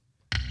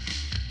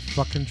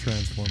Fucking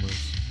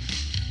Transformers.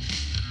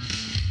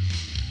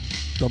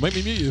 Don't make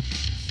me mute you.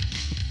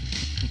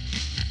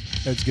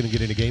 Ed's going to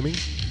get into gaming.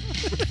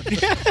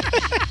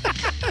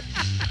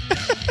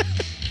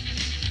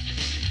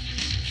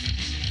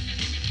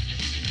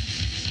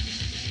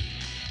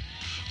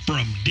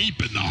 From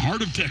deep in the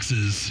heart of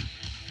Texas,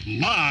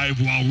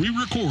 live while we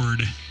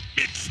record,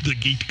 it's the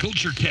Geek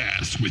Culture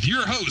Cast with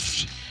your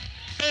host,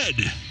 Ed.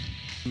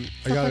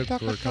 I got it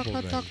for a couple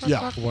of things.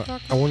 Yeah.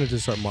 I wanted to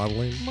start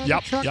modeling.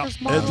 Yep. Ed's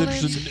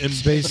interested in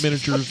Space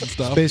miniatures and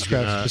stuff.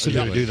 Spacecraft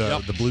specifically.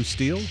 Do the blue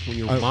steel when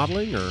you're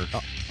modeling, or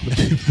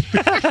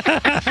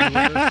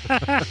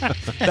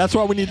That's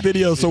why we need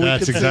video, so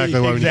That's we can exactly see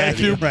why we need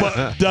exactly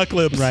video. duck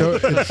lips. So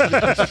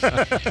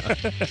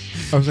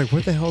I was like,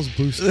 what the hell is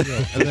Blue Steel?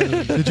 And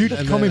then, did you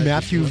call me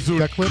Matthew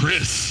Ducklips?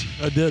 Chris.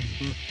 I did.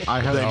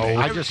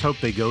 I just hope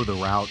they go the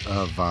route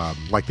of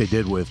like they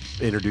did with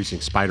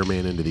introducing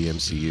Spider-Man into the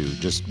MCU.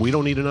 Just we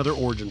don't need another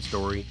origin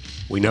story.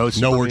 We know No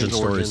Superman's origin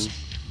stories.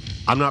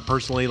 I'm not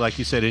personally, like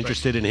you said,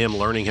 interested in him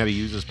learning how to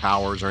use his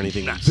powers or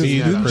anything. The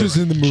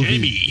ninjas in the movie.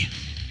 Jamie.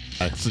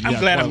 I'm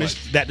glad I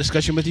missed that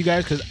discussion with you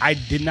guys because I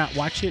did not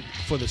watch it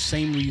for the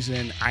same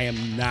reason I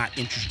am not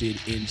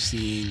interested in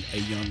seeing a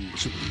young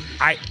Superman.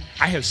 I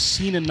have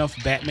seen enough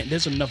Batman.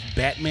 There's enough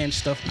Batman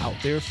stuff out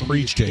there for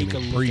me to take a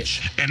look at.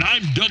 And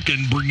I'm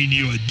Duncan, bringing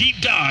you a deep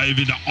dive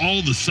into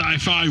all the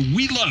sci-fi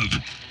we love.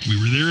 We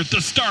were there at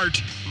the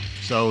start.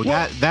 So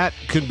that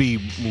could be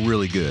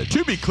really good.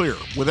 To be clear,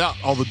 without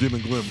all the doom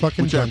and gloom,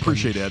 Fucking which I Duncan.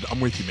 appreciate, Ed, I'm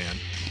with you, man.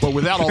 But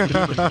without all the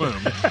doom and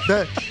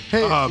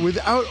gloom,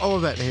 Without all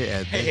of that, hey,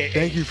 Ed,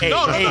 thank you for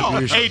No.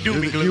 Hey,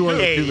 doom and gloom. You are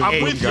the doom and I'm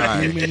gloom with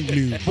guy.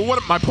 you. But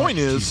what my point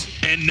is,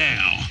 And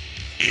now,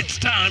 it's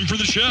time for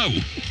the show.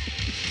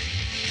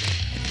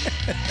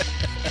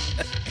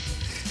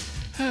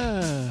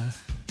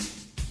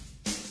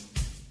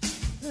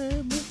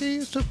 Hey, Mickey,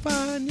 you're so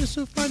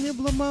fine, you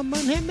blow my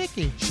mind. Hey,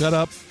 Mickey. shut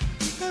up.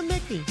 Hey,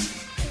 Mickey.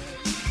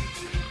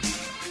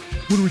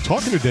 What are we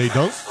talking today,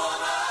 Dunk?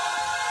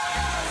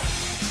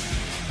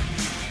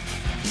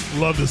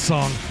 Love this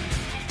song.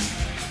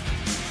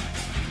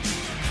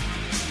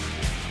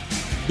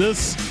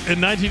 This,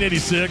 in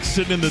 1986,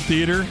 sitting in the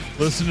theater,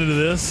 listening to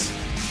this,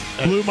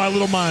 blew my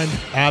little mind.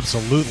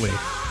 Absolutely.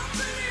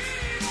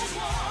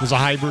 It was a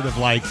hybrid of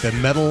like the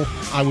metal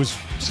I was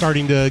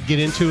starting to get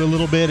into a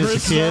little bit Chris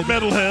as a kid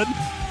Metalhead.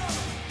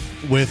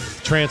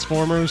 with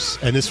Transformers,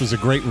 and this was a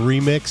great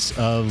remix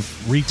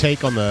of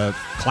retake on the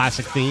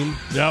classic theme.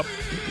 Yep.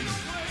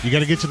 You got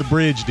to get to the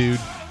bridge, dude.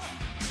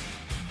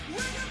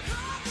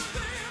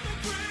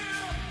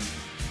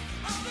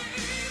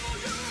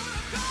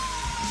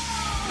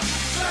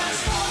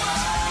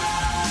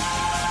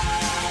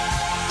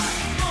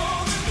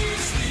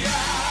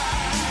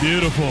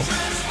 Beautiful.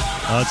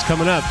 It's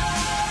coming up.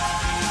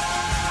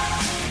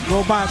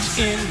 Robots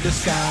in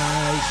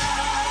disguise.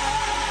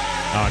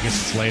 Oh, I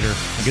guess it's later.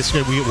 I guess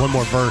we get one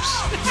more verse.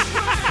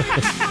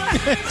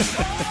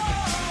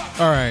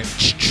 All right.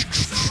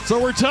 So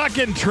we're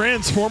talking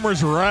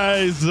Transformers: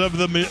 Rise of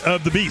the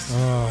Beast.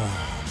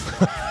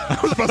 I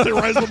was about to say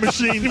Rise of the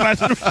Machine.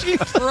 Rise of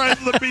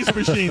the Beast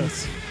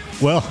machines.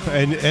 Well,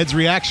 and Ed's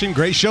reaction,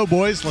 great show,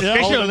 boys. Let's Yeah,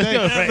 call it a let's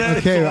day. go.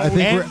 Okay, I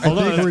think Hold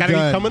on, it's we're got to be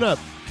done. coming up.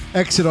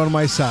 Exit on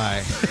my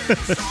side.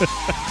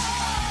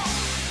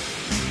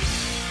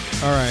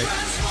 All right.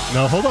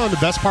 No, hold on. The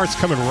best part's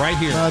coming right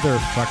here.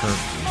 Motherfucker.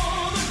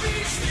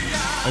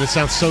 And it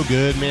sounds so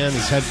good, man.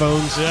 These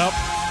headphones. Yep.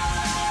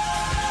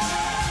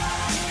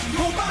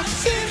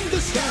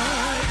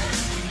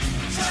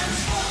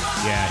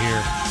 Yeah,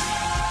 here.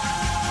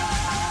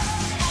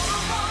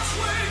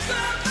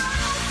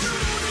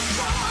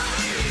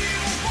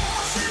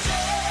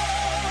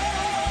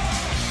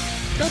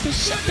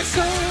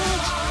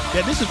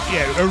 Yeah, this is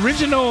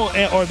original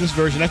or this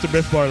version. That's the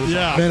best part of the song.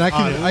 Yeah. Man,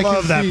 I love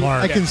can that see,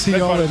 part. I can see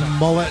Best all part the of the song.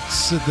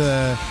 mullets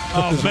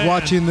Oh, man.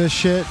 watching this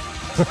shit.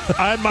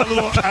 I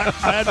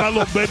had my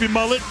little baby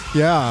mullet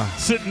Yeah.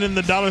 sitting in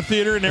the Dollar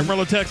Theater in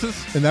Amarillo,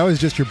 Texas. And that was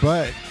just your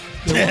butt.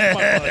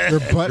 Your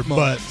butt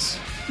mullets.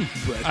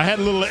 I had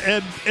a little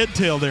Ed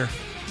tail there.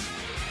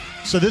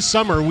 So this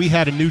summer, we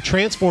had a new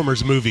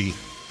Transformers movie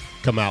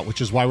come out,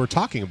 which is why we're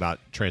talking about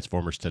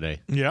Transformers today.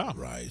 Yeah.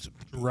 Rise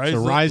Rise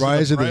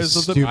of the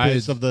stupid.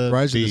 Rise of the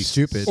Rise of the Beast.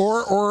 stupid.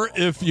 Or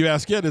if you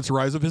ask Ed, it's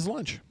Rise of his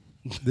lunch.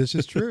 This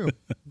is true.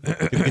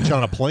 Get you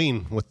on a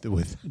plane with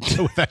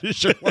that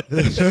shirt. Get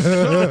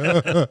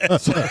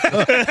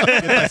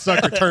that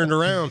sucker turned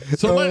around.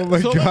 So Oh my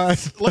God.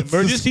 Let's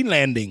Emergency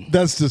landing.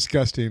 That's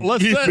disgusting.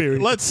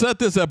 let's set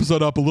this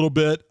episode up a little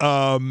bit.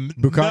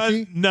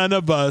 Bukkake? None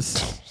of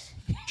us.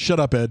 Shut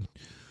up, Ed.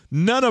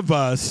 None of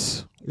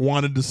us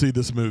wanted to see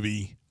this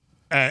movie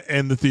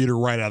in the theater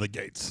right out of the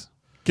gates.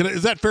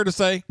 Is that fair to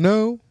say?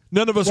 No.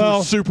 None of us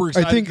were super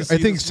excited. I think to see I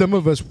think this some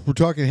of us were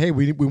talking, hey,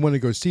 we want to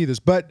go see this,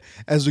 but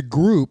as a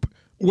group,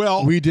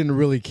 Well, we didn't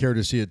really care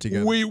to see it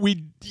together.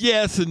 We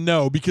yes and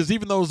no, because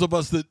even those of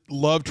us that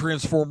love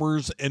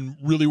Transformers and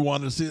really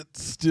wanted to see it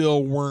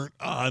still weren't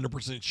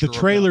 100% sure. The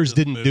trailers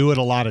didn't movie. do it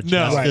a lot of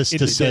No. justice Right.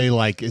 to say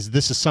like,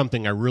 this is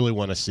something I really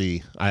want to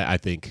see. I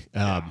think,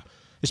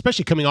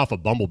 especially coming off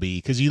of Bumblebee,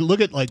 because you look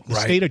at like the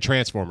state of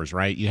Transformers,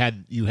 right? You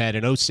had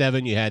in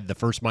 07, you had the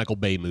first Michael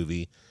Bay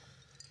movie.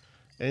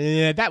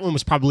 And that one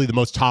was probably the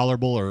most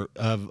tolerable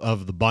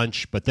of the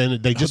bunch, but then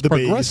they just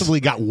progressively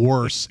got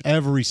worse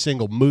every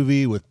single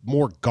movie with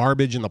more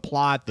garbage in the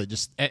plot. That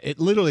just it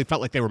literally felt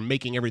like they were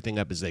making everything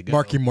up as they go.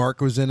 Marky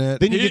Mark was in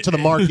it. Then you get to the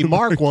Marky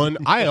Mark one.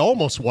 I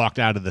almost walked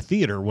out of the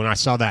theater when I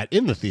saw that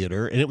in the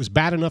theater, and it was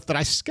bad enough that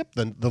I skipped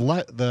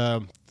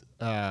the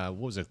what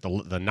was it,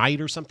 the night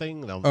or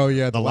something?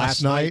 the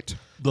last night.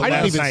 The I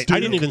last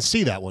didn't even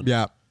see that one.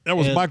 Yeah. That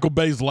was Michael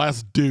Bay's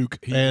last Duke.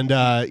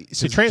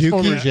 So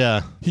Transformers,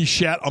 He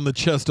shat on the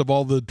chest of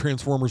all the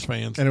Transformers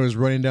fans. And it was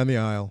running down the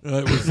aisle.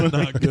 It was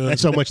not good.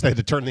 so much they had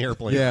to turn the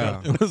airplane. Yeah.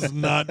 It was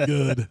not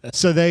good.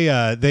 So they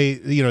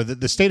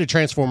the state of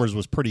Transformers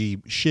was pretty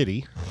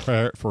shitty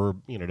for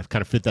to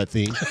kind of fit that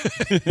theme.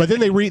 But then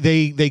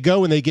they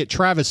go and they get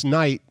Travis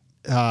Knight,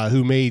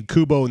 who made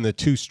Kubo and the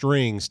Two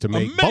Strings to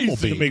make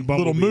Amazing Bumblebee.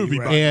 little movie,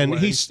 by And the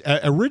way. he's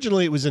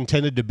originally it was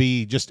intended to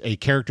be just a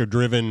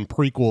character-driven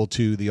prequel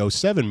to the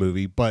 07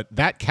 movie, but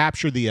that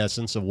captured the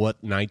essence of what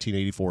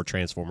 1984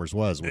 Transformers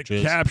was, which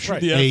is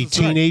captured the a essence.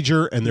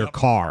 teenager and their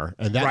car,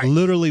 and that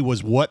literally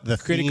was what the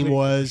theme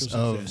was commercial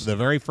of success. the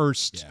very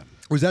first.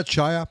 Was that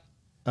Shia?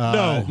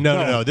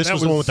 No. This that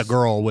was the one with was- the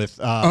girl with.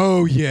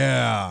 Oh,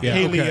 yeah. Yeah.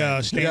 Haley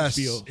Okay.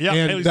 Stansfield. Yeah,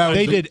 And Haley that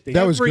they Steinfeld. did.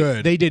 that was every-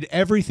 good. They did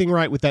everything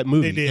right with that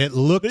movie. They did. It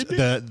looked They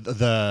did.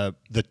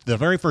 the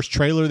very first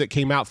trailer that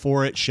came out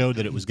for it showed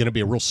that it was going to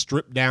be a real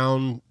stripped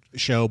down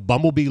show.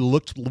 Bumblebee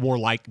looked more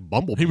like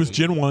Bumblebee. He was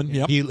Gen 1.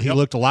 Yep. He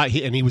looked a lot,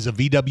 and he was a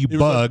VW was a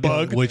bug,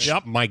 bug, which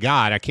yep. my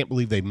God, I can't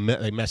believe they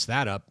messed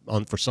that up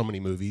for so many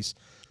movies.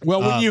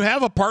 Well, when you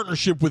have a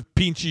partnership with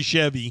Pinchy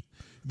Chevy,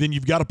 then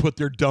you've got to put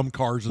their dumb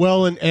cars in.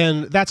 Well,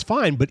 and that's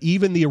fine, but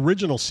even the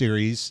original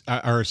series,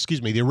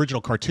 the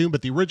original cartoon,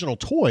 but the original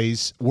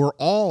toys were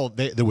all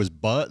there was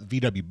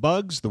VW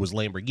Bugs, there was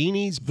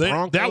Lamborghinis,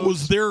 Broncos. that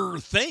was their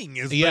thing.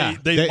 Is Yeah,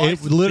 they it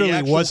licensed the literally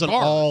actual wasn't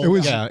car. all.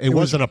 It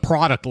wasn't a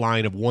product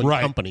line of one Right.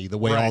 company the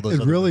way Right. all those.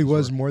 It other really movies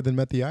was were. more than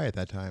met the eye at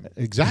that time.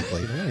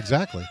 Exactly. Yeah,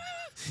 exactly.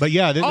 But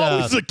yeah, then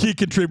Always a key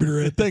contributor.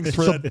 Ed. Thanks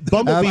for that.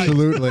 Bumblebee.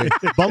 Absolutely.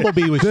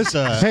 Bumblebee was This,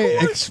 just. hey,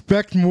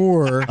 expect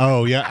more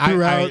Oh yeah,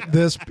 throughout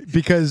this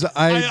because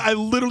I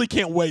literally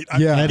can't wait.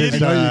 Yeah, I'm I giddy.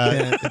 know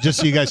you can't. just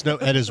so you guys know,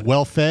 Ed is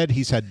well fed.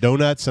 He's had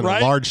donuts and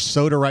Right? a large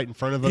soda right in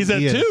front of him. He's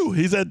had two.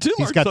 He's had two.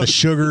 He's large got the sodas.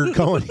 sugar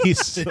going.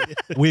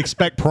 We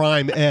expect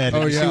prime Ed.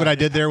 Oh, You see yeah. what I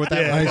did there with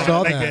that? I one?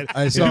 saw like that. that.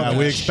 I saw Yeah, that.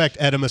 we expect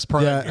Edimus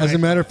prime. Yeah, as a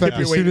matter of fact,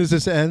 Yeah. as soon as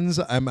this ends,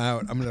 I'm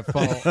out. I'm going to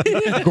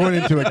fall, going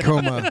into a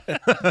coma.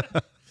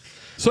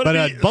 So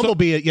But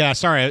Bumblebee,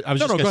 sorry, I was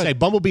just No, going go to say ahead.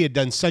 Bumblebee had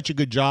done such a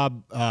good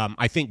job,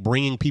 I think,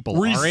 bringing people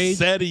our age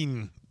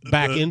resetting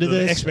back into this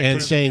and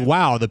expectations. saying,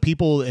 wow, the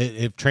people,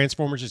 if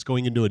Transformers is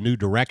going into a new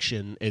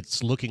direction,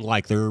 it's looking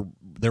like they're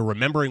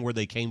remembering where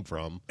they came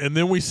from. and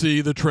then we see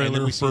the And trailer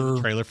then we see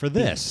the trailer for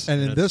this.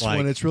 And in it's this like-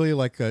 one, it's really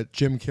like a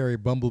Jim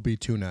Carrey Bumblebee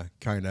tuna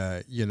kind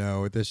of.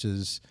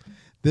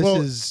 This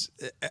is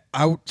Well-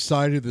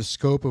 outside of the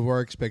scope of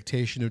our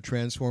expectation of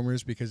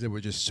Transformers because it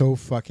was just so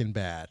fucking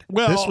bad.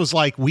 well, this was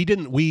like we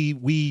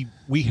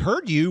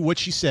heard you what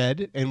she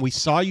said, and we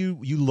saw you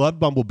loved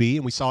Bumblebee,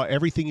 and we saw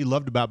everything you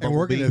loved about And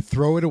we're Bumblebee. going to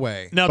throw it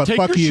away. now but take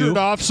fuck your you. shirt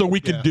off so we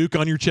can Yeah. duke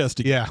on your chest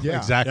again. yeah, Yeah.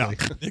 exactly.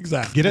 Yeah,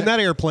 exactly. Get in that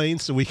airplane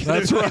so we can.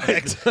 That's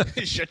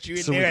right. Shut you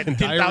in So there we at can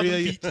 10,000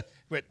 diarrhea feet.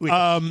 Wait.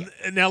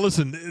 Now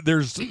listen,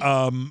 there's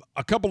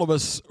a couple of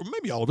us, or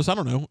maybe all of us, I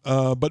don't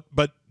know,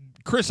 but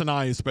Chris and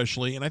I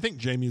especially, and I think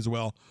Jamie as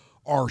well,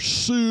 are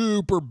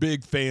super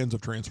big fans of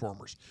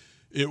Transformers.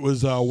 It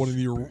was one of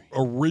the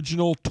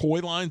original toy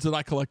lines that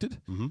I collected.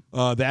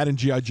 That and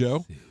G.I.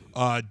 Joe.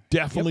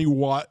 Definitely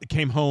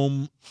came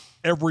home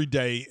every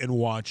day and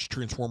watched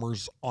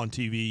Transformers on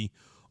TV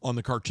on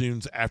the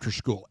cartoons after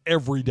school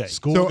every day.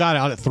 School So- got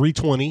out at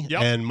 3:20,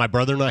 Yep. and my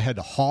brother and I had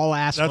to haul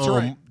ass That's home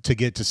right. to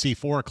get to see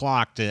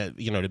 4:00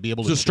 to be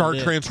able To start tune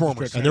in.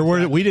 Transformers.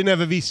 And we didn't have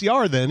a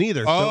VCR then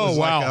either. So Oh, it was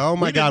wow. Like, oh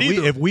my We God! didn't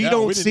either. If we Yeah,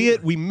 don't we didn't see it,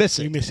 either. we miss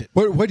it. You miss it.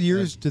 What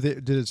years did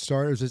it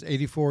start? Was this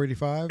 84,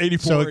 85?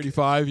 84, So-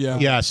 85, yeah.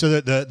 Yeah, so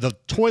the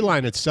toy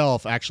line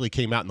itself actually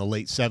came out in the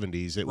late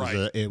 70s. It was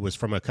Right. it was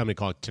from a company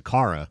called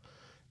Takara,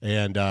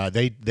 and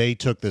they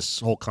took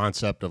this whole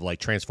concept of like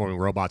transforming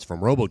robots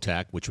from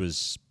Robotech, which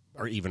was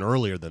or even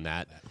earlier than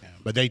that,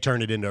 but they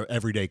turned it into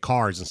everyday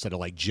cars instead of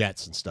like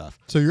jets and stuff.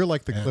 So you're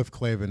like the Cliff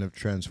Clavin of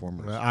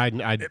Transformers.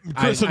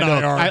 Chris and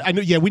I are. I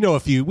know. Yeah, we know a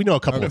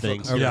couple Okay, of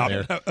things. okay. here Yeah,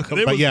 and there. it But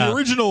was yeah. the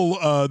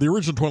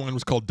original toy line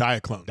was called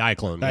Diaclone.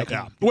 Diaclone. Yep.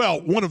 Yeah.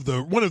 Well, one of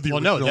the Well, original.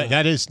 no,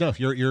 that is no.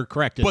 You're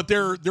correct. but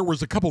there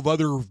was a couple of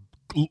other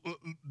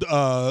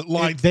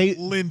lines. they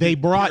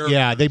blended brought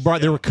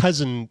characters. there were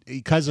cousin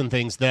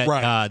things that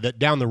Right. that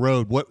down the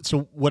road.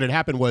 What had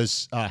happened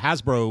was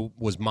Hasbro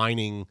was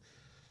mining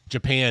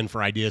Japan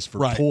for ideas for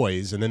Right.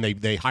 toys, and then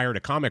they hired a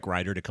comic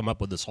writer to come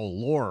up with this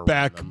whole lore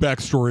around them.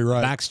 Backstory,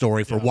 right?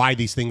 Backstory for why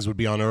these things would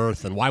be on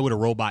Earth and why would a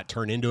robot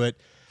turn into it.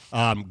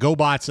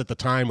 GoBots at the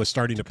time was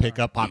starting to pick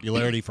up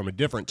popularity from a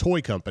different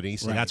toy company,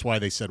 so that's why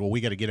they said, well,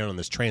 we got to get in on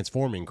this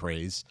transforming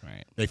craze.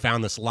 Right. They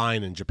found this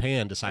line in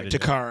Japan, decided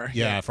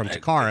Takara. from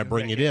Takara,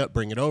 bring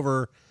it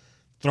over,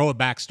 throw a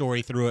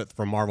backstory through it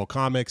from Marvel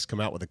Comics, come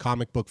out with a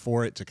comic book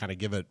for it to kind of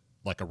give it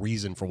like a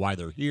reason for why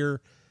they're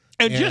here.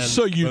 And just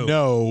so you boom.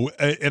 know,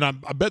 and I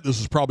bet this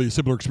is probably a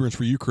similar experience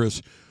for you,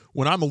 Chris,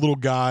 when I'm a little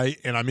guy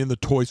and I'm in the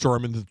toy store,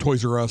 I'm in the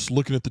Toys R Us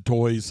looking at the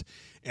toys,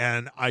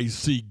 and I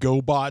see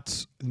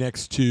GoBots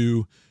next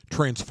to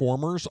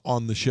Transformers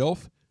on the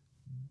shelf,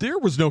 there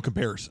was no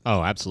comparison.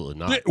 Oh, absolutely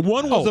not.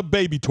 One was a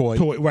baby toy.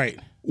 Right.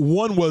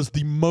 One was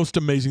the most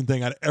amazing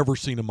thing I'd ever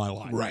seen in my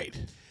life. Right.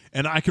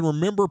 And I can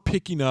remember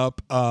picking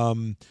up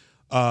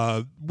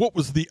what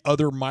was the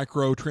other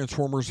micro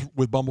Transformers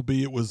with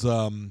Bumblebee? It was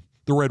the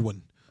red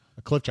one.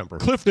 A Cliff Jumper.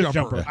 Cliff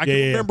Jumper. I can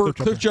remember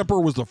Cliff Jumper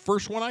was the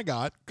first one I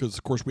got because,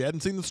 of course, we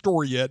hadn't seen the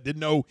story yet, didn't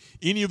know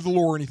any of the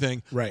lore or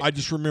anything. Right. I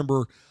just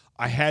remember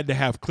I had to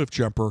have Cliff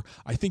Jumper.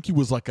 I think he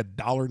was like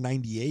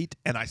 $1.98,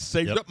 and I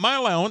saved up my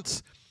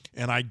allowance,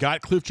 and I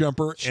got Cliff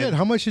Jumper. Shit, and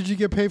how much did you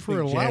get paid for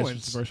an Jazz was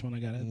allowance? the first one I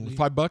got.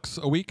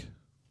 $5 a week.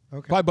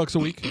 Okay. $5 a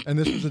week. And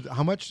this was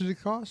how much did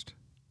it cost?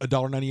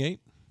 $1.98.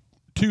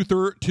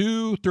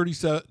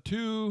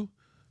 $2.37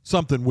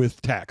 something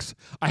with tax.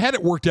 I had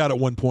it worked out at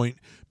one point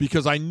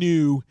because I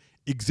knew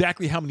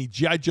exactly how many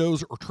G.I.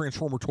 Joes or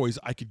Transformer toys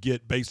I could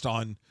get based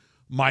on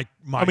my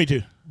me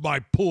too. my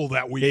pull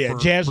that week. Yeah, for,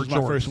 Jazz for was my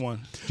Jordan. first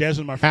one. Jazz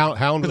was my first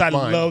Hound because I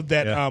was mine. loved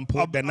that Yeah.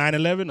 that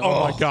 911.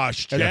 Oh my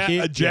gosh, as a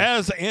kid,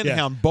 Jazz and yeah.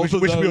 Hound, both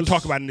which of those we'll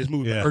talk about in this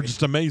movie. are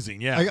just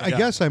amazing. Yeah, I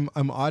guess I'm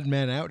odd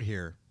man out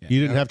here.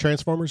 You didn't have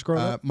Transformers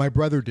growing up? My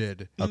brother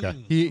did.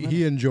 Okay.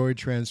 He enjoyed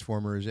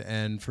Transformers,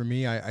 and for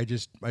me, it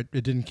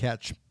didn't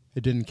catch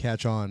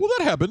on. Well,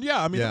 that happened.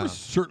 Yeah, I mean, Yeah. there was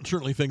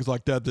certainly things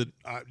like that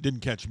didn't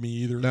catch me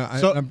either. No,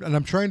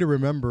 I'm trying to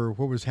remember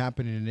what was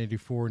happening in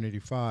 '84 and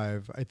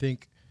 '85. I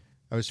think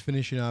I was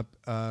finishing up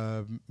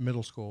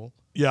middle school,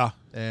 Yeah,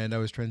 and I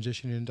was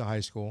transitioning into high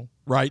school.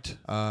 right.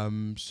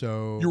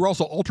 So You were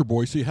also Altar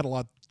Boy, so you had a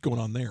lot going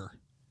on there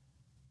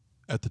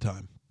at the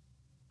time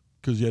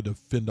because you had to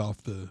fend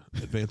off the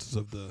advances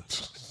of the.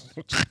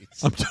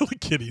 I'm totally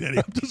kidding, Eddie.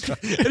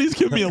 Eddie's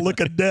giving me a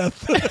look of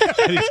death.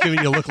 He's giving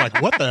you a look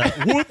like, what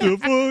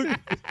the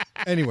fuck?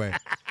 anyway,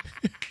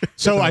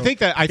 So I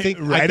think Right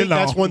that's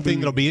along. one thing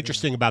that'll be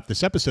interesting about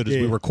this episode as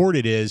we record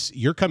it is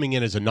you're coming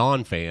in as a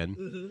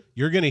non-fan.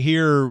 You're going to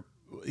hear,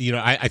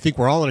 I think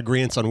we're all in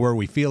agreement on where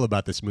we feel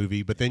about this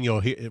movie, but then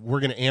we're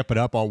going to amp it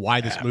up on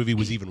why this movie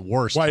was even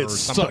worse Why for it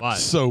some of sucked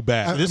us. so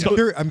bad.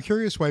 I'm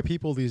curious why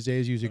people these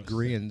days use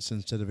agreeance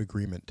instead of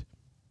agreement.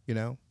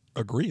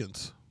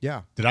 Agreeance.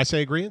 Yeah. Did I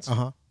say agreement?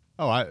 Uh-huh.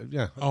 Oh,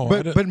 yeah. Oh,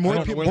 But more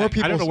I people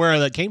don't know where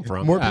that came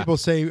from. more Yeah. people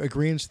say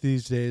agreeance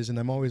these days, and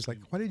I'm always like,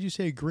 why did you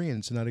say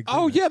agreeance and not agreement?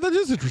 Oh, yeah, that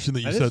is interesting that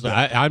you That said is-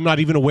 that. I'm not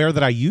even aware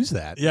that I use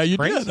that. Yeah, It's you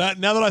crazy. did.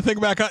 Now that I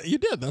think back, you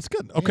did. That's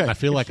good. Okay. I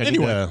feel like I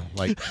Anyway.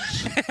 need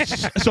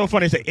to so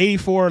funny. It's like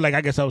 84. Like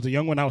I guess I was a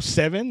young when I was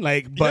 7.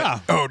 Like, but Yeah.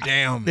 Oh,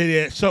 damn.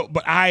 Yeah, so,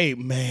 but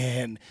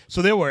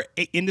so there were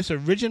in this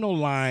original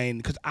line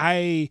because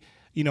I,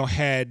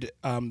 had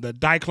the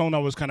Diaclone I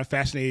was kind of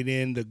fascinated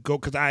in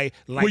because I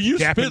like Well, you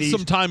spent Japanese.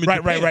 some time in right,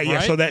 Japan, right, yeah.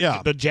 right? So that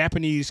Yeah. the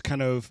Japanese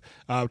kind of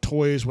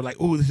toys were like,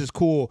 oh, this is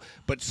cool.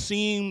 But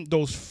seeing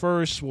those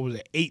first,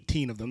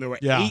 18 of them. There were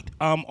 8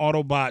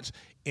 Autobots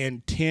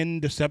and 10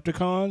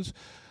 Decepticons.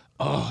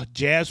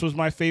 Jazz was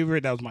my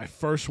favorite. That was my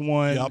first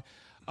one. Yep.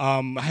 I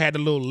had a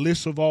little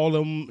list of all of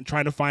them,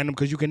 trying to find them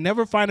because you can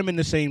never find them in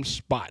the same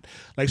spot.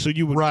 Like, so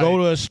you would go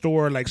to a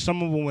store, like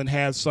some of them would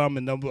have some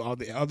and all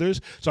the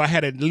others. So I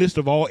had a list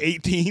of all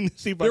 18.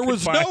 See if I There could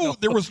was find them.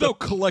 there was no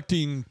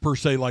collecting per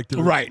se like there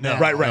is Right, now.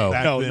 right.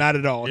 Back No, then. not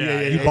at all. Yeah,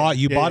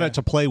 You bought it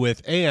to play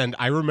with, and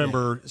I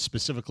remember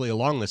specifically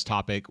along this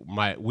topic,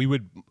 we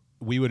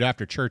would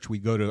after church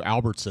we'd go to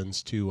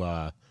Albertsons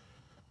to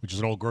which is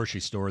an old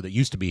grocery store that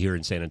used to be here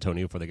in San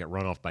Antonio before they got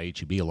run off by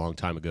HEB a long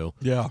time ago.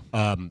 Yeah.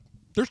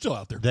 They're still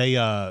out there. They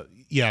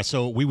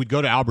so we would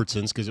go to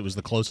Albertsons because it was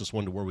the closest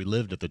one to where we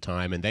lived at the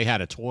time, and they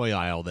had a toy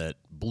aisle that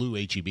blew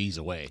HEBs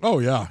away. Oh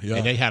yeah, yeah.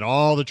 And they had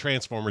all the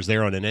Transformers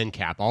there on an end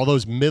cap, all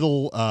those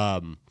middle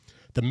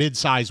the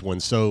mid-sized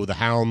ones, so the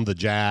Hound, the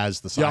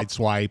Jazz, the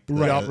Sideswipe,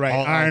 Right. all that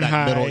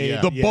Ironhide, middle, yeah.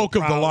 the bulk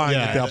of the line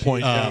Yeah, at that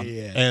point.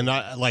 And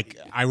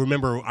I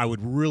remember I would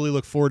really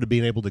look forward to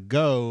being able to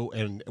go,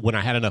 and when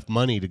I had enough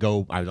money to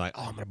go, I was like,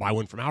 oh, I'm going to buy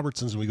one from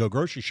Albertsons and we go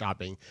grocery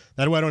shopping.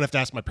 That way I don't have to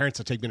ask my parents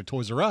to take me to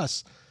Toys R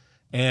Us.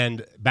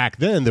 And back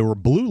then, there were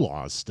blue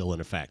laws still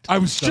in effect. I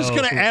was just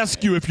going to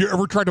ask you if you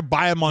ever tried to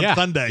buy them on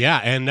Sunday.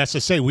 Yeah, and that's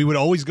to say, we would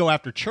always go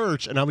after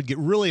church, and I would get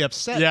really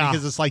upset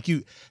because it's like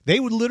they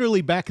would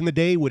literally, back in the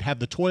day, would have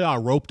the toy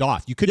roped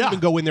off. You couldn't even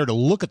go in there to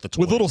look at the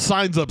toy. With little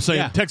signs up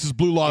saying Texas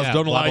blue laws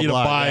don't allow you to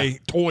buy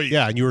toys.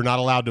 Yeah, and you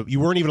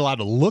weren't even allowed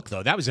to look,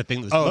 though. That was the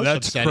thing that was most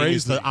upsetting. Crazy.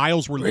 Is the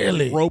aisles were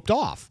literally roped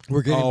off.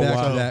 We're getting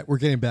back to that. We're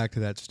getting back to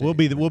that stage.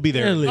 We'll be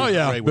there. Really? Oh,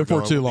 yeah, right,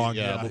 before too long.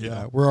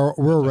 We're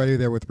already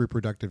there with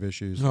reproductive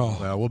issues. Oh.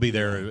 Well, we'll be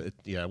there.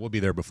 Yeah, we'll be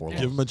there before long.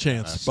 Give them a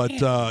chance. But,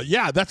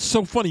 that's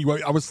so funny.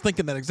 I was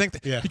thinking that exact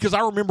thing. Yeah. Because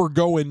I remember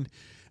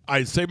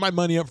I saved my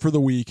money up for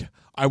the week.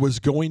 I was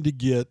going to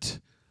get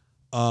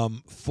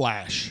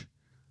Flash,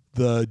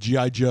 the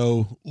G.I.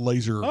 Joe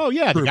laser. Oh,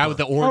 yeah, the guy with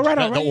the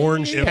orange, the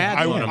orange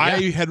pad on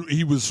him.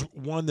 He was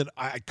one that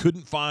I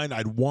couldn't find.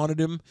 I'd wanted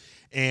him,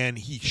 and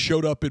he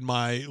showed up in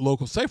my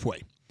local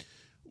Safeway,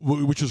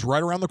 which is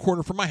right around the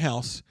corner from my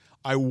house.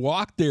 I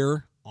walked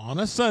there on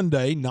a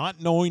Sunday, not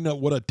knowing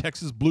what a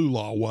Texas blue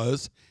law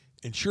was,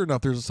 and sure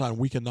enough, there's a sign,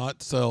 we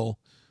cannot sell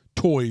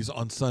toys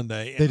on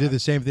Sunday. They did the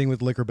same thing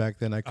with liquor back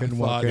then. I couldn't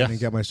walk in and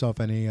get myself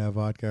any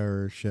vodka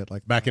or shit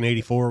like back in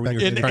 '84.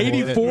 In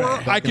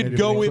 '84, I could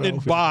go in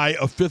and buy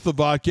a fifth of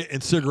vodka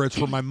and cigarettes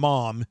for my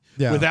mom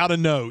without a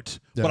note,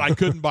 but I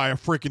couldn't buy a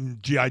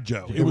freaking G.I.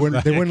 Joe. They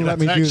wouldn't let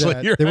me do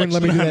that. They wouldn't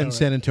let me do that in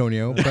San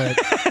Antonio, but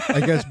I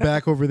guess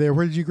back over there.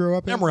 Where did you grow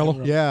up?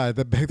 Amarillo. Yeah,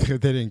 back there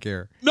they didn't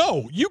care.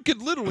 No, you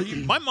could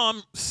literally. My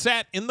mom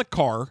sat in the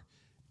car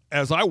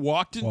as I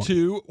walked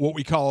into what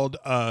we called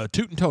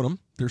Toot and Totem.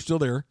 They're still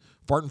there.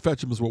 Fart and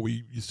Fetch 'em is what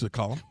we used to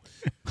call them.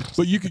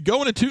 But you could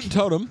go into Toot and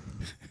Totem,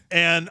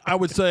 and I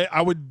would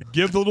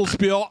give the little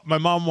spiel. My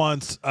mom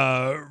wants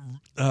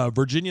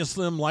Virginia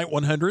Slim Light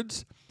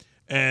 100s,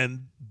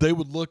 and they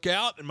would look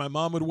out, and my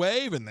mom would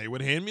wave, and they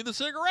would hand me the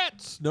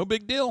cigarettes. No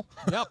big deal.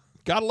 Yep.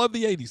 Gotta love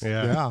the 80s.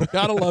 Yeah.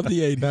 Gotta love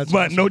the 80s.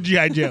 But no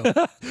G.I. Joe.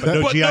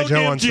 No G.I.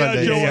 Joe on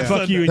Sunday.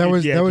 Fuck you. That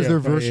was their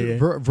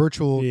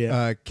virtual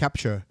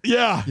captcha.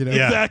 Yeah,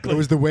 exactly. It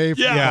was the wave.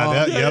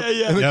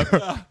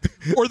 Yeah.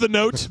 Or the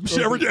note.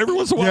 Every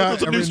once in a while,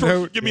 there's a new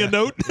store. Give me a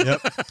note.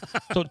 Yep.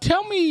 So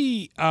tell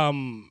me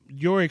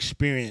your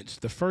experience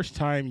the first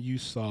time you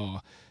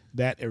saw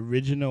that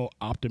original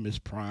Optimus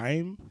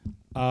Prime.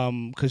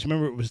 Because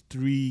remember, it was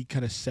 3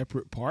 kind of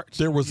separate parts.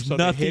 There was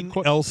nothing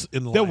else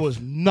in life. There was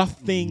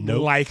nothing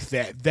like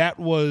that. It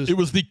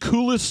was the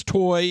coolest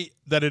toy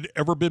that had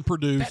ever been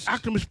produced. That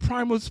Optimus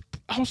Prime was.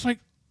 I was like,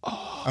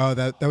 oh,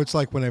 that was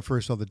like when I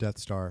first saw the Death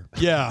Star.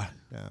 Yeah.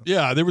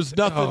 There was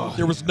nothing.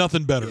 There was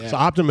nothing better. Yeah. So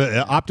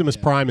Optimus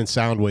Prime and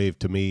Soundwave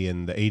to me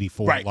in the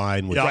 '84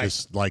 line was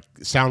just like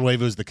Soundwave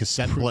was the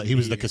cassette. He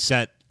was the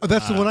cassette. Oh,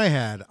 that's the one I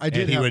had. I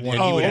did have one.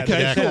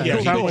 Okay.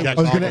 I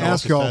was going to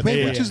ask y'all,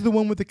 which is the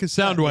one with the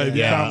cassette?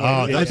 Soundwave.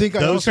 I think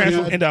those I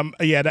also had, and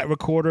that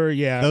recorder.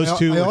 Yeah, those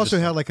two. I also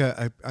had like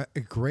a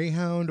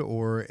Greyhound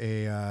or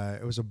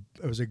it was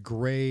a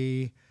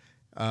gray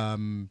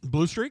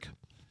Blue Streak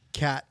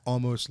cat,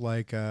 almost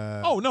like.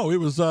 Oh no,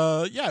 it was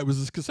it was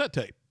this cassette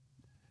tape.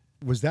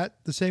 Was that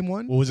the same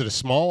one? Well, was it a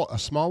small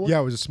one? Yeah,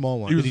 it was a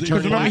small one.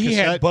 Remember he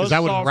had Buzzsaw,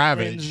 that was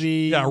Ravage.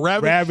 Frenzy,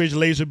 Ravage,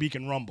 Laserbeak,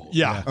 and Rumble.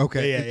 Yeah.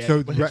 Okay.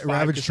 So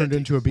Ravage turned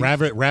into a beast.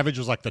 Ravage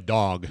was like the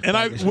dog.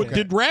 And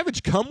did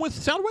Ravage come with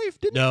Soundwave?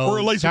 No. Or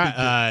a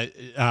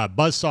Laserbeak?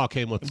 Buzzsaw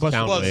came with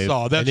Soundwave.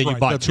 Buzzsaw, that's and then you right,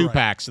 bought that's 2 right.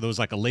 packs. So there was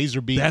like a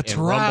Laserbeak That's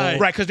and right. Rumble.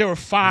 Right, because there were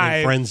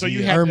 5. Frenzy. So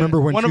you had I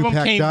remember when one of them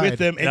Tupac came died. with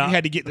them, and you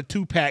had to get the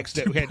 2 packs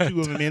that had 2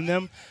 of them in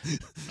them.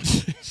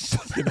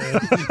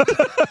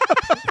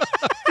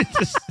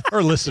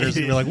 Our listeners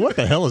are like, what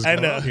the hell is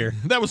going on here?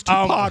 That was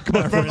Tupac.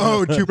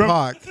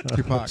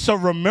 Tupac. So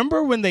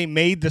remember when they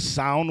made the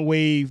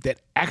Soundwave that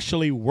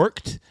actually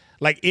worked?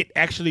 Like it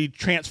actually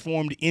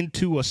transformed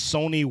into a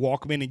Sony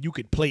Walkman, and you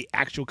could play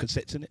actual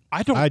cassettes in it.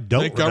 I don't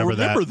think I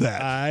remember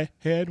that. I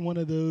had one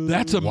of those.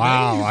 That's amazing.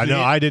 Wow, I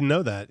know. I didn't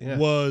know that. Yeah.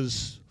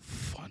 Was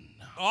fun.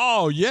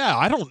 Oh yeah,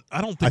 I don't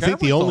think. I think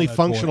the only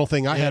functional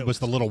thing thing I had was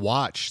the little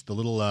watch, the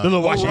little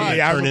watch. right.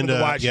 Yeah, I turned remember into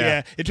the watch.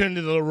 Yeah, it turned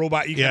into the little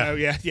robot. You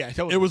Yeah.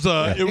 It was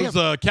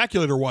a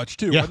calculator watch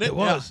too. Yeah. Wasn't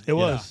it? It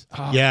was.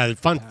 Yeah,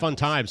 fun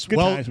times. Good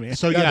times, man.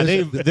 So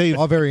they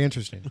all very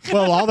interesting.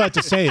 Well, all that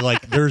to say,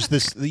 like, there's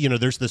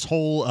this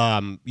whole,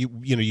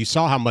 you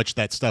saw how much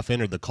that stuff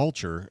entered the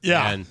culture.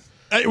 Yeah. And,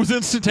 it was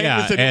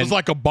instantaneous, and it was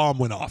like a bomb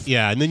went off.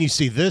 yeah, and then you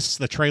see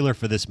the trailer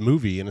for this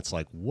movie, and it's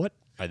like, what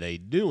are they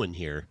doing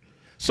here?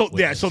 So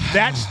that's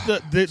that's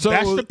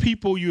the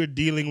people you're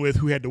dealing with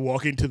who had to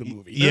walk into the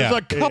movie. There's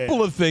a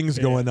couple of things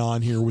going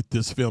on here with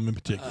this film in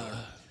particular.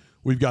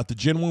 We've got the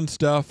Gen 1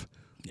 stuff.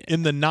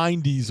 In the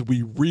 90s, they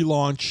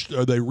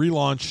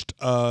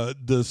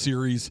relaunched the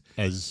series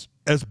as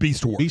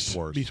Beast Wars.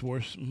 Beast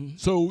Wars. Mm-hmm.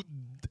 So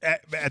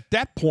at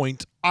that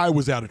point, I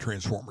was out of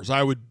Transformers.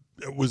 I was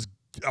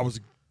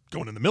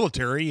going in the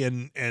military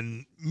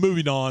and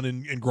moving on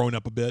and growing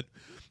up a bit.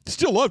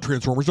 Still love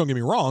Transformers, don't get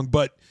me wrong,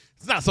 but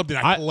it's not something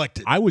I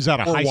collected. I was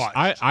out of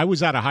I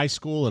was out of high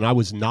school, and I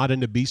was not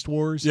into Beast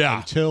Wars Yeah.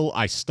 until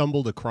I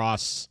stumbled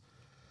across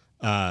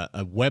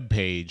a web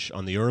page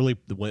on the early.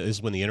 This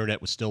is when the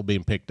internet was still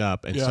being picked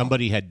up, and Yeah.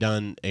 somebody had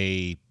done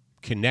a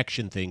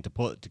connection thing to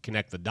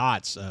connect the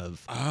dots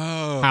of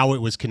how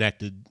it was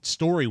connected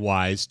story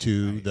wise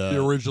to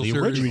the original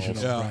series.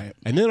 originals. Yeah. Right.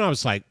 And then I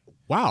was like,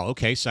 wow,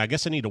 okay, so I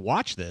guess I need to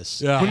watch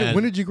this. Yeah.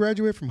 When did you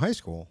graduate from high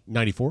school?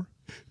 94.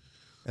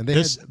 And they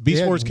This had, Beast they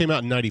had- Wars came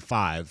out in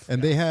 95.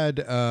 And they had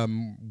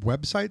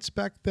websites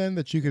back then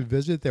that you could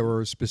visit that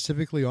were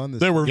specifically on this.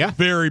 They were Yeah.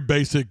 very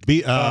basic.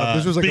 B,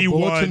 this was like a B1.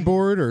 bulletin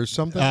board or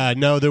something.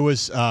 no, there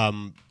was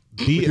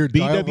your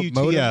dial-up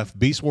BWTF,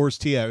 Beast Wars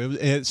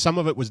TF. Some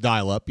of it was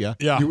dial-up, yeah.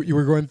 Yeah. you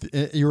were going.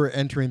 You were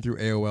entering through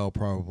AOL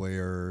probably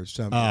or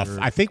something.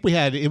 I think we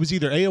had, it was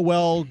either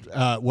AOL,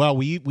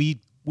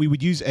 we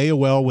would use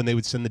AOL when they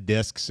would send the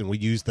discs, and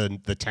we'd use the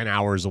 10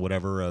 hours or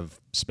whatever of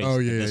space Oh,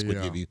 the yeah, disc would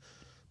yeah. give you.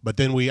 But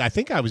then I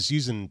think I was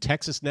using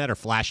TexasNet or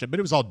FlashNet, but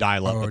it was all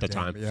dial-up Oh, at the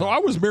damn, time. yeah. So I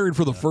was married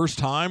for the first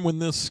time when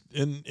this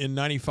in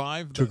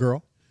 95 to a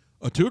girl.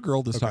 to a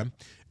girl this time,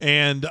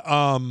 and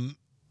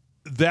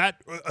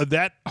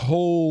that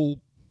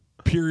whole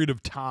period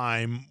of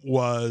time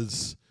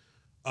was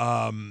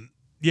I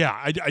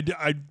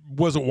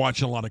wasn't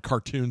watching a lot of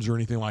cartoons or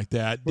anything like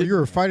that. Well, you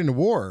were fighting a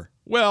war.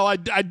 Well,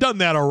 I'd done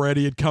that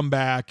already. Had come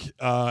back,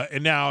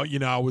 and now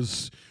I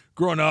was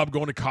growing up,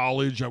 going to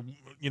college.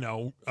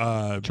 Trying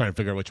to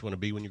figure out what you want to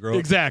be when you grow up.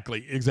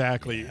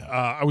 Exactly.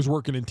 I was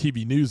working in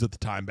TV news at the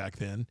time back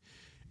then,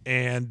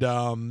 and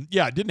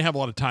I didn't have a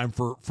lot of time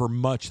for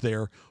much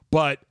there.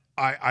 But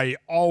I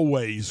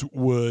always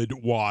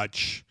would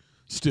watch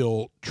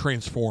still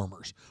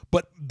Transformers.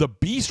 But the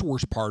Beast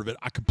Wars part of it,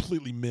 I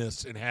completely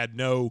missed and had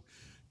no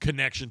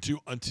connection to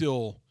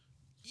until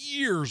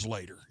years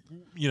later.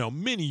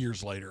 Many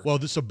years later. Well,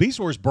 so Beast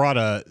Wars brought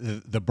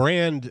the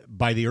brand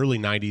by the early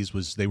 90s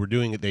was they were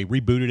doing it. They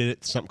rebooted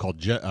it, something called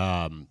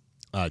Gen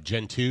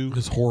 2.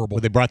 It's horrible.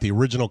 Where they brought the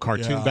original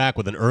cartoon Yeah. back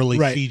with an early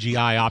Right.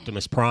 CGI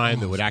Optimus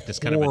Prime that would act as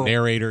kind of a horrible.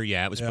 narrator.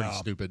 Yeah, it was pretty Yeah.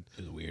 stupid.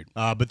 It was weird.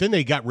 But then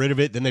they got rid of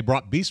it. Then they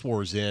brought Beast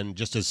Wars in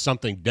just as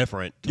something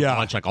different to Yeah.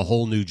 launch like a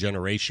whole new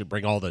generation,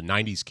 bring all the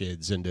 90s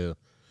kids into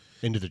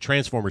the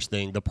Transformers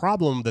thing. The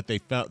problem that they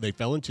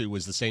fell into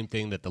was the same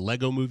thing that the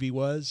Lego movie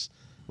was.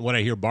 And what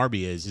I hear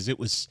Barbie is it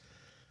was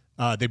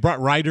they brought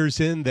writers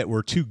in that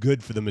were too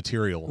good for the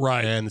material.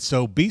 Right. And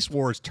so Beast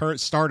Wars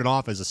started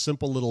off as a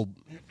simple little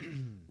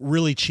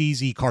really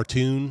cheesy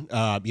cartoon,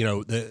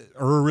 the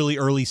really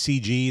early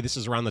CG. This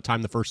is around the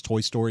time the first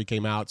Toy Story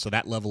came out, so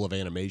that level of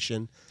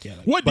animation. Yeah,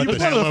 What but even it was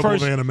that one of the level of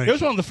first. It animation?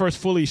 was one of the first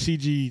fully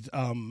CG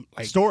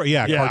Story,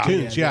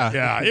 cartoons, yeah.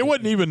 Yeah, it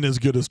wasn't even as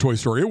good as Toy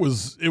Story. It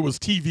was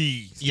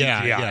TV.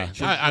 Yeah,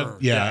 CGI,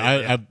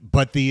 yeah. sure.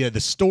 But the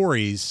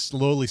stories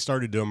slowly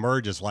started to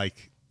emerge as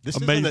like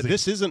Amazing.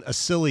 this isn't a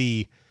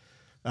silly.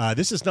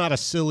 This is not a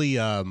silly,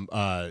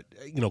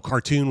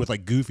 cartoon with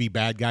like goofy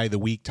bad guy of the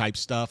week type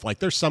stuff. Like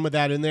there's some of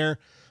that in there,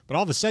 but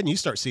all of a sudden you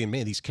start seeing,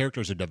 man, these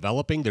characters are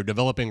developing. They're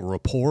developing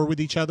rapport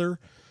with each other.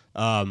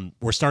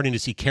 We're starting to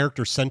see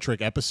character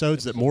centric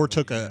episodes that more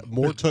took They're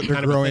kind of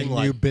a growing thing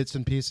new like, bits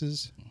and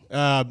pieces.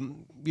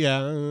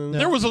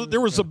 There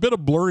was a bit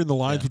of blurring the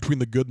lines between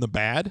the good and the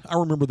bad. I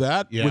remember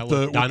that. Yeah, with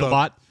the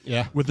Dinobot.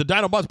 with the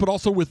Dinobots, but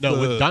also with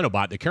with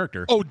Dinobot, the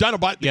character. Oh,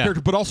 Dinobot, the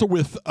character, but also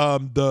with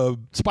the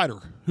spider,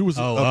 who was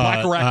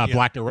Black Arachnia.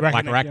 Black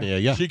Arachnia,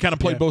 yeah. She kind of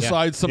played both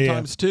sides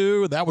sometimes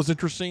too. That was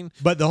interesting.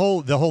 But the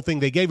whole thing,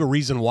 they gave a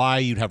reason why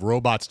you'd have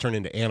robots turn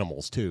into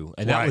animals too,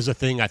 and that Right. was a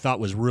thing I thought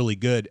was really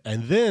good.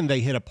 And then they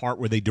hit a part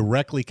where they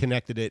directly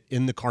connected it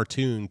in the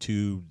cartoon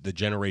to the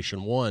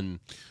Generation 1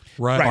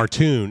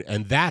 cartoon,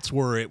 and that's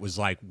where it was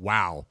like,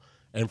 wow.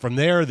 And from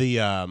there, the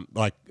how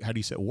do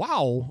you say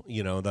wow?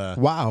 The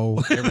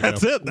Wow. there we go.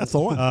 That's it. That's the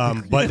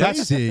one. But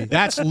Crazy.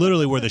 that's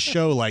literally where the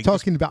show like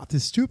Talking about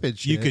this stupid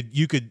shit.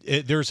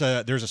 there's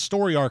a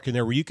story arc in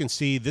there where you can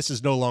see this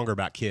is no longer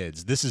about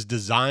kids. This is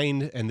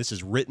designed and this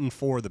is written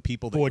for the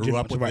people that grew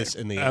up with this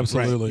in the 80s.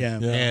 Absolutely.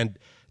 Right, yeah. And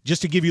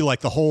just to give you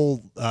like the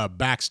whole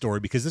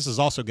backstory, because this is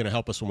also going to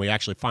help us when we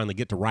actually finally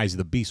get to Rise of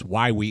the Beast,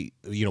 why we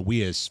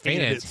as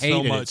fans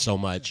hated it so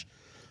much.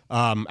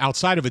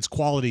 Outside of its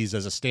qualities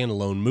as a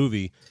standalone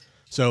movie.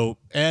 So,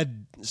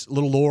 Ed,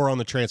 little lore on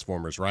the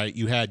Transformers, right?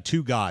 You had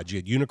two gods. You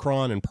had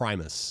Unicron and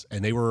Primus,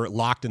 and they were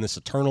locked in this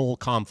eternal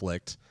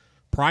conflict.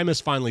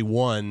 Primus finally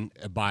won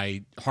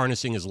by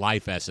harnessing his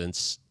life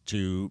essence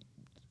to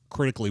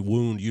critically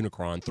wound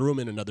Unicron, threw him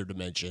in another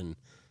dimension,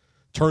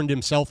 turned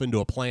himself into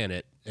a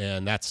planet,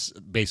 and that's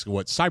basically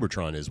what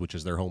Cybertron is, which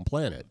is their home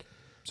planet.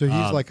 So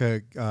he's like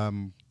a.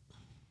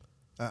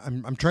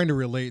 I'm trying to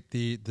relate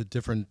the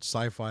different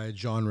sci-fi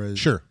genres.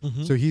 Sure.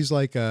 So he's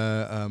like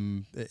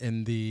in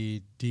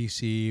the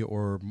DC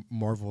or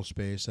Marvel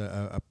space,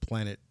 a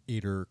planet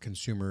eater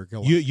consumer.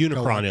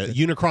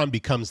 Unicron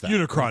becomes that.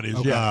 Unicron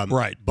is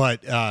right.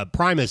 But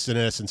Primus, in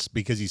essence,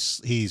 because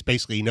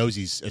he knows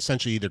he's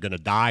essentially either going to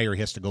die or he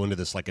has to go into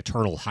this like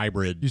eternal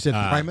hybrid. You said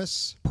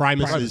Primus?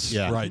 Primus is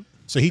right.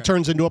 So he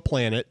turns into a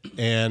planet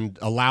and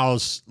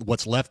allows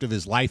what's left of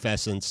his life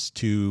essence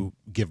to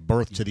give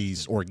birth to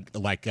these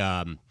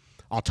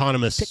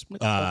autonomous,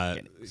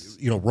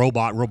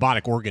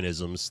 robotic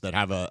organisms that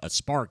have a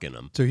spark in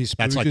them. So he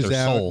that's like spooges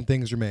their out soul. and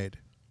things are made.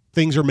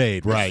 Things are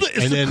made, right?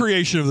 It's the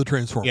creation of the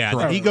Transformers. Yeah,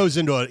 correct. he goes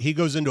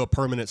into a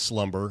permanent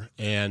slumber,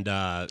 and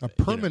A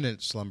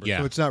permanent slumber. Yeah.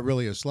 So it's not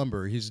really a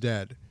slumber. He's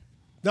dead.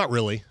 not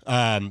really.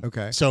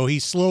 Okay. So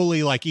he's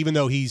slowly, like, even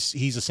though he's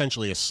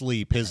essentially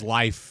asleep, his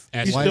life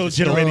as He's still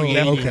generating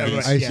okay.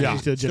 I see. Yeah,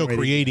 he's still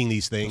creating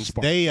these things.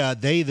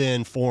 They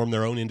then form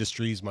their own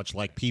industries, much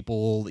like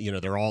people.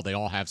 They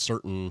all have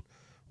certain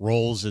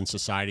roles in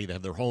society. They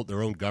have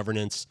their own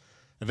governance.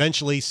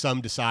 Eventually,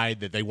 some decide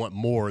that they want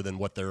more than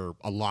what they're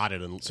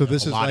allotted. So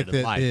this is like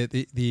life.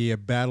 the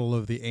Battle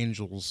of the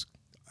Angels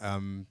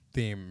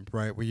theme,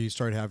 right? Where you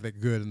start having the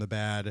good and the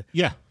bad.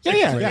 Yeah.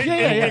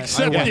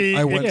 Except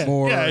I want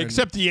more. Yeah, and-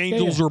 except the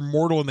angels are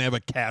mortal and they have a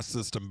caste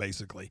system,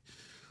 basically.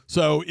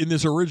 So in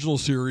this original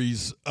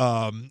series,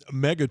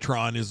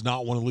 Megatron is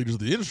not one of the leaders of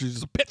the industry.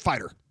 He's a pit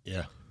fighter.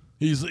 Yeah.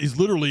 He's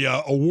literally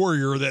a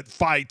warrior that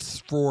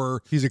fights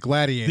for He's a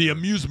gladiator. the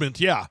amusement,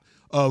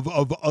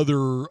 of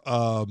other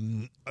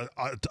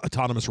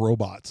autonomous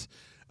robots.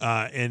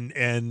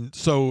 And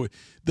so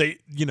they,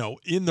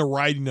 in the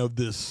writing of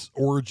this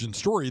origin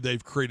story,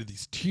 they've created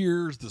these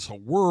tiers, this whole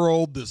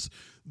world, this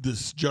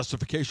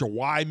justification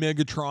why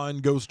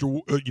Megatron goes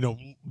to,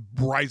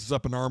 rises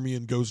up an army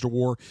and goes to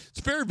war.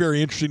 It's very,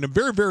 very interesting and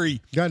very, very.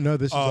 Yeah, no,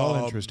 this is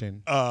all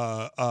interesting.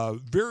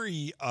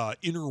 Very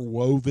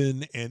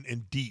interwoven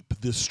and deep,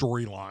 this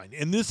storyline.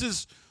 And this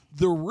is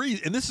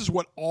and this is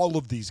what all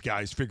of these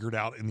guys figured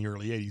out in the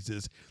early 80s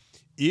is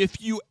if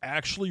you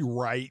actually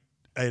write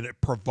a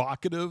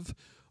provocative,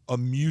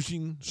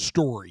 amusing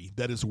story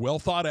that is well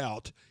thought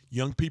out,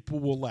 young people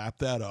will lap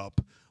that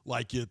up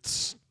like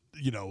it's,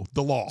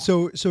 the law.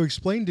 So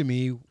explain to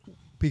me,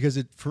 because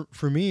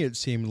for me it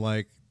seemed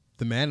like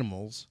the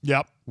Manimals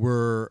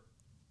were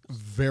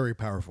very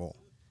powerful.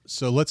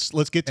 So let's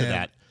get to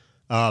that.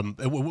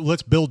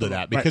 Let's build to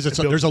that because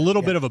there's a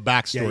little bit of a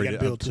backstory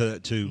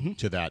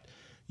to that.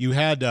 You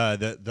had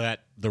the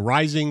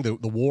rising, the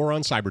war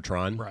on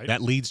Cybertron. Right.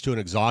 That leads to an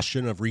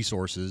exhaustion of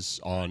resources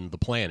on the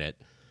planet.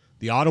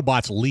 The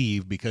Autobots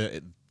leave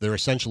because they're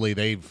essentially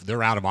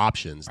they're out of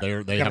options.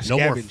 They have no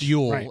more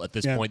fuel at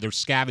this point. They're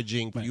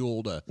scavenging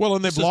fuel to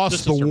and they've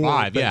lost the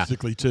war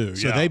basically too.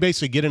 So they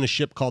basically get in a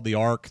ship called the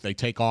Ark. They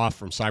take off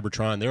from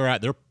Cybertron.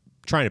 They're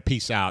trying to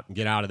peace out and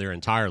get out of there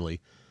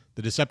entirely.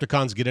 The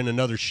Decepticons get in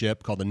another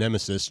ship called the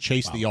Nemesis,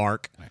 chase the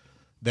Ark. Right.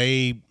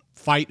 They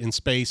fight in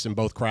space and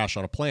both crash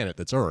on a planet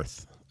that's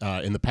Earth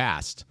in the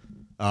past.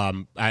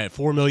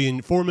 4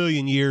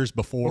 million years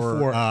before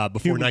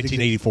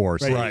 1984.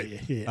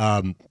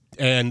 Right.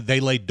 And they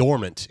lay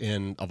dormant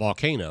in a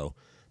volcano.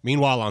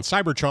 Meanwhile, on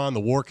Cybertron, the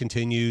war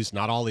continues.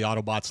 Not all the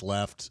Autobots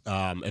left.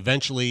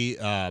 Eventually,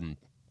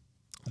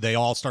 they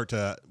all start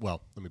to.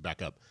 Well, let me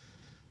back up.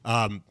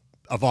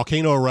 A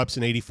volcano erupts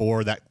in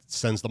 84. That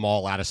sends them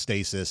all out of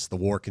stasis. The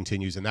war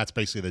continues, and that's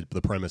basically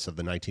the premise of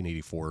the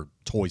 1984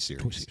 toy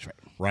series.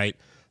 Right?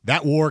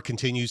 That war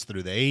continues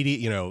through the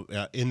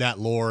 80s. In that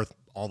lore,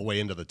 all the way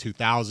into the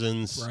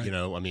 2000s.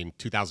 Right.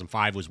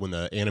 2005 was when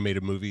the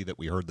animated movie that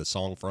we heard the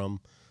song from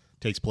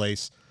takes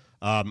place.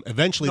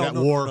 Eventually,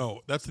 war.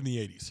 No, that's in the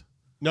 80s.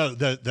 No,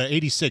 the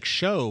 86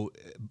 show,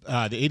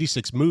 the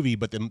 86 movie,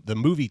 but the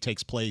movie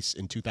takes place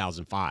in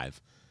 2005.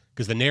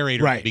 Because the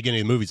narrator at the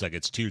beginning of the movie is like,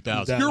 it's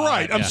 2000. You're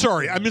right. I'm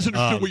sorry. I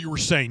misunderstood what you were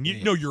saying.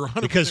 You're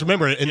 100%. Because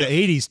remember, in the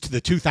 80s, the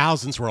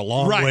 2000s were a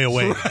long way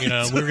away.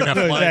 Right. We were going to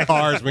have flying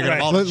cars. We were gonna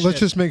have all this Let's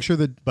shit. just make sure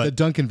that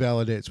Duncan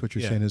validates what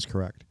you're saying is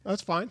correct.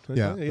 That's fine.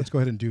 Yeah, let's go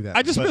ahead and do that.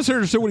 I just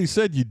misunderstood what he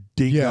said, you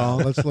ding Yeah,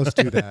 let's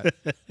do that.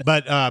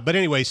 But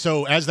anyway,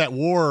 so as that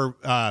war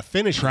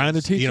finishes, Trying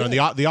to teach the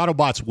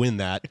Autobots win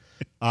that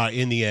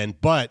in the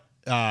end. But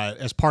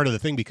as part of the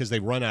thing, because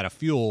they run out of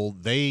fuel,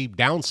 they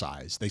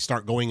downsize. They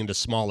start going into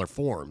smaller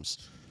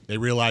forms. They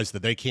realize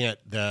that they can't.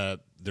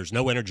 There's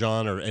no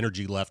energon or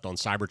energy left on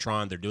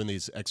Cybertron. They're doing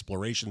these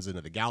explorations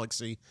into the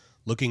galaxy,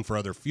 looking for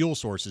other fuel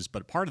sources.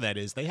 But part of that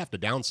is they have to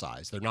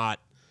downsize. They're not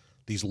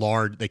these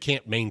large. They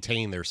can't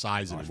maintain their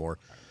size anymore.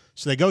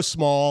 So they go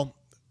small.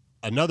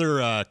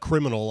 Another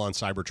criminal on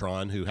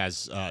Cybertron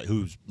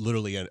who's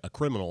literally a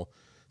criminal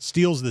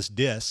steals this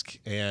disc.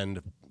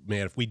 And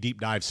man, if we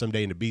deep dive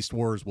someday into Beast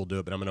Wars, we'll do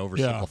it. But I'm going to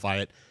oversimplify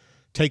it.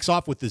 Takes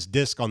off with this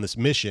disc on this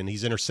mission.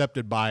 He's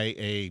intercepted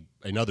by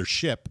another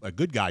ship, a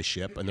good guy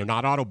ship, and they're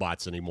not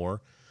Autobots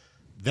anymore.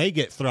 They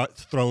get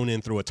thrown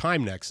in through a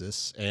time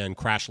nexus and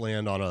crash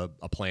land on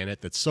a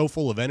planet that's so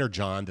full of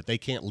energon that they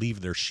can't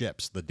leave their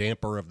ships, the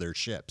damper of their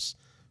ships,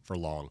 for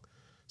long.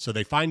 So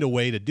they find a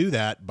way to do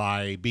that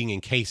by being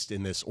encased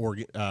in this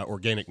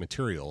organic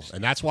material.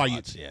 And that's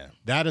why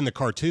that in the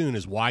cartoon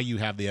is why you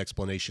have the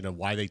explanation of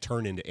why they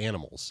turn into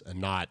animals and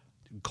not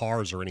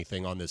cars or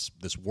anything on this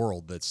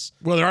world that's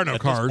there are no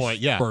cars.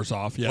 Point, First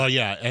off, Well,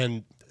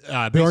 and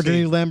there aren't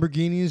any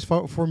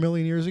Lamborghinis 4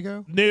 million years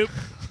ago. Nope.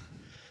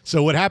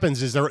 So what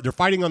happens is they're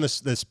fighting on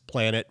this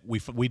planet.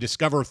 We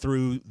discover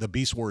through the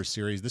Beast Wars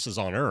series. This is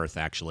on Earth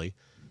actually,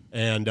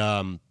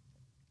 and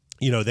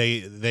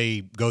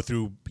they go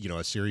through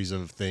a series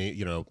of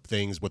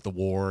things with the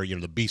war.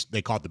 The beast,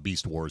 they call it the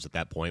Beast Wars at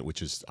that point,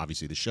 which is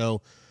obviously the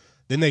show.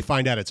 Then they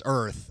find out it's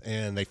Earth,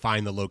 and they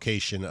find the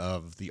location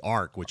of the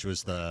Ark, which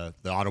was the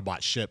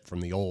Autobot ship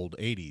from the old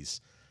 80s.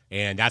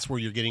 And that's where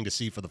you're getting to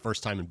see for the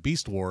first time in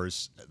Beast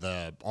Wars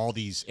all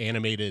these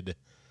animated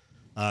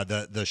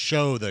the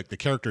show, the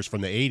characters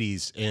from the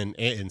 80s in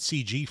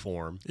CG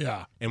form.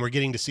 Yeah. And we're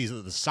getting to see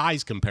the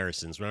size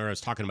comparisons. Remember, I was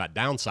talking about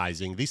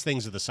downsizing. These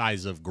things are the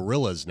size of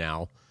gorillas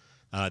now,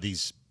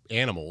 these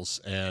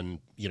animals. And,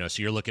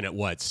 so you're looking at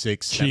what,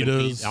 6, 7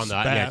 cheetahs, feet on the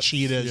bats,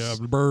 cheetahs,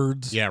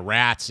 birds. Yeah,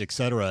 rats,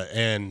 etc.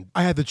 And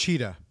I had the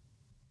cheetah.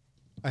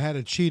 I had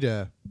a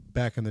cheetah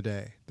back in the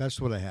day.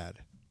 That's what I had.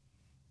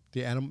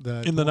 The animal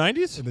in the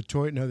 90s? In the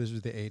toy? No, this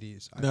was the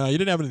 80s. No, you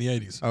didn't have it in the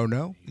 80s. Oh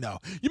no, no.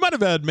 You might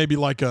have had maybe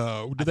like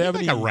a. Did they have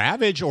like any? a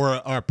Ravage or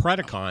a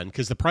Predacon?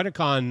 Because the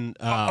Predacon.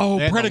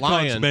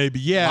 Predacons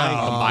maybe. Yeah,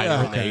 lion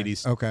combiner in the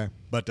 80s. Okay,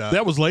 but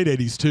that was late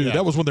 80s too. Yeah.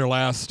 That was when their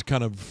last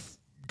kind of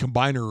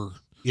combiner.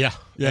 Yeah.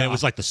 And it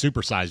was like the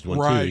supersized one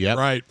too. Yep.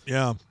 Right.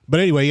 Yeah.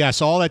 But anyway, yeah.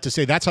 So all that to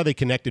say, that's how they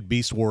connected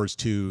Beast Wars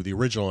to the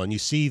original, and you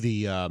see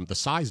the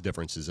size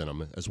differences in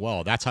them as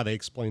well. That's how they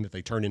explain that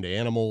they turn into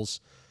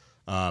animals.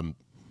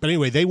 But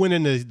anyway,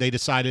 they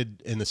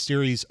decided in the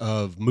series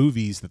of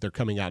movies that they're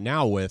coming out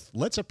now with,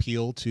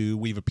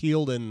 we've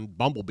appealed in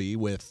Bumblebee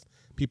with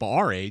people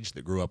our age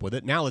that grew up with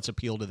it. Now let's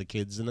appeal to the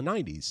kids in the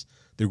 90s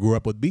that grew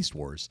up with Beast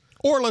Wars.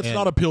 Or let's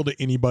not appeal to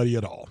anybody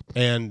at all.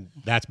 And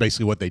that's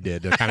basically what they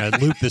did to kind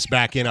of loop this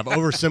back in. I've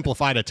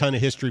oversimplified a ton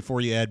of history for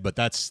you, Ed, but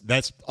that's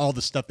all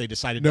the stuff they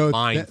decided to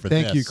mine for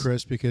this. Thank you,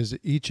 Chris, because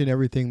each and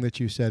everything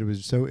that you said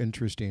was so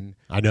interesting.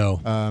 I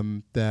know.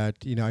 That,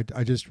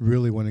 I just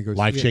really want to go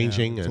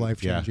life-changing. It's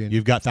life-changing. Yeah.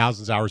 You've got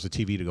thousands of hours of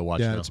TV to go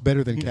watch now. It's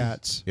better than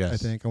Cats, yes. I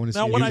think. I want to see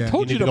now, it when again. I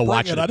told you to go bring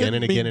watch it, it I again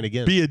didn't and again and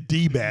again. Be a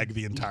D-bag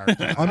the entire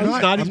time. I'm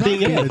not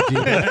being a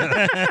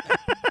D-bag.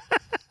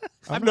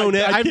 I've known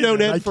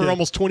Ed for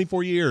almost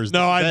 24 years.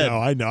 No,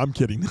 I know. I'm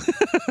kidding.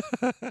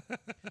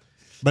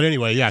 But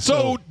anyway, yeah.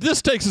 So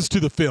this takes us to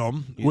the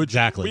film, which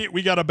exactly.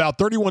 we got about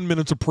 31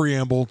 minutes of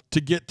preamble to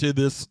get to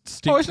this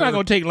stinker. Oh, it's not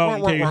going to take long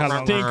to tell you how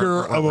long.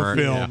 Stinker of a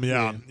film.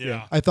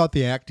 Yeah. I thought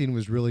the acting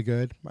was really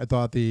good. I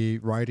thought the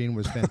writing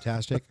was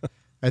fantastic.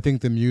 I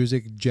think the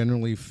music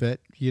generally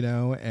fit,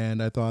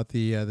 and I thought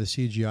the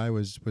CGI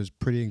was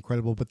pretty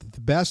incredible. But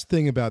the best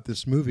thing about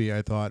this movie,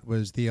 I thought,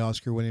 was the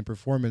Oscar-winning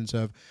performance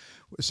of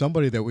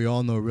somebody that we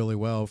all know really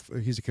well.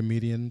 He's a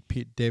comedian,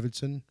 Pete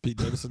Davidson.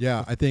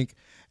 Yeah, I think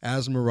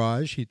as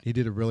Mirage, he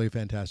did a really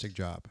fantastic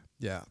job.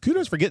 Yeah.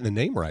 Kudos for getting the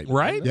name right.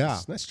 Right? Yeah.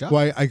 Nice job.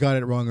 Well, I got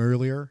it wrong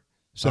earlier.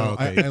 So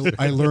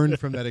I learned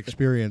from that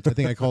experience. I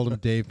think I called him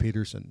Dave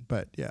Peterson,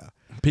 but yeah.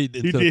 Pete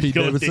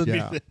Davidson?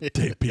 Yeah.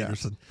 Dave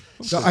Peterson.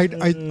 So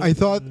I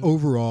thought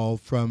overall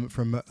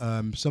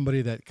from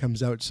somebody that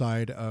comes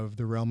outside of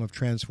the realm of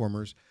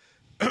Transformers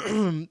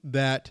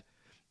that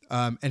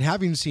and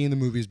having seen the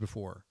movies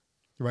before,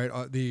 right?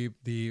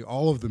 The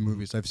all of the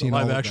movies I've seen,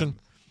 live all action.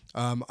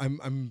 Of them.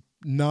 I'm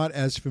not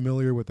as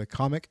familiar with the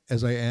comic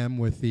as I am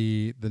with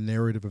the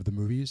narrative of the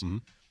movies.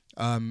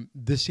 Mm-hmm.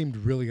 This seemed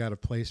really out of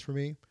place for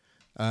me.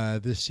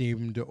 This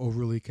seemed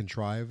overly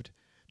contrived,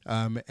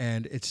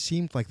 and it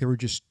seemed like there were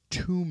just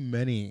too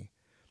many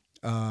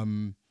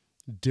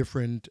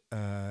different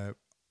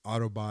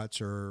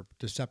Autobots or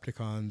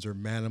Decepticons or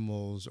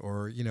Manimals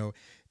or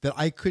that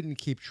I couldn't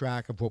keep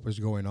track of what was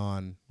going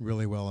on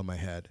really well in my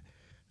head.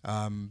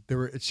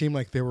 It seemed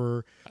like there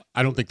were.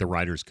 I don't think the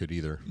writers could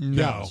either.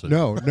 No,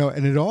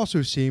 and it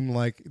also seemed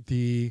like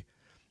the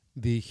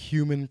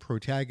human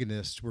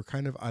protagonists were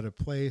kind of out of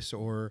place,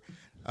 or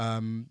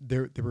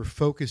they were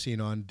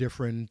focusing on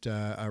different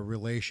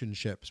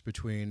relationships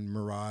between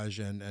Mirage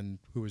and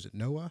who was it,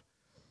 Noah?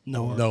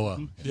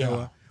 Noah. Yeah.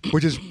 Noah.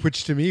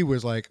 Which to me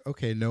was like,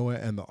 okay, Noah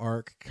and the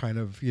Ark kind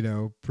of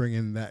bring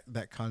in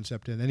that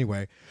concept in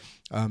anyway.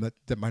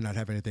 That might not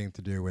have anything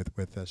to do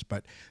with this,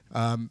 but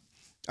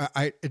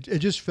it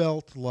just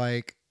felt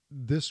like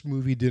this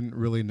movie didn't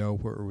really know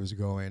where it was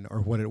going or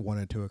what it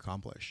wanted to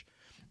accomplish,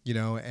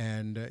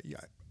 and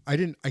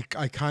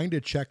I kind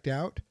of checked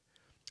out.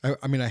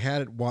 I mean, I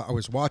had it. I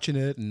was watching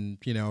it, and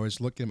I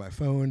was looking at my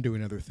phone,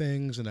 doing other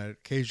things, and I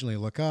occasionally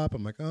look up.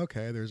 I'm like,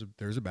 okay,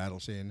 there's a battle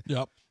scene.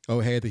 Yep. Oh,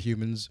 hey, the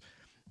humans,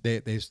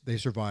 they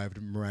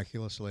survived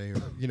miraculously,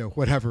 or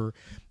whatever.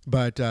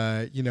 But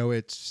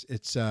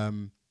it's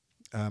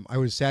I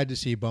was sad to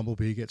see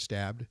Bumblebee get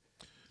stabbed.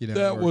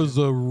 That was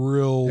a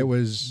real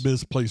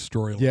misplaced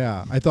storyline.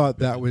 Yeah, I thought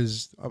that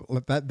was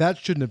that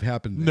shouldn't have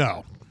happened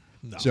there.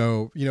 No.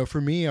 So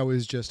for me, I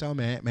was just, oh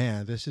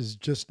man, this is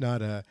just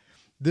not a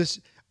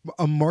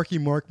Marky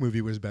Mark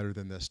movie was better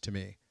than this to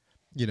me,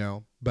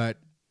 but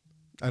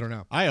I don't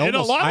know. In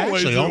a lot of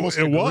ways, it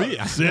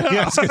was. Yeah.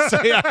 I was going to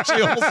say, I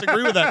actually almost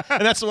agree with that.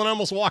 And that's the one I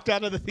almost walked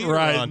out of the theater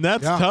Right, on. and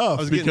that's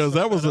tough because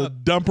that was a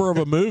dumper of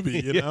a movie,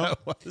 Yeah, it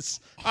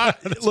was.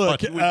 Look,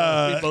 funny.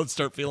 We both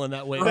start feeling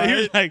that way. Right.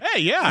 You're like,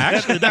 hey, yeah,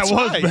 actually, that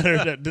was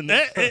better than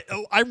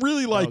I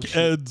really like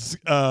Ed's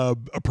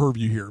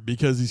purview here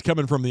because he's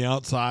coming from the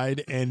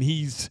outside and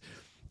he's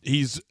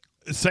he's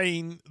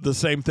saying the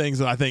same things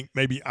that I think,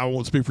 maybe I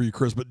won't speak for you,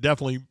 Chris, but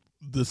definitely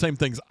the same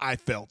things I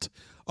felt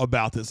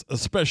about this,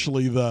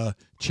 especially the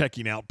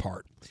checking out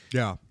part.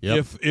 Yeah.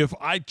 Yep. If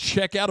I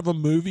check out of a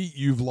movie,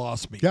 you've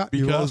lost me. Yeah,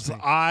 you because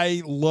lost me.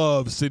 I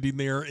love sitting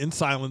there in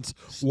silence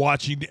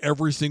watching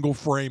every single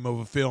frame of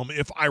a film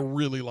if I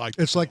really like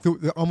it. It's like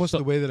almost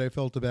the way that I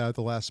felt about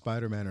the last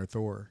Spider-Man or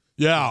Thor.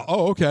 Yeah.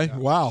 Oh, okay.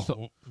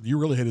 Wow. You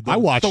really hated that. I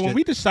watched So when it.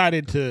 we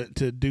decided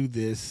to do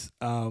this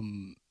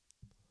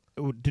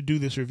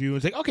review,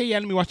 it's like, okay, yeah,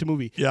 let me watch the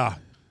movie. Yeah.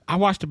 I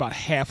watched about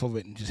half of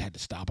it and just had to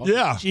stop. I was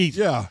Yeah. like, Jesus.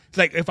 Yeah. It's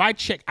like if I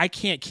check, I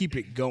can't keep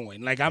it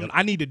going. Like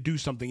I need to do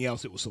something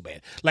else. It was so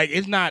bad. Like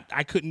it's not.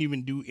 I couldn't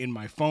even do in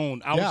my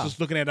phone. I was just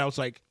looking at it. I was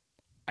like,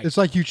 It's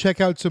like you check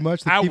out so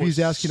much, the I TV's was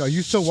asking, are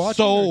you still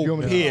watching? or do you so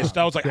want me to pissed.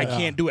 stop? I was like, I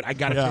can't do it. I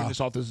gotta turn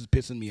this off. This is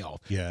pissing me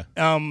off. Yeah.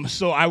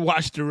 So I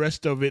watched the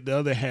rest of it, the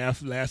other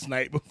half last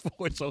night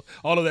before. So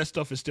all of that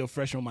stuff is still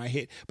fresh on my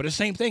head. But the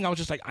same thing. I was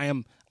just like,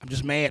 I'm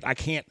just mad. I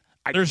can't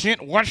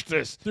watch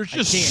this. There's I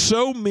just can't.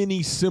 so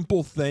many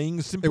simple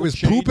things, simple It was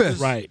changes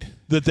poopy. Right.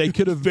 that they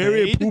could have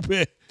Very made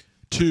poopy.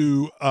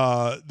 to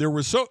there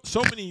were so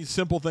many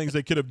simple things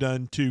they could have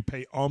done to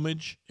pay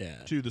homage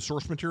to the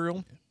source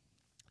material.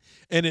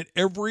 And at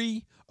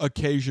every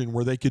occasion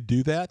where they could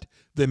do that,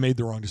 they made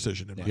the wrong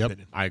decision, in my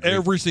opinion. I agree.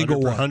 Every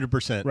single one.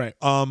 100%. Right.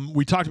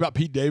 We talked about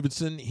Pete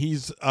Davidson.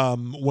 He's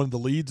one of the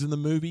leads in the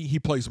movie. He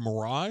plays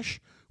Mirage,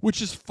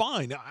 which is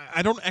fine.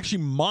 I don't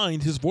actually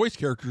mind his voice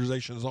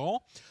characterization at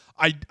all.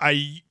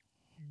 I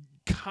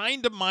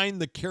kind of mind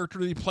the character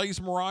that he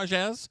plays Mirage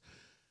as.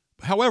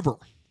 However,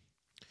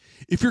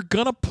 if you're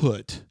going to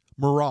put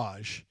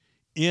Mirage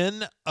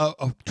in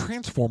a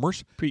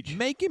Transformers,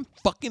 make him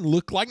fucking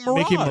look like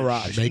Mirage. Make him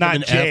Mirage, Make not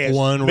him an Jazz.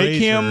 F1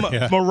 Make him racer.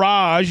 Yeah.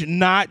 Mirage,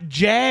 not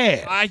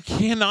Jazz. I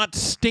cannot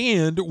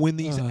stand when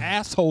these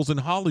assholes in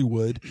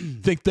Hollywood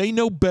think they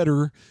know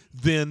better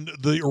than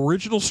the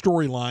original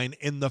storyline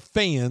and the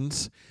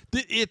fans.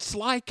 It's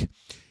like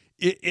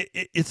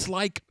it's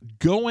like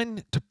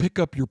going to pick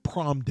up your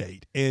prom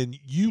date and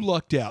you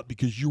lucked out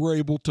because you were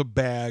able to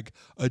bag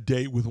a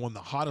date with one of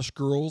the hottest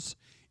girls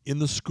in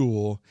the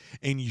school,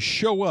 and you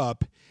show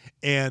up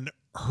and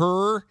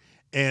her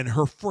and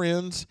her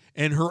friends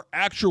and her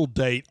actual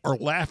date are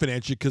laughing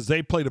at you because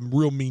they played a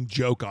real mean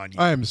joke on you.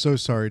 I am so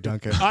sorry,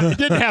 Duncan. It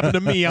didn't happen to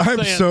me. I'm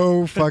saying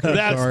so fucking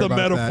that's sorry the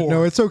about metaphor. that.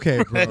 No, it's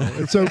okay, bro.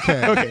 It's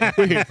okay.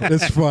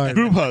 It's fine.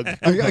 Group hug.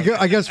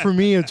 I guess for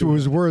me it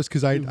was worse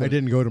because I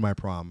didn't go to my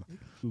prom.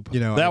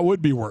 You know, that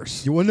would be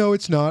worse. well, no,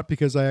 it's not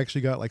because I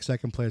actually got like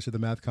second place at the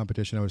math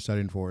competition I was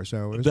studying for.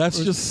 So it was, That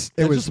just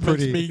makes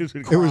pretty. me It was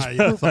cry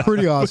inside.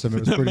 pretty awesome. It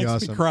was That pretty makes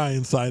awesome. me cry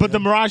inside. But the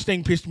that. Mirage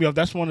thing pissed me off.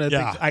 That's one of the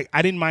Yeah. things.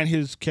 I didn't mind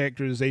his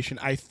characterization.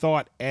 I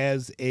thought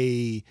as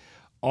a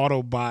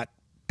Autobot,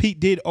 Pete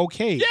did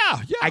okay.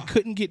 Yeah. I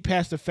couldn't get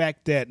past the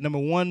fact that number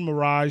one,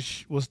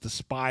 Mirage was the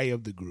spy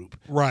of the group.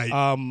 Right.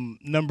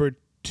 Number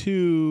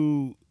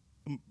two,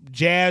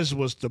 Jazz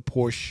was the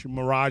Porsche,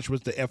 Mirage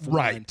was the F1.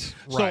 Right.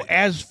 So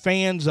as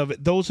fans of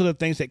it, those are the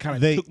things that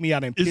kind of took me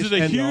out and Is pissed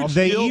it a me off. huge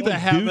They deal even to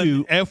have an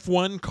do-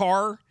 F1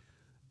 car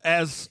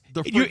as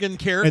the You're- friggin'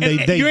 character?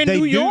 And you're in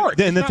New York.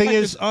 And It's the not thing like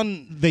is,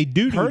 it's they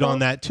doo-dooed heard on of.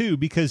 that too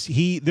because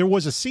there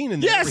was a scene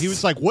in there Yes! where he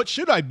was like, "What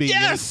should I be?"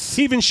 Yes!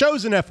 He even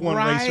shows an F1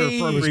 racer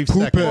for a Right. brief Poopy.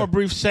 second. for a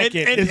brief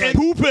second. And- It's and-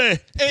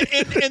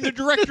 poopy. and the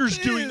director's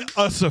doing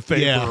us a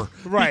favor, Yeah.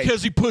 Right.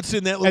 Because he puts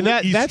in that little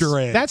And Easter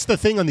egg. that's the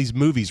thing on these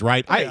movies,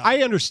 right?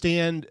 I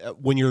understand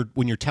when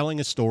you're telling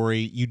a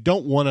story, you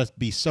don't want to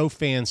be so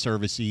fan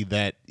servicey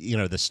that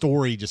the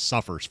story just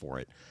suffers for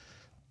it.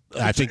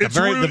 I think the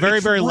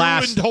very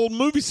last whole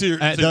movie series.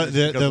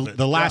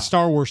 the last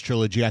Star Wars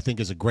trilogy, I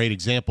think, is a great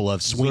example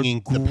of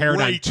swinging the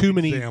paradigm great too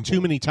many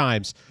example.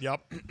 times.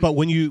 Yep. But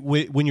when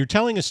you're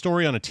telling a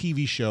story on a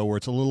TV show where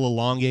it's a little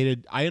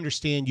elongated, I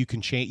understand you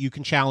can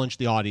challenge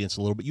the audience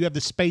a little bit. You have the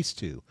space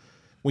to.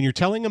 When you're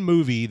telling a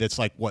movie that's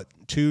like what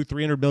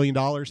 $200-300 million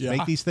to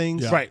make these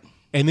things, Right.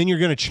 And then you're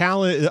going to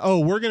challenge. Oh,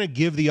 we're going to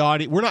give the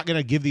audience. We're not going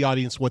to give the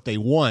audience what they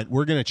want.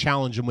 We're going to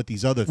challenge them with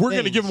these other. We're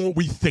things. going to give them what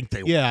we think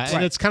they want. Yeah,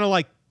 and it's kind of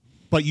like,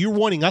 but you're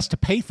wanting us to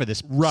pay for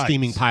this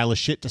steaming pile of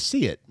shit to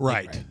see it,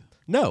 Right.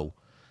 No,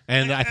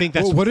 and I think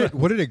that's Well,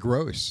 what did it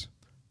gross?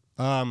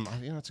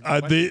 that's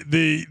a good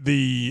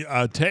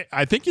question.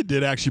 I think it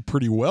did actually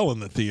pretty well in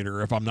the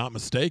theater, if I'm not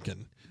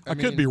mistaken. I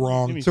could be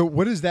wrong. So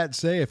what does that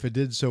say if it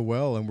did so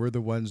well and we're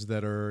the ones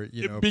that are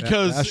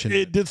Because passionate?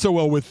 it did so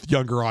well with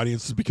younger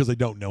audiences because they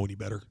don't know any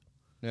better.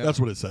 Yeah. That's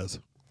what it says.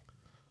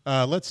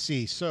 Let's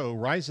see. So,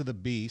 Rise of the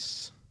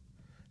Beasts.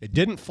 It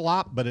didn't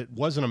flop, but it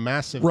wasn't a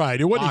massive. Right,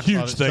 it wasn't a box huge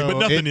office. thing, but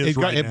nothing is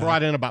right It now.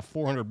 brought in about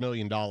 $400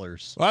 million. Well,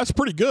 that's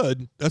pretty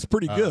good. That's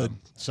pretty good.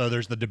 So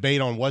there's the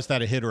debate on was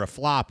that a hit or a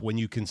flop when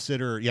you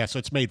consider. So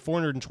it's made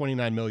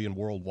 $429 million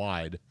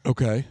worldwide.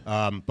 Okay.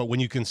 But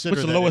when you consider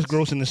What's the that lowest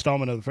it's- grossing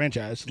installment of the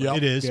franchise? Yeah.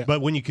 It is, Yeah. but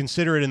when you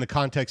consider it in the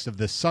context of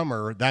this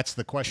summer, that's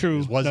the question: True.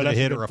 is, was No, it a that's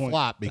a hit good or a point.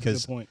 flop? That's a good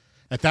Because point.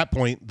 at that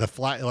point,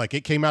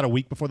 it came out a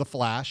week before the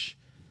Flash.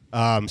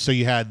 So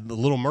you had The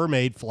Little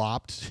Mermaid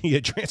flopped. You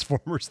had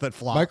Transformers that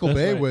flopped. Michael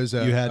Bay was You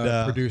had,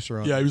 a producer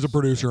on Yeah, he was a this.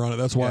 producer on it.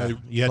 That's why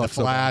you had The fucked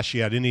so bad. Flash.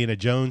 You had Indiana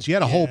Jones. You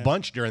had a whole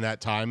bunch during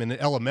that time, and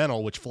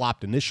Elemental, which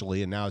flopped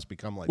initially, and now it's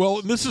become like.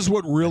 Well, this is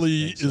what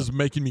really is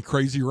making me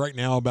crazy right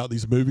now about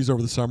these movies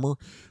over the summer.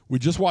 We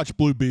just watched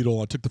Blue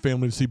Beetle. I took the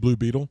family to see Blue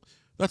Beetle.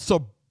 That's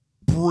a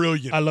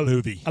brilliant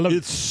movie. I love it.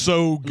 It's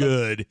so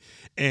good,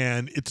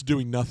 and it's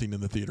doing nothing in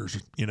the theaters.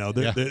 You know,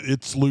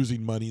 it's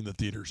losing money in the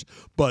theaters.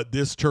 But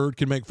this turd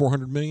can make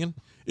 $400 million.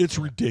 It's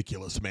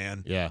ridiculous,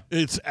 man. Yeah.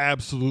 It's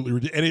absolutely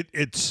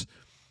ridiculous,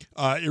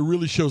 and it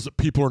really shows that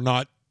people are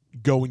not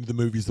going to the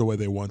movies the way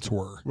they once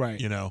were. Right.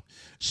 You know.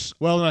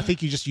 Well, and I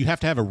think you have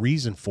to have a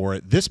reason for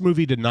it. This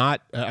movie did not.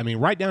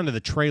 Right down to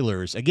the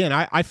trailers. Again,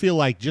 I feel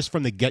like just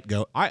from the get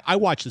go, I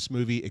watched this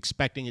movie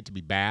expecting it to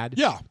be bad.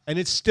 Yeah. and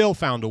it's still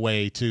found a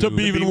way to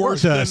be even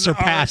worse to than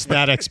surpass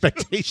that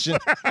expectation.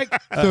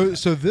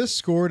 So this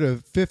scored a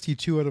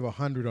 52 out of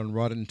 100 on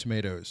Rotten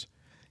Tomatoes,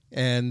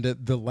 and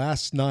The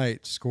Last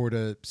Night scored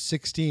a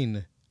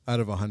 16 out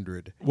of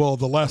 100. Well,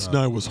 the last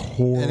night was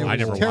horrible. And it was I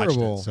never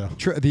terrible.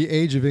 watched it, The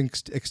Age of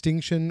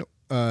Extinction,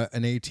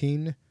 an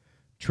 18.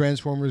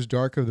 Transformers: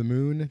 Dark of the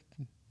Moon,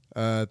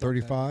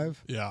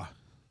 35. Yeah.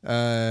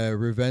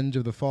 Revenge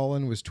of the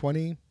Fallen was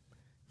 20,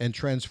 and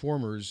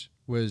Transformers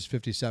was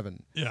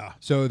 57. Yeah.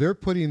 So they're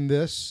putting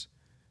this,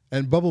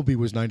 and Bumblebee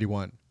was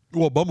 91.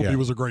 Well, Bumblebee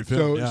was a great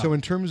film. So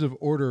in terms of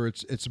order,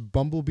 it's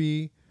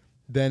Bumblebee,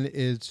 then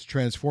it's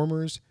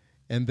Transformers,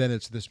 and then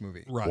it's this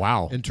movie. Right.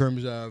 Wow. In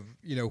terms of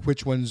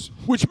which ones.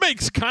 Which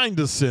makes kind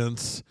of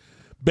sense.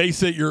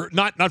 Base it, you're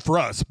not for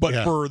us,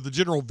 but for the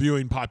general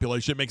viewing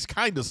population, it makes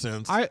kind of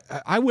sense.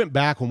 I went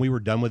back when we were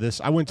done with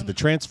this. I went to the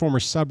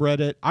Transformers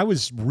subreddit. I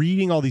was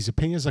reading all these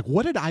opinions. Like,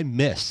 what did I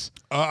miss?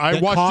 I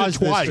that watched it caused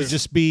this twice. to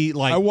just be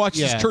like I watched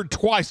this turn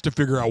twice to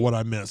figure out what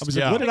I missed. I was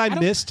like, what did I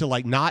miss to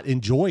like not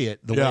enjoy it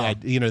the way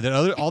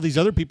that all these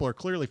other people are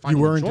clearly You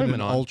finding weren't in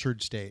enjoyment an on.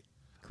 altered state,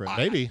 Chris.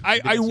 Maybe.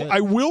 I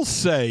will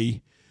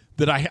say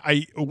that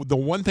I the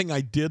one thing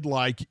I did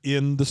like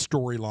in the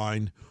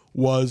storyline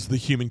was the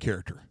human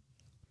character.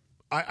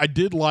 I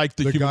did like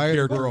the human guy or the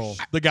character. girl?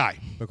 The guy.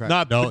 Okay.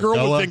 Not the girl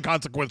Noah. was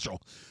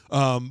inconsequential.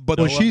 But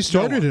Well, she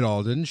started Noah. it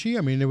all, didn't she?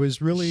 I mean, it was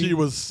really. She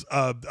was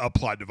a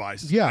plot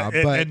device. Yeah,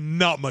 and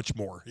not much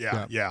more.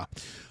 Yeah.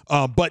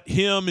 But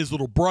him, his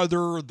little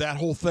brother, that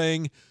whole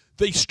thing,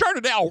 they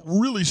started out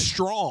really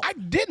strong. I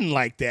didn't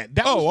like that.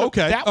 That Oh, was the,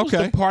 okay, That was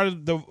okay. the part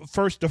of the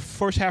first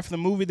half of the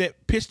movie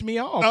that pissed me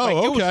off. Oh,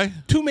 It was okay.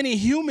 too many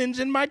humans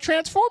in my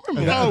Transformer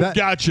movie.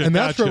 Gotcha. And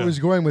that's where gotcha. I was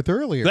going with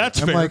earlier. That's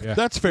I'm fair. like,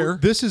 That's fair.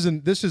 This is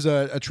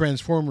a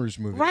Transformers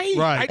movie, Right.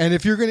 Right. And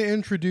if you're going to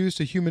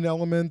introduce a human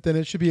element, then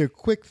it should be a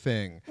quick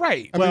thing.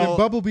 Right. I mean,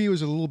 Bumblebee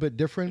was a little bit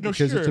different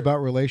because sure. it's about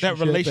relationship.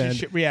 That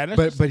relationship, and, yeah,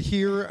 that's But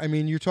here, I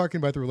mean, you're talking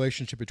about the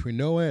relationship between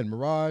Noah and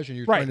Mirage, and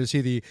you're Right. trying to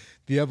see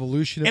the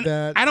evolution of And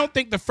that. I don't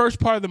think the first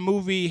part of the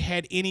movie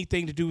had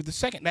anything to do with the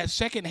second. That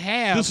second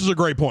half. This is a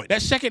great point.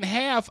 That second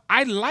half,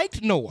 I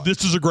liked Noah.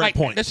 This is a great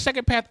point. The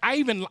second half,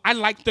 I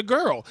liked the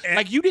girl.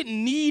 Like, you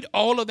didn't need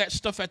all of that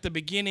stuff at the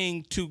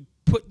beginning to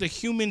put the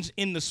humans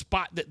in the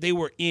spot that they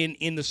were in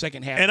the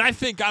second half. And I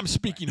think I'm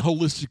speaking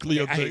holistically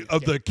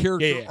of the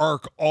character Yeah.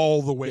 arc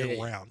all the way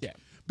Yeah. around. Yeah.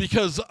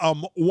 Because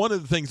one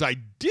of the things I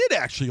did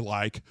actually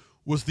like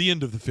was the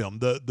end of the film.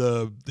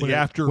 The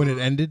after when it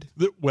ended.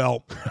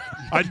 Well,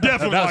 I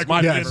definitely like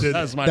when it ended.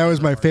 That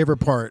was my favorite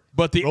part.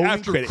 But the Rolling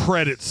after credits.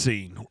 credit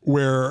scene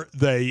where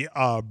they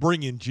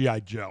bring in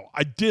G.I. Joe,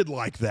 I did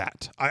like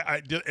that. I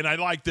did, and I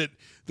liked that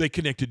they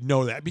connected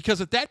Noah that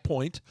because at that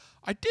point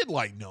I did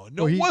like Noah.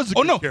 Noah was a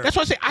Oh good no, character. that's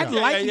what I say. I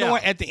liked Yeah. Noah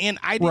at the end.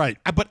 I didn't, Right.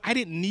 but I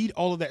didn't need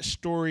all of that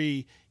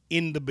story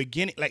in the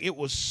beginning. Like, it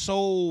was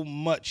so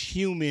much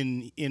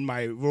human in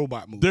my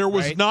robot movie. There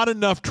was right? not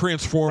enough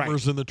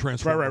Transformers in the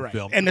Transformers Right.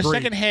 film. And the Agreed.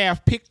 second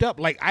half picked up.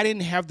 Like, I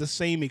didn't have the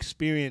same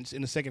experience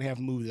in the second half of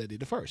the movie that I did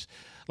the first.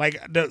 Like,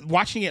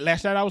 watching it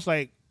last night, I was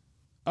like,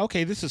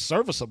 okay, this is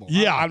serviceable.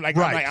 Yeah,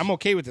 I'm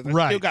okay with it. I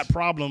Right. still got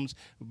problems.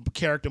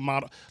 Character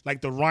model, like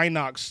the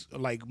Rhinox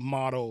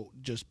model,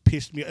 just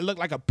pissed me. It looked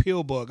like a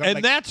pill bug. I'm And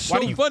like, that's why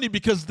so do you- funny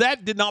because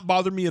that did not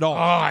bother me at all. Oh,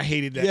 I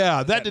hated that.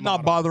 Yeah, that did not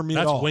model. bother me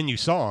at That's all. when you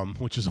saw him,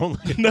 which is only.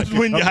 That's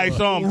when I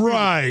saw him.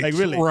 Right, Like,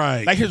 really.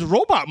 right. Like, his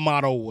robot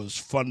model was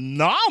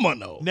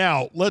phenomenal.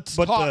 Now let's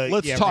But, talk.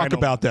 Let's yeah, talk Rhino.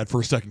 about that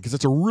for a second because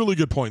it's a really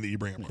good point that you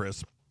bring up,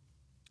 Chris.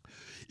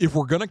 If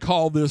we're going to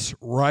call this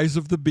Rise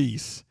of the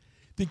Beast,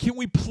 then can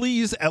we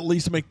please at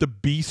least make the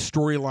Beast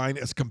storyline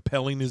as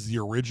compelling as the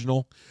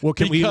original? Well,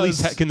 can we at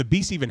least Because- can the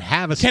Beast even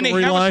have a Can they have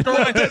a storyline?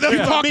 story? That's We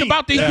what I talked mean.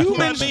 about the That's what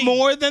I humans mean.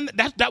 more than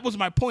that was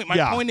my point. My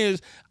Yeah. point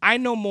is, I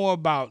know more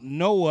about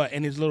Noah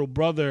and his little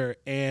brother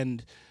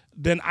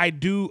than I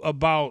do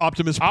about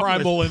Optimus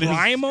Primal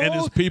and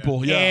his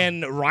people, yeah.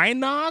 and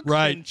Rhinox,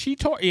 Right. and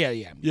Cheetor.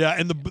 Yeah. Yeah,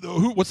 and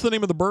what's the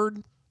name of the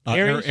bird?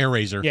 Ares? Air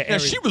Razor. Yeah, Yeah,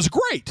 she was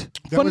great.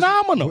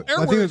 phenomenal.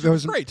 I think that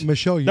was great.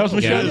 Michelle Yeoh. That was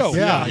Michelle Yes. Yeoh.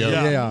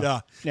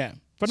 Yeah. Yeah.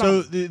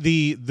 So Phenomenal.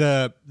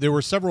 the there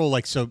were several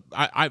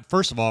I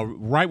first of all,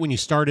 right when you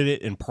started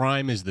it, and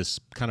Prime is this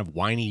kind of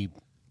whiny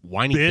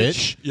whiny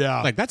bitch.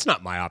 Yeah. Like, that's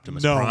not my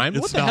Optimus No, Prime.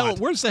 What it's the hell? not.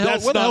 Where's the hell?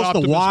 That's What the not hell's the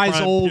Optimus wise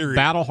Prime, old period.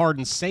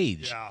 battle-hardened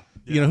sage? Yeah.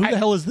 You know, who the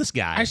hell is this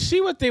guy? I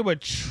see what they were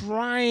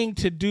trying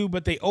to do,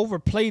 but they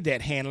overplayed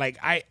that hand. Like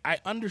I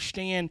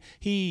understand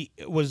he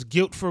was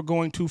guilt for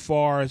going too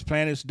far. His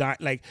planet's dying.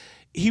 Like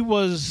he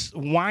was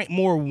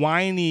more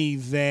whiny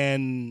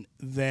than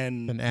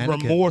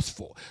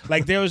remorseful.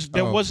 Like there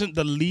wasn't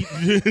the lead.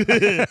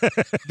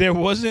 There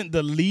wasn't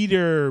the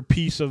leader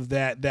piece of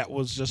that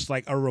was just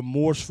like a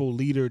remorseful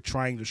leader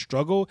trying to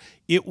struggle.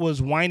 It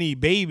was whiny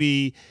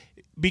baby.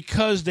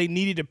 Because they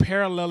needed to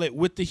parallel it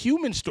with the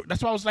human story.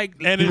 That's why I was like,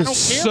 and I it's don't care about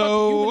the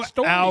so human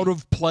story. out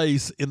of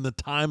place in the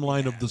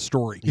timeline of the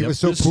story. He was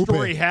so this poopy.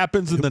 story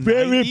happens in the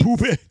Very 90s.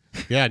 poopy.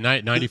 Yeah,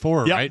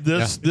 94, Yep, right?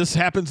 This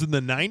happens in the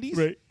 90s.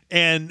 Right.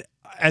 And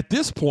at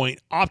this point,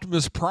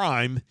 Optimus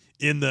Prime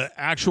in the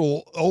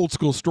actual old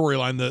school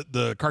storyline,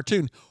 the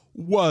cartoon,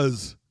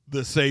 was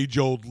the sage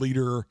old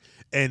leader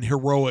and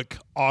heroic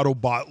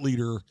Autobot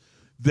leader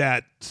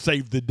that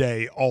saved the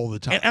day all the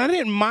time. And I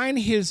didn't mind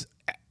his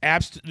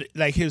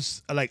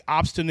obstinance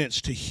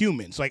to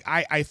humans. Like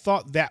I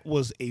thought that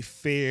was a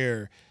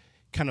fair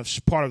kind of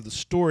part of the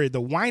story.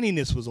 The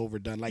whininess was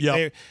overdone. Like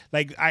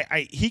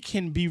he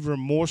can be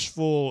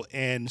remorseful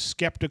and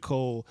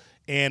skeptical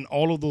and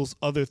all of those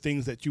other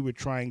things that you were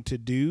trying to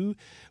do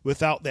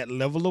without that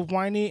level of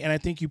whiny. And I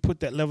think you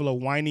put that level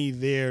of whiny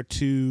there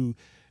to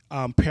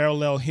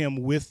parallel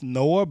him with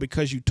Noah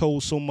because you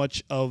told so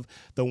much of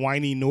the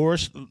whiny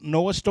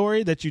Noah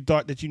story that you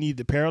thought that you needed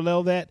to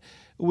parallel that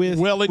with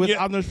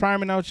Optimus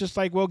Prime. And I was just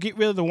like, well, get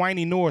rid of the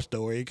whiny Noah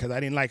story because I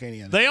didn't like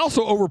any of that. They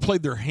also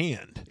overplayed their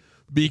hand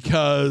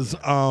because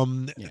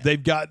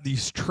they've got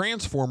these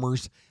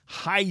Transformers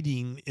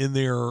hiding in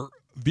their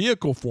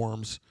vehicle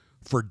forms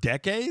for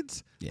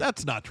decades. Yeah.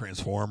 That's not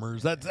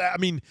Transformers. I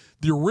mean,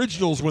 the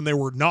originals when they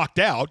were knocked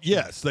out,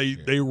 yes,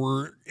 they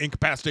were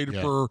incapacitated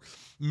for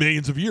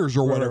millions of years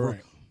or whatever.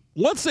 Right.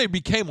 Once they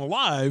became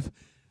alive,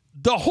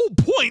 the whole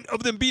point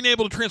of them being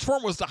able to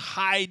transform was to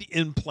hide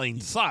in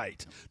plain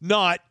sight,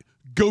 not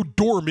go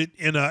dormant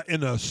in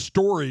a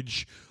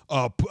storage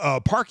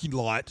parking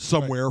lot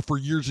somewhere for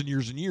years and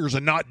years and years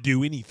and not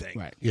do anything.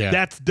 Right. Yeah.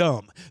 That's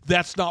dumb.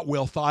 That's not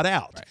well thought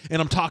out. Right.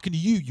 And I'm talking to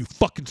you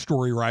fucking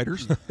story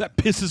writers. That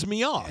pisses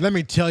me off. Let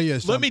me tell you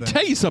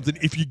something.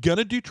 If you're going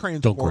to do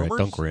Transformers.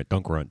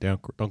 Don't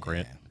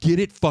grant. Get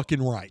it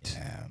fucking right.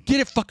 Yeah.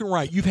 Get it fucking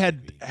right. You've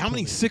had how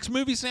many? 6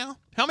 movies now?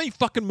 How many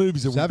fucking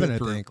movies have we been through?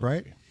 7, I think,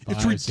 right?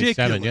 It's ridiculous. 6,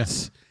 7,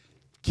 yes.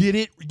 Get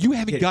it. You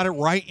haven't got it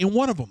right in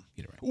one of them.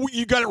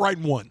 You got it right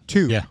in one.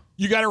 2. Yeah.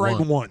 You got it right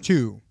in one.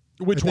 2.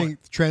 Which one?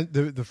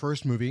 The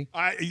first movie.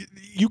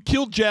 You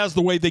killed Jazz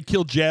the way they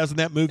killed Jazz in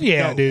that movie.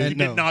 Yeah, no, dude. You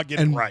did not get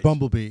and it right.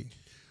 Bumblebee.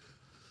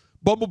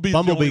 Bumblebee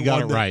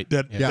got it right.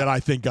 That I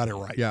think got it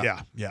right. Yeah.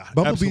 absolutely.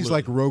 Bumblebee's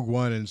like Rogue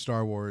One in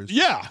Star Wars.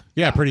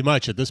 Yeah, pretty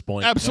much at this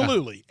point.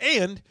 absolutely.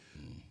 Yeah. And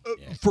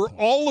for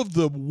all of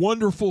the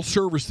wonderful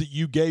service that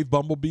you gave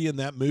Bumblebee in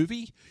that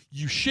movie,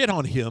 you shit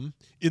on him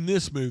in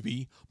this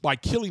movie by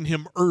killing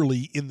him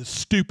early in the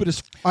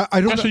stupidest. I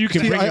don't. So you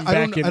can bring him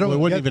back in. I don't It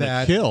wasn't get even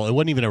that. a kill. It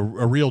wasn't even a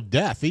real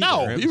death either.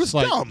 No, it was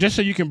dumb. Just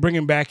so you can bring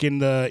him back in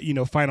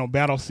the final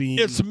battle scene.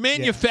 It's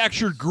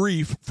manufactured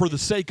grief for the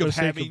sake of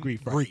having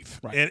grief. Right.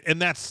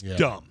 And that's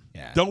dumb.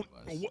 Yeah, Don't.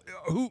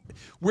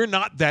 We're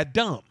not that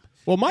dumb.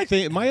 Well, my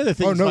other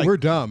thing. Oh is no, like, we're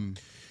dumb.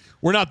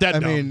 We're not that I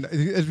dumb. mean,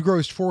 it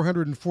grossed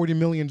 $440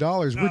 million.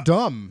 We're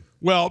dumb.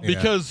 Well,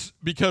 because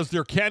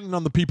they're counting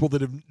on the people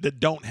that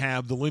don't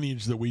have the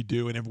lineage that we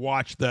do and have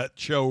watched that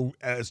show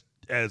as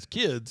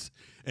kids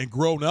and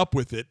grown up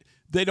with it.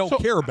 They don't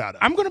care about it.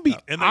 I'm going to be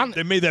and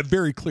they made that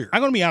very clear.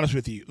 I'm going to be honest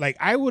with you. Like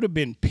I would have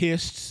been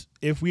pissed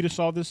if we'd have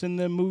saw this in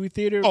the movie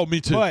theater. Oh, me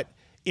too. But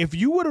if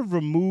you would have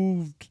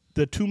removed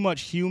the too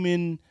much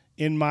human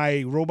in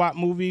my robot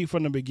movie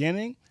from the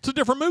beginning, it's a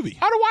different movie.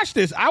 I'd have watched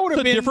this. I would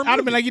have been. Different I'd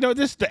have been movie.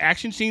 like, the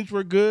action scenes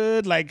were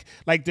good. Like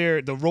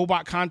the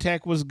robot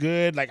contact was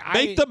good. Like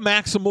Make the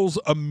Maximals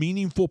a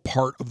meaningful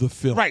part of the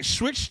film. right.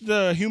 Switch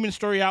the human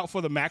story out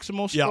for the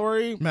Maximal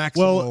story. Maximals.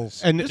 Well,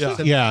 and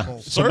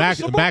Maximals. so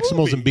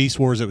Maximals and Beast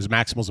Wars, it was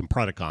Maximals and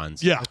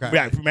Predacons. Yeah. Okay.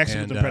 Yeah,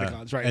 Maximals and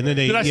Predacons. Right. And then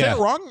they Did I say it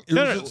wrong?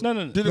 No. Was No.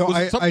 Was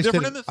it something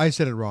different in this? I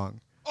said it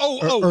wrong.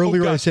 Gotcha,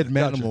 Earlier I said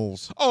gotcha.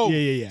 Manimals. Oh,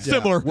 Yeah.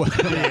 Similar. Which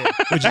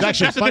is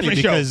actually that's a funny different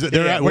because show.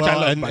 there, Which I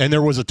well, love. and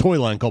there was a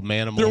toy line called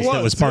Manimals There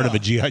that was part of yeah. a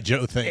G.I.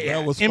 Joe thing.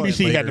 That was NBC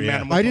funny. had the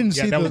Later, Manimal. I didn't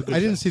see that was a the. good I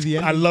didn't show. see the.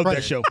 I ending love that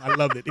credit. show. I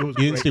loved it. It was.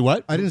 You didn't great. see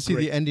what? I didn't see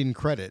Great. the ending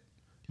credit.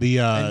 The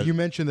And you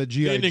mentioned the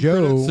G.I. ending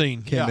Joe credit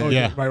scene. came Yeah. in.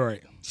 Yeah.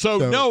 Right. So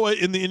So- Noah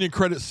in the ending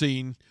credit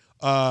scene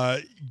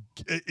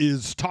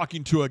is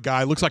talking to a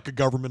guy, looks like a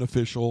government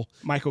official.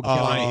 Michael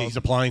Kelly. He's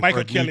applying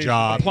Michael for a new Kelly.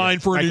 job. Applying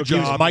for a new Michael Kelly. He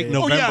was job. Mike Oh,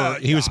 November. yeah,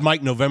 He was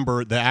Mike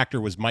November. The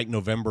actor was Mike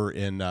November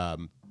in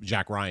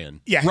Jack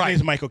Ryan. Yeah, his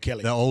name's Michael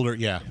Kelly. The older,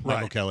 Michael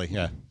Right. Kelly,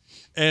 yeah.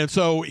 And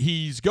so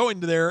he's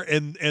going to there,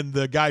 and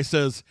the guy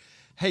says,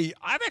 "Hey,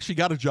 I've actually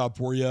got a job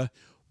for you.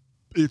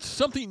 It's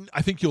something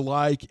I think you'll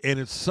like, and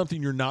it's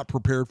something you're not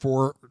prepared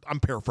for."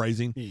 I'm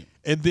paraphrasing.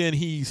 and then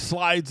he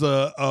slides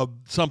a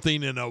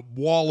something and a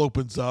wall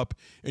opens up,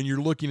 and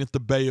you're looking at the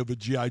bay of a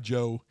G.I.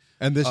 Joe.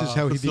 And this is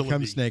how he facility.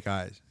 becomes Snake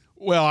Eyes.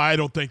 Well, I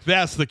don't think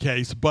that's the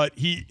case, but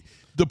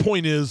the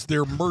point is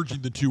they're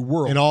merging the two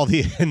worlds. And all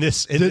the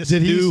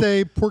Did he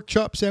say pork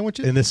chop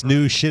sandwiches? in this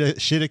new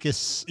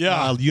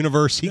Shitticus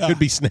universe, he could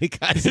be Snake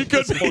Eyes. He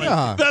could be.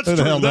 Yeah. That's Who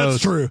the true. hell That's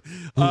knows? true.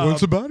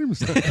 What's about him?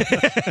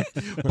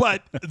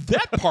 But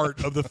that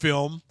part of the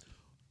film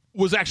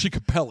was actually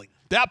compelling.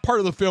 That part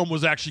of the film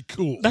was actually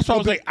cool. That's why I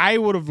was like, I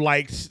would have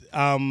liked.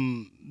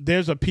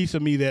 There's a piece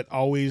of me that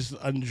always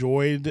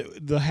enjoyed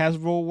the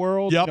Hasbro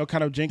world. Yep. You know,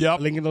 kind of Yep.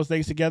 linking those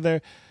things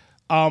together.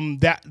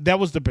 That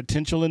was the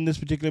potential in this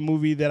particular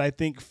movie that I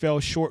think fell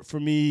short for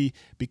me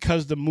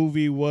because the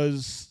movie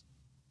was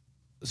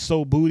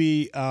so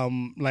booty.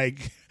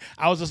 Like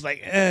I was just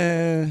like,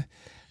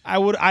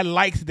 I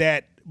liked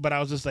that, but I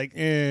was just like,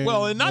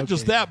 Well, and not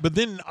just that, but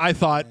then I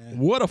thought,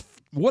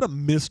 what a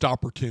missed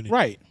opportunity.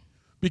 right.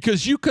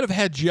 Because you could have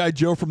had G.I.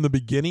 Joe from the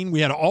beginning.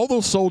 We had all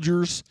those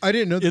soldiers. I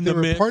didn't know that in they the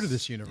were mix. part of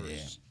this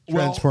universe.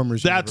 Well,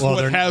 Transformers. that's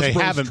universe. what they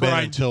Hasbro's haven't been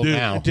trying until to do.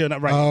 now. Until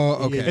right.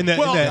 Oh, okay. In the,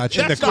 Well, in the, that's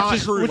in the not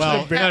true.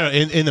 well, Well,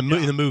 in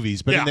the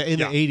movies, but Yeah, in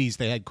the yeah. 80s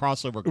they had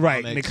crossover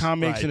Right, comics. in the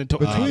comics Right. and the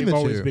Between they've the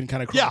always two. been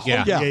kind of Yeah, cross.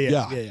 yeah, yeah.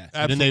 And then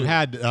Absolutely. they've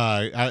had.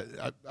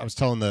 I was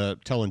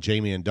telling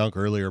Jamie and Dunk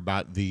earlier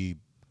about the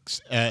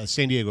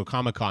San Diego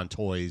Comic-Con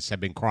toys have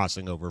been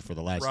crossing over for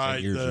the last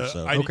 10 years or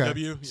so.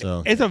 IDW. Yeah.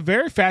 So It's a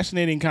very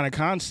fascinating kind of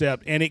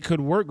concept, and it could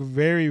work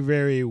very,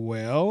 very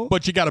well.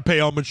 But you got to pay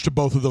homage to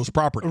both of those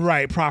properties.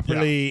 Right,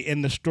 properly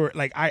in the story.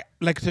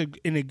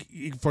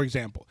 For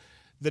example,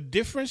 the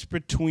difference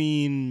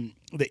between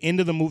the end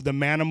of the movie, the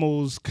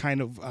Manimals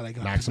kind of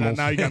Maximals.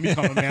 Now you got me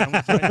calling them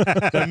Manimals.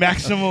 Right? The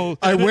Maximal.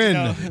 I win.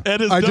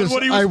 Ed has done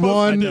what he was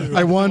supposed to do.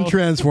 I won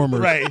Transformers.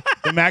 Right,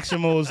 the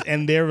Maximals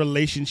and their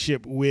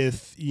relationship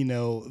with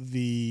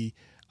the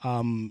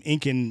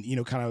Incan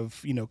kind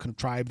of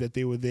tribe that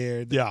they were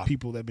there. The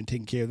people that have been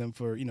taking care of them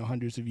for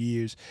hundreds of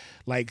years.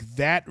 Like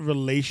that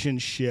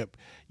relationship,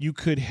 you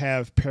could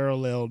have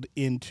paralleled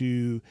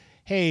into.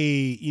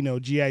 Hey,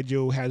 G.I.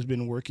 Joe has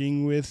been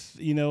working with,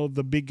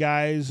 the big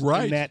guys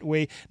Right. in that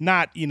way.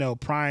 Not,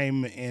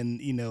 Prime and,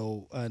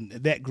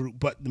 that group,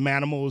 but the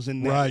Manimals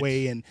in that Right.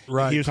 way. And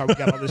Right. here's how we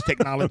got all this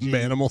technology.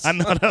 Manimals. I'm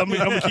going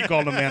to keep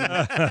calling them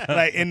Manimals.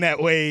 Like, in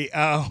that way,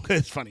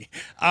 it's funny.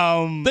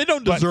 They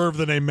don't deserve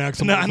the name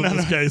Maximus in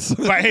this case.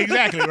 Right,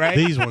 exactly, right?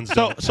 These ones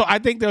So I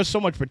think there's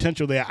so much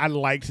potential there. I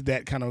liked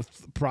that kind of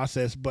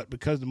process, but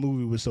because the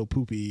movie was so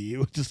poopy, it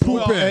was just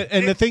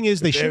and the thing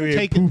is, they should have Very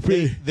taken.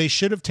 poopy. They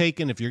should have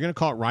taken. If you're going to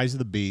call it Rise of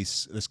the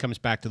Beast, this comes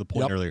back to the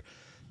point Yep. earlier.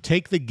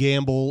 Take the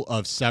gamble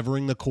of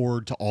severing the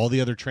cord to all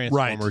the other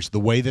Transformers, the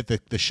way that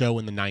the show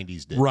in the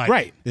 '90s did.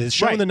 Right. The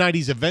show in the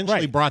 '90s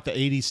eventually Right. brought the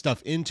 '80s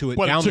stuff into it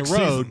But it down the took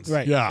road. seasons.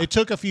 Right. Yeah. It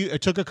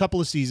took a couple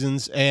of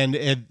seasons, and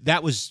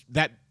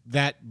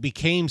that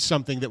became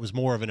something that was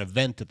more of an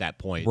event at that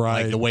point.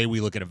 Right. Like the way we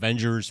look at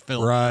Avengers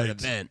film, Right. an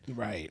event.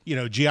 Right.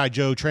 G.I.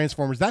 Joe,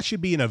 Transformers, that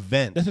should be an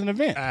event. That's an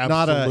event.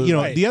 Not a,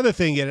 Absolutely. the other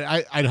thing, and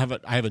I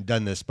haven't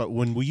done this, but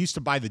when we used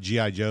to buy the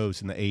G.I.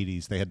 Joes in the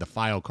 80s, they had the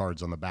file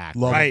cards on the back.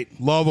 Love Right.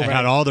 them. Love They them.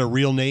 had all their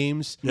real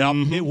names. Yep.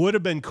 It would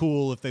have been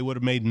cool if they would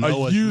have made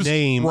Noah's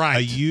name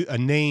right. a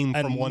name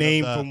A from one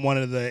name of the, from one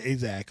of the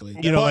exactly.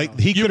 like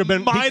he You could have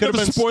been. might he could have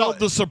have been spoiled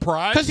sto- the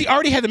surprise. Because he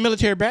already had the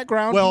military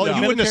background. Well, The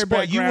you wouldn't have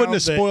military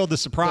background, spoiled the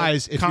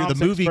surprise if you're the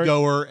comms expert.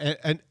 moviegoer,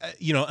 and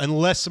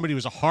unless somebody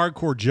was a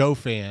hardcore Joe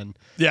fan.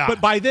 Yeah. But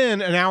by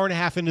then, an hour and a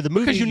half into the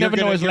movie, Because you never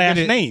know his last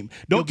name.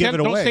 Don't give it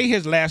don't away. say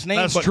his last name.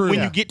 That's but true. when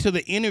Yeah. you get to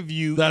the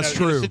interview, That's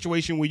in a true.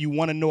 situation where you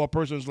want to know a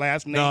person's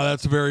last name. No,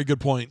 that's a very good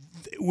point.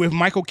 If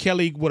Michael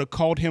Kelly would have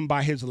called him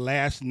by his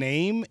last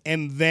name,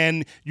 and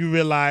then you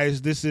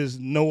realize this is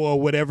Noah,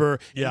 whatever,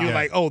 Yeah. and you're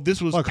like, oh,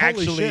 this was Like, holy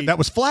actually shit, that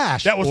was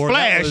Flash. That was Or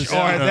Flash, was, or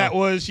that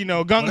was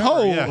Gung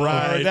Ho, yeah. or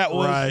Right, that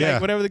was right. like, Yeah.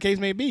 whatever the case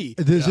may be.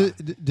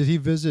 Did he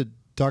visit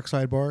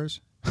Dockside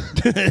Bars?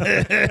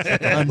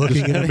 I'm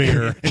looking in the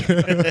mirror.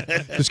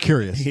 Just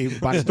curious.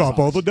 Stop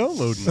all the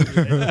downloading.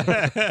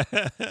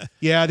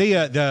 Yeah,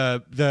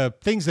 the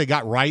things they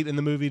got right in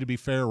the movie. To be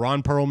fair,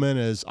 Ron Perlman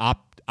is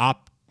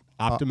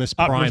Optimus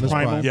Prime. Optimus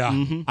Primal. Yeah.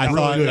 Mhm. I Really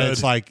thought good.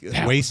 it's like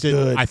wasted.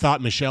 good. I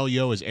thought Michelle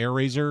Yeoh as Air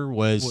Razor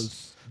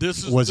was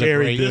This is Was a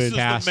very great this is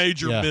cast. the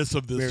major Yeah. miss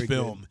of this Very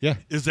film. good. Yeah.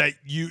 Is that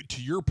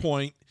to your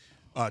point,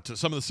 to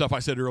some of the stuff I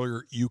said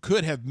earlier, you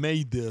could have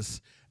made this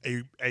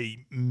a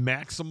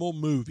maximal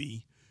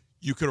movie.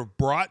 You could have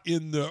brought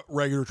in the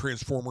regular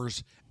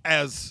Transformers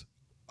as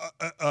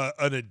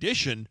an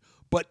addition,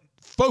 but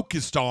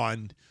focused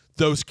on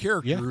those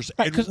characters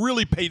Right, and 'cause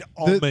really paid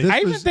homage. this I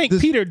even was- think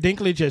this- Peter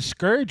Dinklage as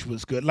Scourge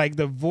was good. Like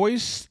the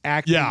voice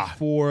acting Yeah.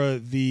 for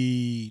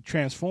the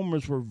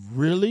Transformers were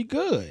really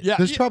good. yeah,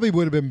 This yeah. probably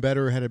would have been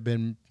better had it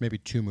been maybe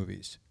 2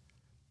 movies.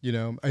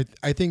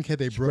 I think had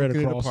they broken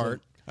it across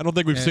apart. I don't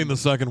think we've seen the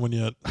second one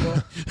yet.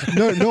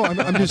 No, I'm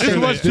just This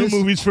saying was that two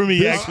movies for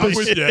me. I'm Actually,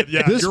 with you.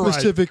 Yeah, this you're right.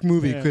 specific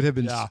movie Yeah. could have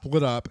been Yeah.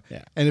 split up,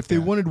 Yeah. and if they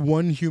wanted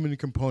one human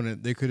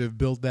component, they could have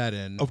built that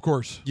in. Of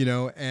course.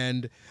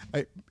 And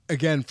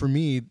again, for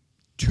me,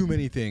 too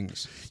many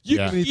things. You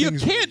Yeah. Too many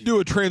things- can't do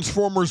a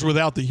Transformers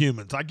without the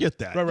humans. I get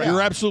that. Right.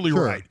 You're absolutely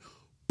Sure. right.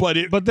 But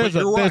there's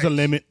you're a right.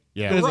 limit.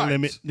 Yeah. There's Right. a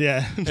limit.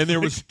 Yeah. And there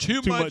was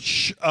too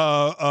much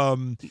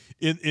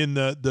in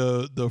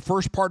the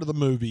first part of the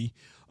movie.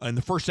 In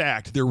the first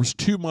act, there was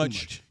too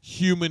much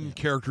human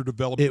character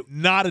development,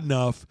 not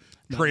enough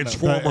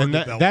Transformer And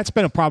development. that's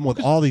been a problem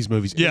with all these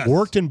movies. Yes. It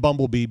worked in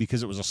Bumblebee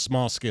because it was a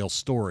small scale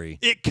story.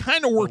 It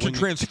kind of worked in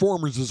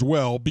Transformers as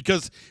well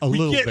because A we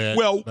little get bit,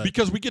 but-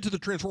 because we get to the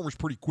Transformers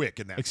pretty quick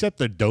in that. Except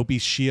the dopey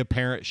Shia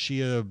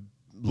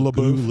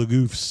LaBeouf.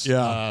 LaGouf's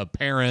Yeah.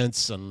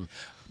 parents and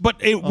But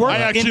it worked. I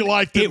actually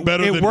liked it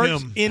better than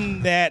worked him.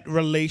 in that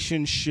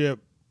relationship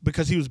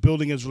because he was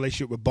building his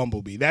relationship with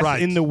Bumblebee. That's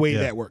Right. in the way Yeah.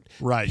 that worked.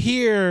 Right.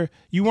 Here,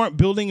 you weren't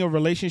building a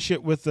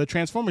relationship with the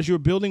Transformers. You were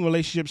building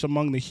relationships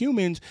among the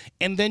humans,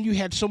 and then you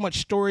had so much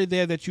story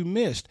there that you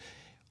missed.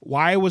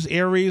 Why was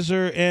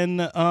AirRaiser and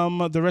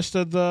the rest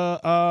of the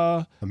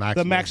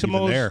Maximals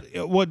even there?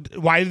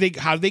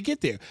 How did they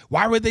get there?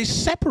 Why were they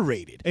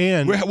separated?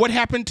 And- what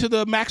happened to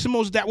the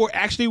Maximals that were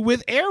actually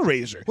with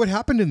AirRaiser? What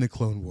happened in the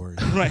Clone Wars?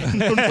 Right.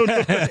 No.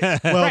 well,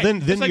 Right.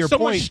 then It's like your so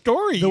point. much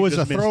story there you was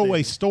a just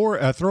missed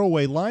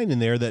throwaway line in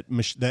there that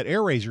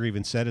AirRaiser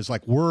even said is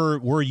like,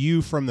 "We're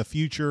you from the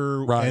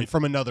future Right. and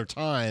from another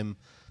time."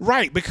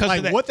 Right, because Like,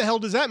 of that, what the hell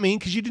does that mean?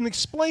 Because you didn't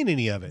explain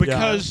any of it.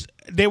 because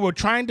they were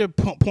trying to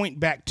point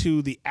back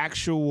to the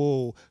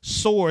actual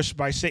source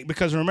by saying,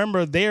 because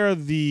remember, they're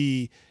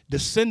the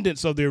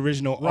descendants of the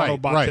original Right,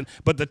 Autobots, right.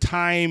 but the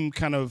time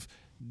kind of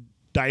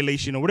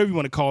dilation or whatever you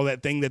want to call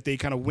that thing that they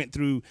kind of went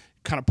through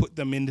kind of put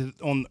them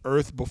on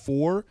Earth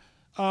before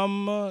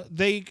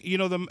they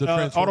the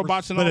Transformers.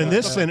 Autobots and But all in that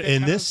this stuff, they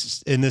in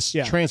kind this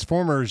Yeah.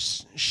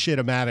 Transformers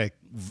shit-o-matic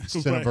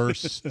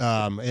Cineverse,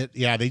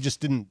 they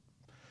just didn't.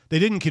 They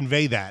didn't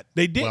convey that.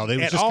 They didn't Well, they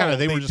were at just all. kind of.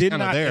 They They were just did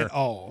kind of not there at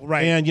all.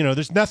 Right. And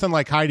there's nothing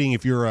like hiding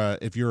if you're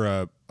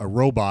a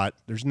robot.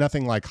 There's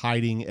nothing like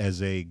hiding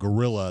as a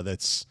gorilla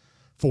that's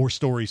 4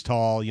 stories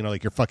tall.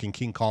 Like you're fucking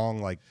King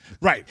Kong. Like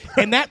Right,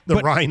 and that the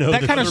but rhino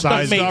that that's kind of the stuff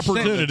size made of the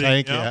opportunity.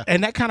 tank, Yeah. yeah.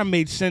 and that kind of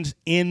made sense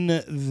in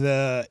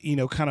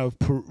the kind of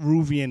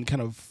Peruvian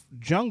kind of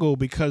jungle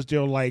because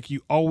they're like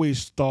you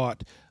always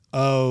thought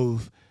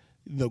of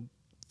the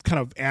kind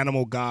of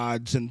animal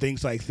gods and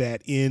things like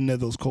that in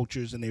those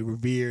cultures and they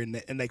revere and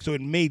like so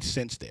it made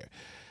sense there.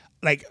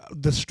 Like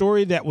the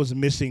story that was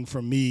missing for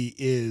me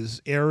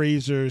is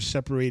AirRaiser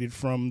separated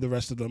from the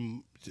rest of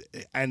them,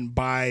 and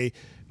by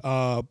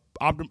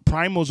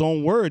Primal's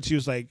own words, he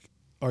was like,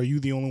 "Are you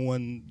the only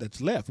one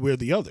that's left? We're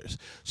the others."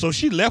 So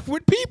she left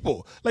with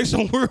people. Like,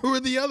 so we're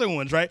the other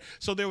ones, right?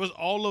 So there was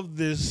all of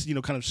this,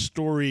 kind of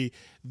story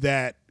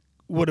that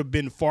would have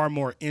been far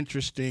more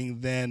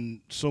interesting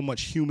than so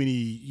much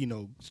human-y,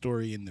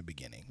 story in the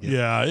beginning.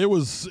 Yeah, it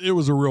was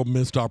a real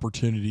missed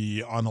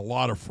opportunity on a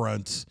lot of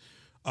fronts.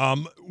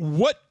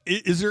 What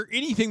is there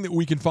anything that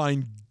we can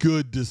find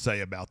good to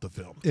say about the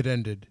film? It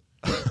ended.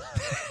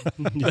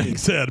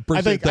 Thanks, Ed. I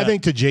Appreciate that.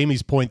 think to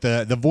Jamie's point,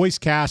 the voice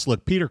cast.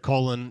 Look, Peter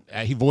Cullen,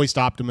 he voiced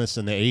Optimus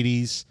in the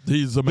 '80s.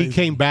 He's amazing. He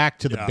came back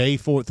to the Yeah. Bay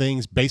for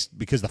things based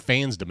because the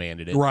fans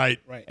demanded it. Right.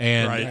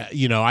 And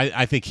Right.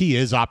 I think he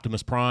is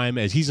Optimus Prime,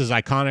 as he's as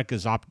iconic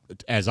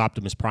as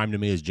Optimus Prime to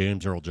me as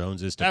James Earl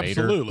Jones is to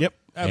Vader. Absolutely. Yep.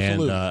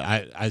 Absolutely.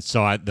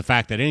 And the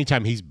fact that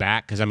anytime he's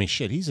back, because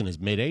he's in his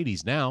mid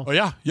 80s now. Oh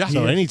yeah. Yeah.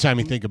 So anytime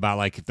you think about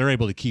like if they're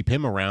able to keep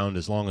him around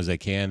as long as they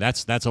can,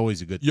 that's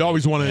always a good. you thing.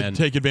 always want to And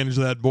take advantage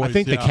of that voice. I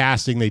think the yeah.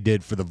 casting they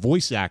did for the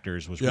voice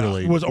actors was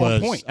really Was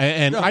on point.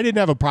 and I didn't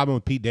have a problem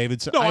with Pete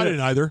Davidson. No, I didn't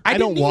either. I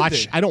don't didn't watch.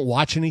 either. I don't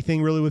watch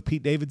anything really with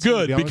Pete Davidson. to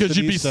Good be honest because with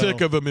you'd you, be so sick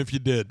of him if you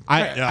did.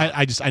 Yeah.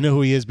 I know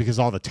who he is because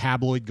all the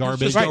tabloid garbage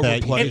just that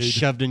overplayed. gets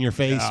shoved in your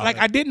face. Yeah. Like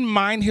I didn't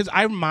mind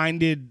I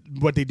minded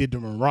what they did to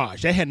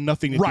Mirage. That had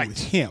nothing to do Right.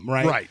 with him,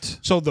 right? Right.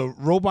 So the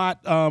robot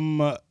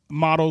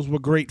models were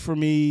great for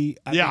me.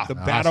 I Yeah. think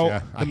the I hated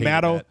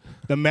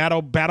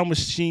battle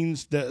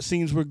machines, the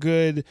scenes were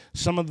good.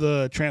 Some of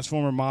the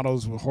Transformer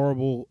models were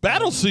horrible.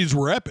 Battle scenes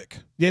were epic.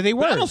 Yeah, they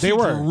were. Battle They scenes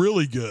were.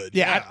 really good.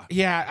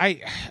 I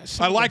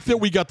like that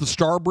we got the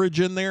Star Bridge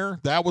in there.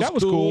 That was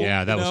cool.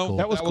 Yeah, that was You know, cool.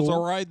 That was cool.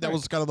 all right. That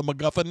was kind of the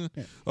MacGuffin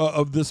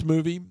of this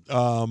movie.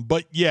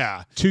 But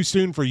yeah, Too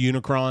soon for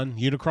Unicron.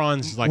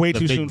 Unicron's like Way the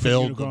too big soon for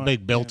build, Unicron. the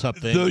big built-up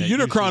thing. the that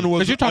Unicron usually- was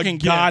Because you're talking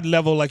again, God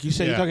level, like you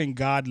said. Yeah. You're talking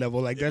God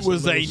level, like that's It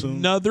was a little soon.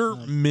 another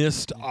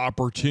missed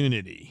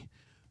opportunity.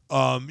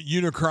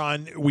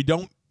 Unicron, we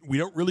don't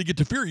really get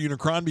to fear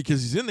Unicron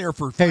because he's in there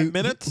for 5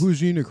 minutes.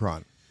 Who's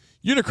Unicron?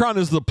 Unicron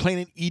is the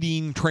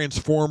planet-eating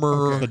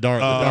transformer. The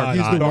dark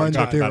He's the God one we that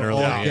talked they about were all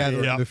earlier.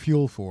 gathering Yeah. the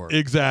fuel for.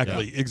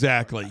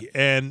 Exactly.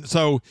 And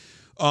so,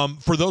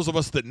 for those of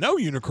us that know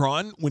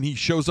Unicron, when he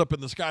shows up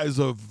in the skies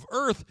of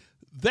Earth,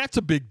 that's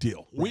a big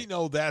deal. We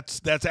know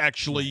that's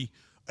actually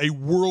a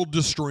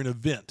world-destroying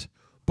event.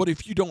 But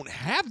if you don't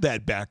have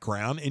that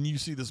background and you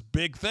see this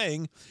big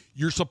thing,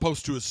 you're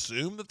supposed to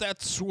assume that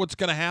that's what's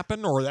going to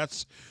happen or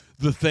that's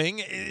the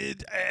thing.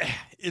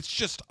 It's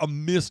just a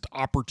missed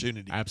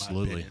opportunity.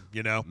 Absolutely.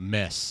 In my opinion,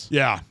 Mess.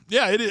 Yeah.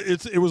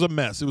 It was a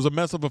mess. It was a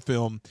mess of a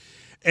film,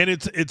 and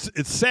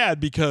it's sad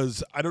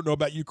because I don't know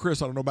about you,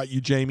 Chris. I don't know about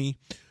you, Jamie.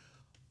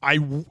 I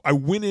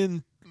went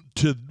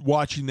into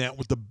watching that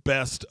with the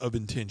best of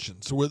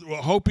intentions, so with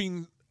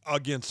hoping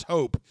against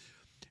hope.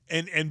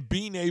 And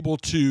being able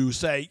to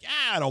say,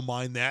 I don't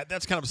mind that.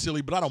 That's kind of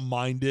silly, but I don't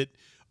mind it.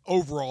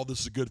 Overall, this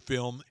is a good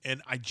film, and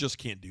I just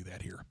can't do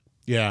that here.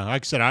 Yeah,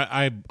 like I said,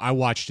 I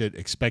watched it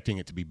expecting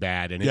it to be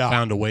bad, and it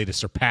found a way to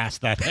surpass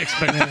that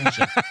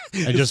expectation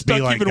and just be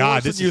like,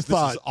 God, this is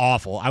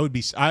awful. I would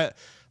be,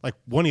 like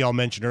one of y'all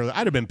mentioned earlier,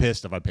 I'd have been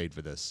pissed if I paid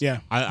for this. Yeah.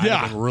 I'd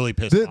have been really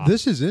pissed off.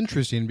 This is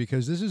interesting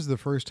because this is the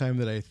first time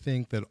that I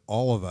think that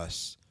all of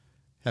us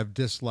have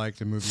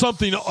disliked a movie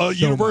something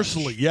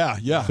universally. Much.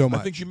 Yeah. So much.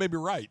 I think you may be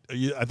right.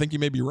 I think you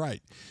may be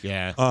right.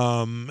 Yeah.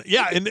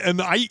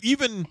 And I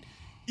even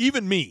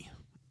me,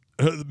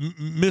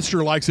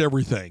 Mr. Likes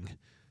Everything.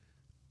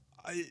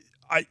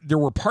 There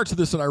were parts of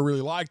this that I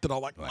really liked that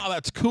I'm like, oh,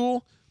 that's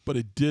cool, but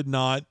it did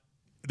not.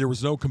 There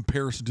was no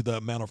comparison to the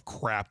amount of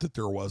crap that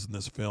there was in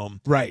this film,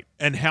 Right.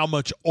 and how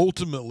much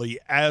ultimately,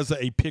 as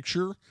a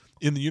picture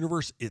in the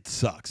universe, it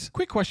sucks.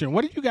 Quick question: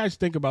 what did you guys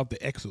think about the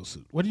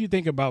exosuit? What do you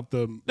think about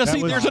the? Now, see,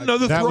 there's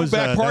another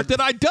throwback part that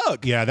I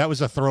dug. Yeah, that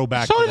was a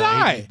throwback. So to did the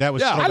I. 80, that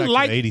was Yeah. throwback I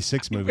liked- to the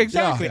 '86 movie.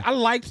 Exactly. Yeah. I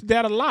liked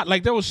that a lot.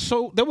 Like there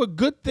were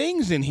good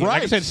things in here. Like I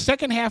Right. said,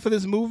 second half of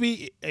this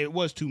movie, it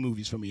was 2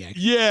 movies for me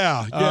actually.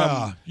 Yeah.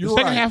 The You're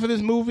second right. half of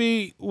this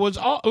movie was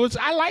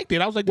I liked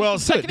it. I was like, Well,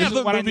 this is good. second This half is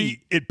of the what I movie, need.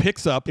 it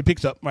picks up. It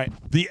picks up right.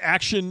 The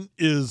action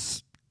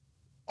is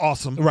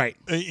awesome, Right.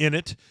 in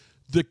it.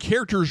 The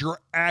characters are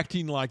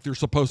acting like they're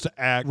supposed to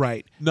act,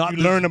 Right. Not you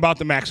this learn about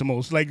the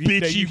Maximals, like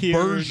bitchy you hear,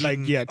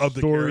 version of the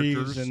stories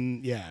characters.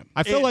 and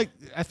I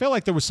felt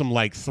like there was some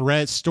like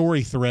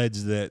story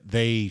threads that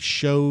they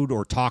showed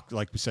or talked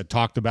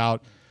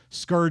about.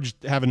 Scourge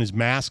having his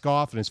mask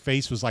off and his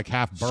face was like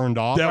half burned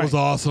off. That was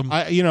awesome.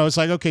 It's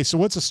like, okay, so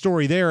what's the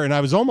story there? And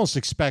I was almost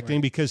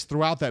expecting because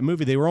throughout that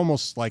movie they were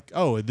almost like,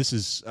 oh, this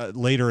is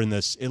later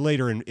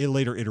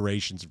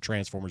iterations of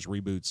Transformers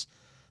reboots.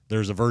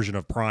 There's a version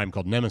of Prime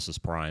called Nemesis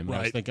Prime. And I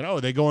was Right. thinking, oh,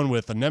 are they going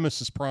with a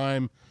Nemesis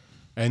Prime?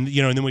 And and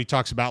then when he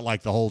talks about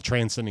like the whole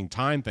transcending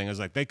time thing, I was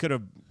like, they could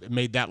have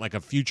made that like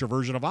a future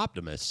version of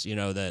Optimus.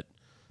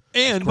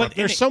 But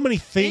there's so many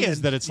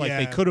things that it's like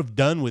they could have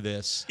done with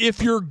this.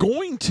 If you're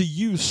going to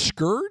use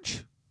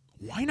Scourge,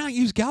 why not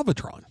use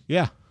Galvatron?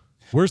 Yeah.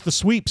 Where's the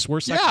sweeps?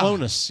 Where's Yeah.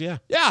 Cyclonus? Yeah.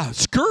 Yeah,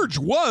 Scourge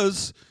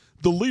was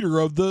the leader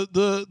of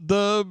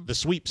the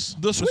sweeps.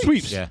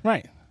 sweeps. Yeah.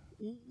 right.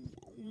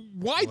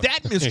 Why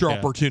that missed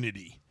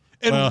opportunity?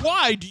 And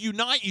why do you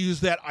not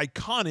use that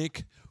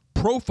iconic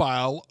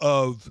profile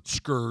of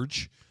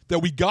Scourge that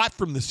we got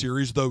from the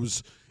series,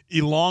 those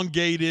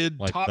elongated,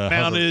 Like the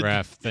top-mounted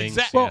hovercraft things.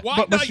 Exactly. Yeah.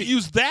 Why not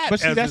use that? But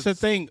see, as that's the its-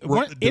 thing.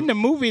 In the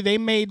movie, they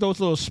made those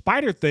little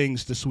spider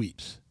things the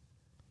sweeps.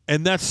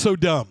 and that's so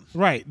dumb.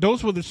 Right.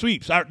 Those were the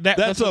sweeps.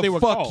 That's what a they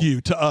were fuck called.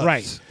 you to us.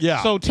 Right.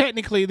 Yeah. So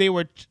technically, they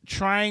were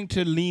trying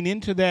to lean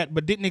into that,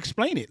 but didn't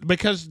explain it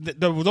because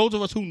those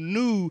of us who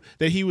knew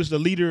that he was the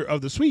leader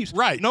of the sweeps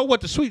Right. know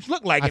what the sweeps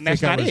look like, and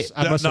that's not it.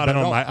 I must have Not been at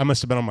on all. I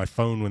must have been on my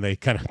phone when they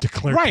kind of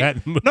declared Right. that.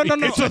 in the No,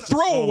 movie. no. It's a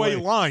throwaway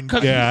line.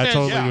 Because Yeah, he I says,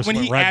 totally just when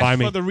went he right by asked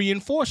me. for the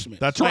reinforcements.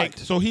 That's Like, right.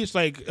 So he's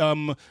like,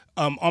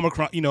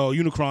 Omicron,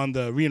 Unicron,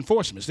 the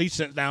reinforcements. They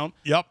sent down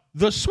Yep.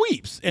 the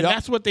sweeps, and Yep.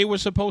 that's what they were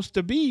supposed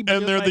to be.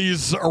 And they're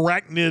these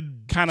arachnid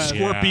Kinda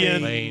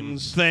scorpion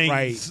things. things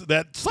Right.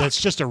 that suck. That's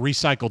just a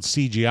recycled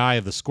CGI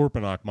of the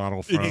Scorponok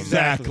model from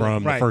Exactly.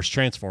 from Right. the first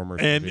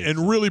Transformers and movie.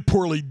 really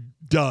poorly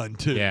done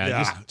too.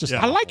 Yeah, just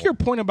I like your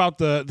point about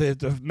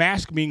the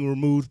mask being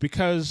removed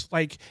because,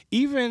 like,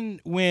 even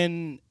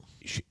when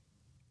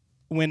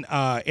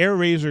Air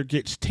Razor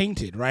gets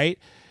tainted, right?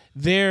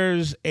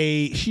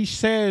 She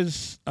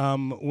says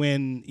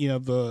when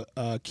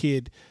the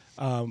kid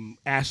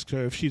asks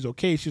her if she's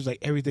okay, she's like,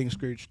 everything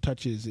Scourge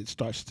touches, it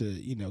starts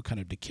to kind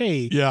of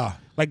decay. Yeah.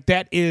 Like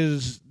that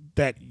is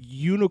that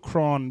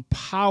Unicron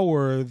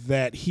power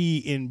that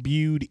he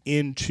imbued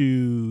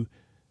into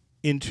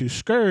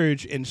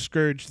Scourge, and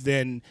Scourge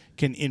then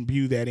can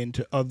imbue that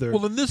into other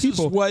Well, and this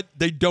people. is what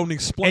they don't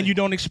explain. And you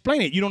don't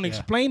explain it. You don't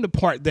explain the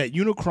part that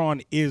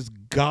Unicron is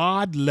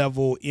God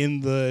level in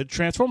the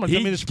Transformers. He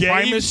it's gave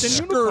Primus and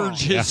Scourge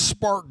Unicron. his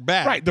spark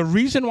back. Right. The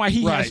reason why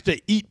he has Right.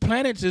 to eat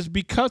planets is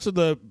because of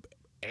the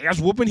ass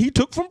whooping he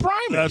took from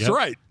Primus. That's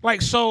right.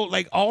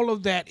 Like all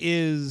of that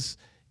is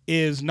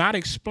not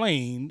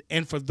explained,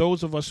 and for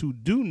those of us who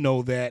do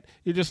know that,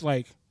 you're just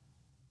like,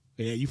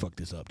 yeah, you fucked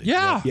this up. Dude.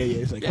 Yeah. Yeah.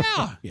 It's like,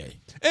 Yeah. yeah.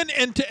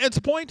 And to Ed's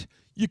point,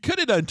 you could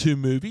have done 2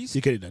 movies.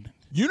 You could have done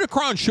it.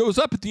 Unicron shows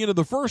up at the end of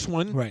the first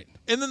one. Right.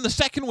 And then the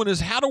second one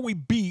is how do we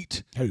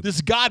beat How do we-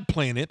 this god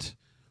planet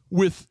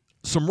with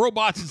some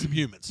robots and some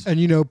humans?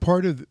 And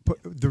part of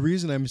the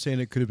reason I'm saying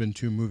it could have been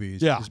 2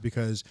 movies Yeah. is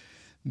because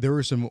there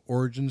were some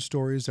origin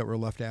stories that were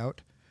left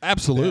out.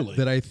 Absolutely.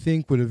 that I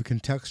think would have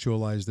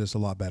contextualized this a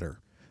lot better.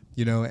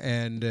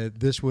 And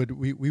this would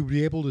we would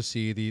be able to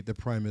see the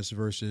Primus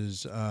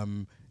versus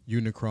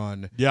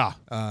Unicron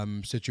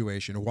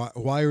situation.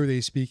 Why are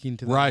they speaking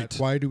to that? Right.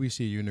 Why do we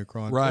see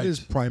Unicron? Right. What is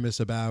Primus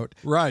about?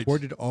 Right. Where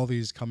did all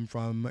these come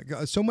from?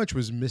 So much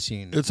was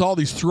missing. It's all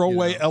these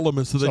throwaway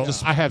elements that they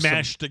just I have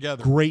mashed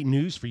together. Great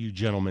news for you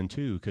gentlemen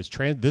too, because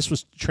this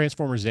was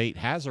Transformers 8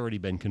 has already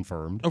been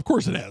confirmed. Of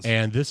course it has.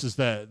 And this is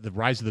the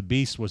Rise of the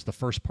Beast was the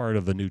first part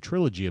of the new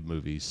trilogy of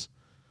movies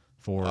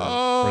for this.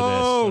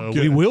 So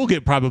we will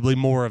get probably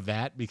more of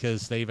that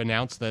because they've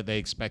announced that they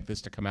expect this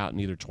to come out in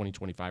either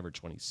 2025 or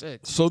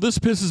 26. So this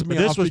pisses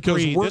me off because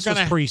this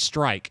was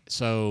pre-strike.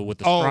 So with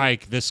the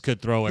strike, this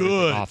could throw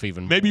everything off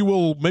even more. Maybe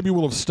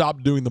we'll have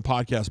stopped doing the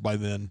podcast by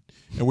then,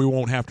 and we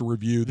won't have to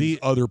review the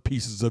other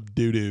pieces of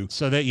doo-doo.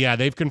 So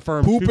they've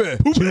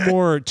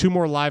confirmed two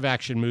more live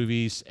action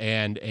movies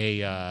and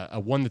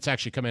a one that's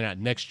actually coming out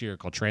next year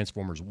called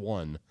Transformers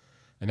 1.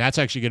 And that's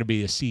actually going to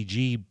be a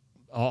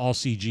all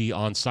CG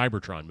on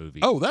Cybertron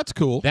movie. Oh, that's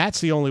cool. That's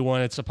the only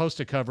one. It's supposed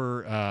to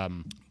cover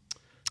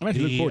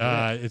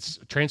it's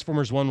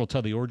Transformers 1 will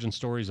tell the origin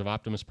stories of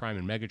Optimus Prime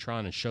and Megatron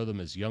and show them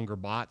as younger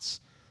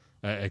bots,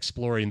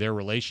 exploring their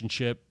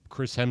relationship.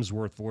 Chris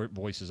Hemsworth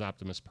voices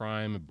Optimus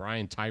Prime.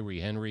 Brian Tyree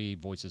Henry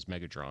voices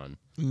Megatron.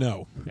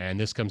 No. And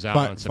this comes out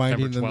on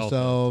September 12th, finding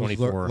themselves,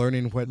 24.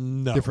 learning what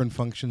different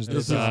functions This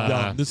is they do.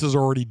 dumb. This is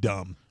already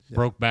dumb.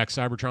 Brokeback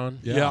Cybertron?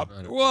 Yeah.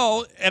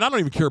 Well, and I don't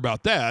even care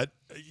about that.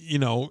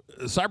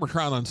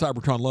 Cybertron on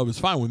Cybertron Love is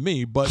fine with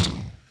me, but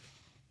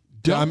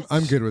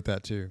I'm good with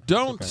that too.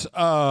 Don't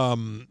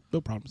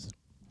No problems.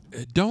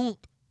 Don't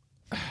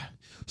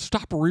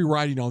stop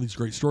rewriting all these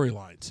great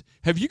storylines.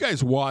 Have you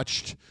guys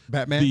watched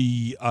Batman?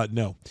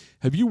 No.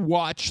 Have you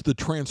watched the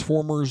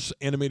Transformers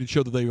animated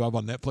show that they have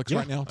on Netflix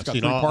right now? It's I've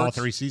seen all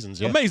 3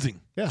 seasons. Yeah. Amazing.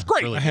 Yeah, it's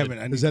great. really I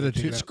haven't. Is that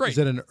It's great. Is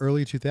that an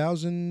early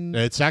 2000?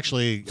 It's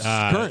actually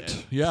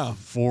current. Yeah.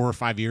 4 or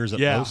 5 years at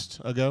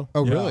most ago.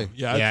 Oh, really?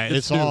 Yeah.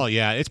 It's new. all.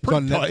 Yeah, it's It's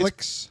on pretty.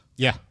 Netflix.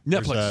 Yeah,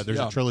 Netflix, There's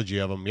yeah. a trilogy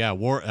of them.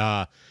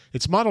 Yeah,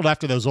 it's modeled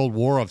after those old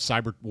War on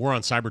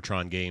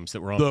Cybertron games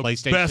that were on The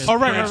PlayStation. best Yeah,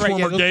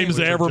 Transformer those games games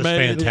they are ever just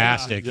made.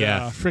 fantastic.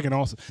 Yeah. Freaking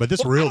awesome. But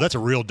that's a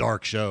real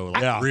dark show.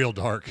 Like, real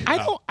dark. I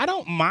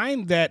don't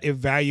mind that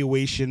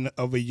evaluation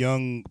of a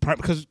young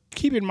because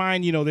keep in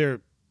mind,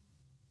 they're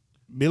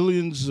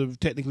millions of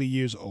technically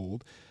years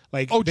old.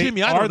 Like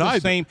Jimmy, I are don't the either.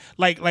 same.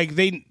 Like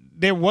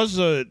there was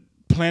a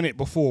planet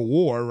before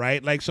war,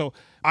 right? Like so.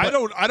 I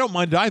don't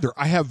mind it either.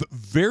 I have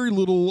very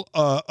little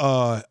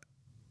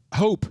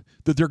hope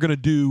that they're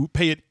going to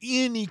pay it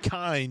any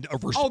kind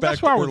of respect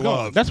that's why or we're love.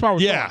 going. That's why we're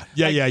yeah,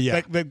 going. Yeah.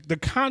 Like the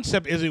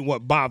concept isn't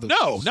what bothers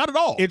No, us. not at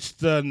all. It's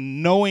the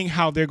knowing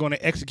how they're going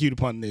to execute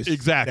upon this.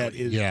 Exactly. That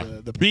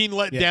is the being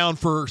let down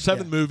for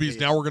 7 Yeah. movies.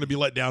 Now we're going to be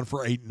let down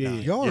for 8 and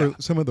 9. Y'all are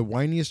some of the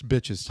whiniest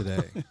bitches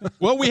today.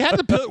 Well, we had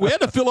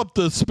to fill up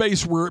the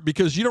space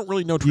because you don't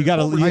really know. You got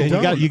a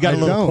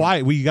Transformers. little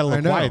quiet. We got a I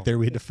little know. quiet there.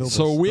 We had to fill.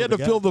 So we had to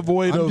fill the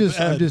void I'm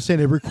of just saying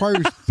it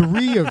requires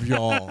 3 of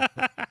y'all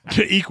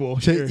to equal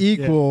to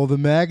equal the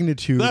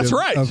magnitude That's of,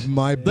 right. of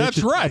my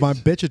That's right. my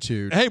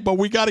bitchitude. Hey, but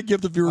we got to give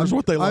the viewers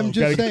what they love. I'm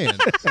just saying.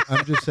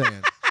 I'm just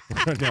saying.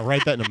 Now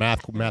write that in a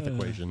math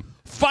equation.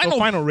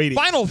 Final rating.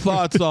 Final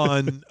thoughts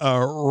on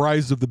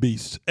Rise of the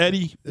Beast,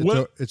 Eddie.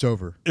 It's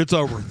over. It's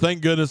over.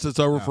 Thank goodness it's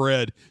over for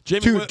Ed.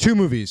 Jamie, Two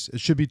movies. It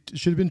should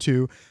have been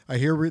 2. I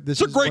hear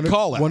this It's a is great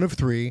call out. one of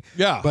 3.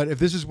 Yeah. But if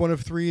this is one of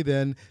 3,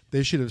 then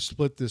they should have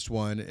split this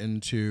one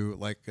into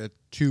like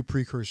 2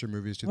 precursor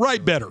movies. To the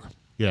right trilogy. better.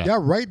 Yeah,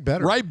 right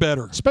better. Right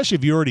better. Especially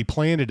if you already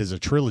planned it as a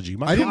trilogy.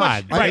 My I didn't-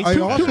 God. I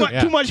also-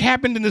 too much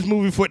happened in this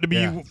movie for it to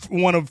be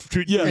one of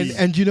 2. Yeah.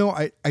 And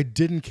I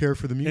didn't care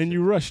for the music. And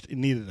you rushed,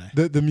 and neither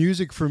did I. The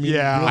music for me.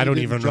 Yeah. really I don't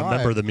didn't even jive.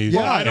 remember the music.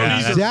 Yeah, I don't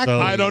either. Exactly.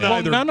 I don't Well,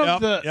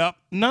 either.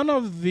 none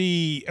of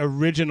the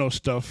original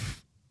stuff.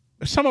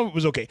 Some of it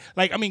was okay.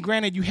 Like, I mean,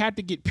 granted, you had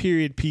to get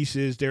period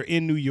pieces. They're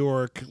in New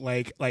York.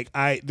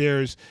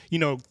 There's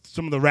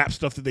some of the rap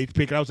stuff that they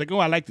picked. I was like, oh,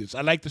 I like this. I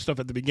like the stuff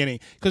at the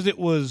beginning because it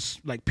was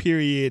like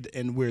period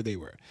and where they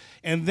were.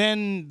 And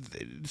then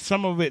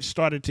some of it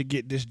started to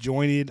get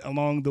disjointed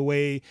along the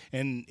way,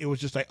 and it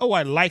was just like, oh,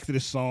 I like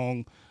this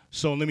song,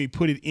 so let me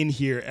put it in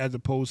here as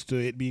opposed to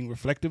it being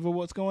reflective of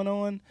what's going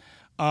on.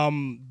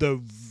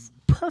 The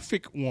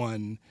perfect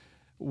one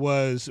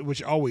was,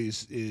 which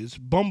always is,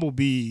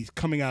 Bumblebee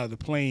coming out of the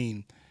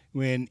plane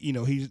when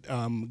he's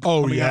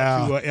coming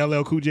out to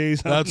LL Cool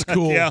J's. That's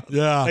cool. yeah,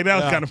 Yeah, that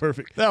was kind of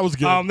perfect. That was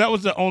good. That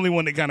was the only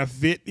one that kind of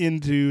fit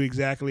into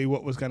exactly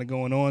what was kind of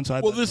going on. So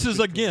This is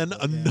again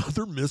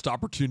another missed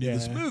opportunity in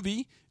this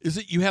movie. Is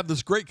that you have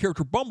this great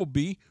character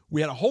Bumblebee?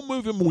 We had a whole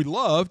movie we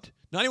loved,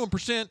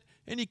 91%,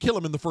 and you kill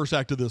him in the first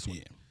act of this one.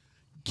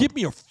 Give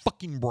me a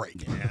fucking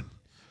break, man.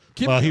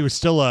 Well, he was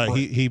still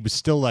he was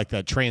still like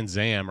that Trans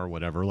Am or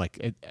whatever.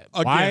 Like,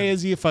 why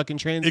is he a fucking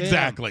Trans Am?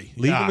 Exactly.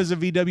 Leave him as a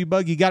VW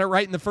bug. You got it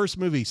right in the first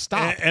movie.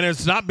 Stop. And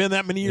it's not been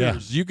that many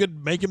years. You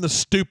could make him the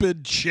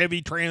stupid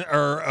Chevy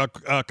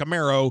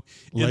Camaro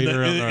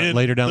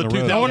later down the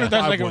road. I wonder if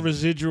that's like a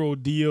residual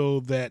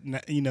deal that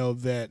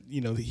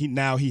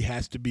he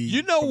has to be.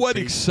 You know what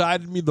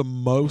excited me the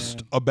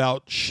most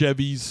about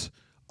Chevy's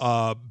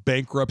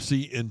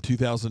bankruptcy in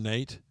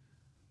 2008?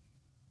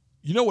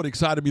 You know what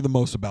excited me the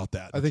most about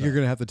that? I think you're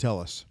going to have to tell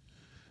us.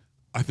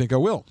 I think I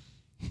will.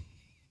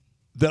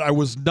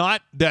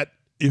 That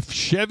if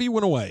Chevy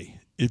went away,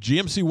 if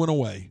GMC went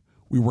away,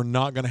 we were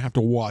not going to have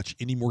to watch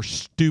any more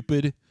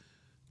stupid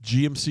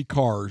GMC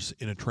cars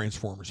in a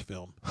Transformers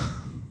film.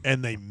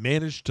 And they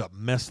managed to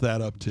mess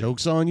that up too.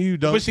 Joke's on you,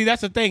 Doug. But see,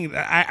 that's the thing.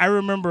 I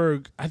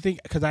remember, I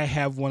think, because I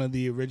have one of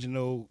the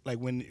original, like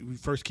when we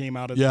first came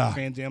out of the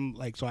Trans Am,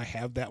 like, so I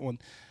have that one.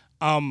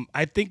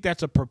 I think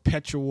that's a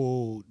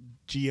perpetual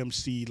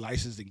GMC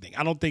licensing thing.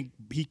 I don't think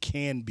he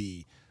can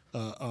be.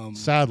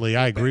 Sadly,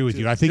 I agree with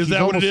you. I think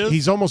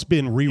he's almost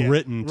been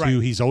rewritten to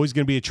he's always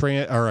going to be a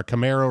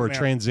Camaro or a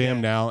Trans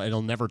Am now, and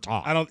he'll never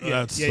talk.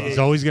 He's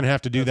always going to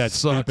have to do that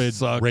stupid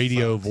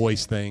radio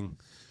voice thing.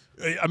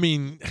 I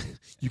mean,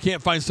 you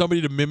can't find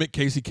somebody to mimic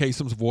Casey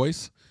Kasem's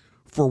voice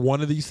for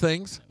one of these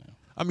things.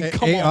 I mean,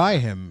 come AI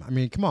on. him. I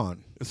mean, come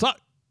on. It's not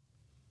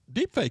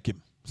deep fake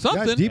him.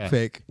 Something. Yeah, deep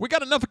fake. We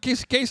got enough of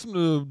Casey Kasem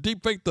to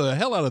deep fake the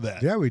hell out of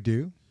that. Yeah, we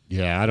do.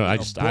 Yeah,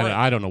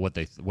 I don't know what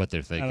they're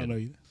thinking. I don't know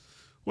either.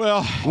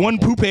 Well, 1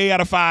 poop out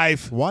of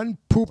 5. 1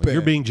 poop.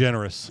 You're being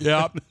generous.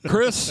 Yeah,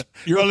 Chris.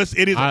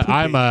 It is.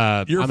 I'm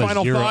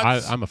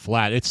a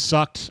flat. It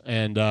sucked,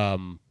 and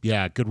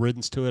good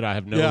riddance to it. I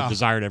have no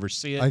desire to ever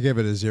see it. I give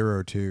it a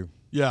 0 too.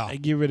 Yeah, I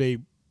give it a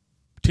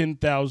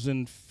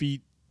 10,000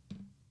 feet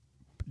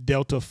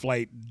Delta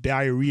flight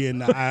diarrhea in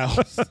the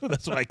aisles.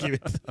 That's what I give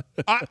it.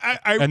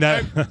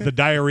 The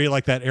diarrhea,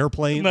 like that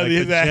airplane. No, like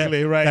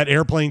exactly right. That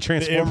airplane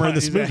transformer in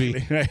this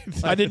movie. Right.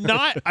 I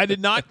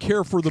did not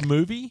care for the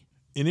movie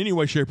in any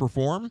way, shape, or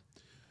form.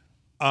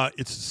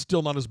 It's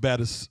still not as bad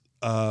as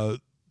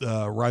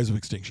Rise of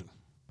Extinction.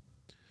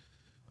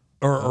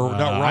 Or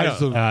not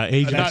Rise of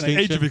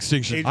Age of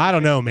Extinction. I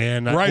don't know,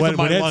 man. When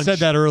Ed said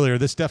that earlier,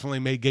 this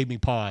definitely gave me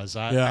pause.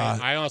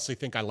 I honestly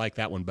think I like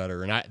that one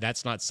better, and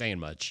that's not saying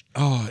much.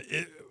 Oh,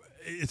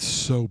 it's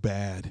so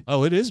bad.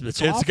 Oh, it is.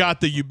 It's got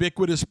the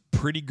ubiquitous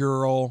pretty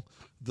girl,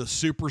 the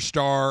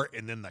superstar,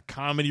 and then the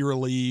comedy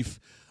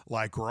relief.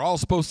 Like, we're all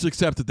supposed to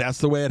accept that that's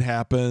the way it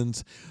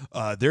happens.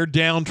 They're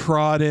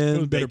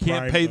downtrodden. They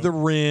can't pay the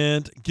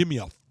rent. Give me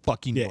a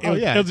fucking break.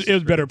 It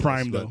was better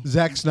prime, though.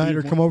 Zack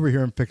Snyder, come over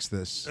here and fix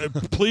this.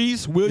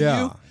 Please, will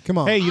you? Come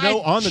on. Hey,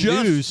 on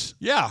the news,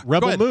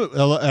 Rebel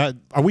Moon.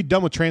 Are we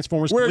done with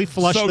Transformers? Can we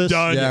flush so this?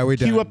 Done. Yeah, we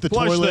done. Cue up the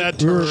Flush toilet. that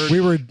turd.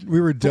 We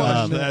were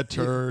done. That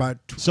turd. About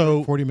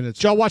 40 minutes.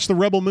 Did y'all watch the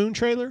Rebel Moon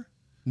trailer?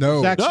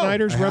 No. Zack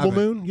Snyder's Rebel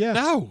Moon? Yeah.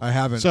 No. I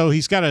haven't. So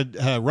he's got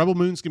a Rebel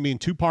Moon's going to be in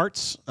 2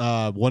 parts,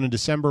 one in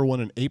December,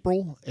 one in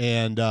April.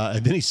 And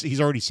then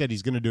he's already said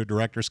he's going to do a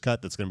director's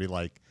cut that's going to be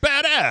like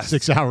badass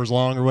 6 hours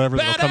long or whatever.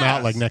 That'll come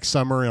out Badass. like next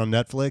summer on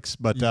Netflix.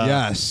 But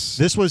yes.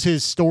 This was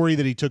his story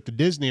that he took to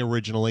Disney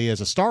originally as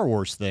a Star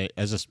Wars thing,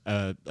 as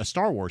a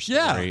Star Wars story.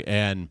 Yeah.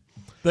 And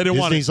they didn't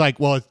want it. Disney's like,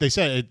 well, they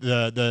said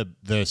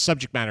the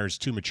subject matter is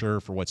too mature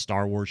for what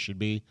Star Wars should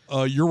be.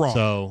 You're wrong.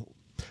 So,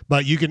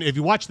 but if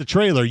you watch the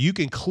trailer, you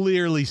can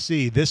clearly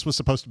see this was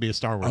supposed to be a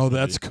Star Wars movie.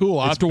 That's cool.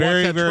 I It's have to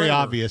very, watch that very trailer.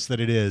 obvious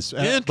that it is.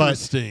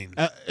 Interesting.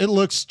 But, it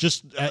looks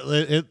just.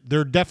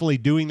 They're definitely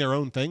doing their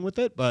own thing with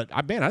it, but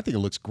I think it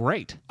looks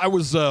great. I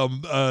was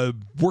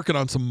working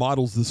on some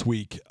models this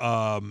week,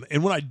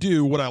 and when I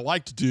do, what I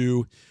like to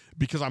do,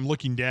 because I'm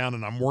looking down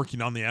and I'm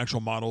working on the actual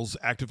models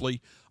actively,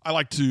 I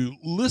like to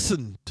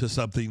listen to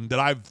something that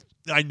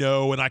I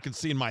know and I can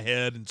see in my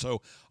head, and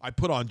so I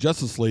put on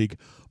Justice League,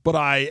 but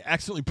I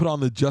accidentally put on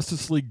the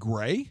Justice League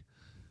Gray.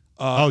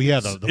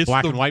 The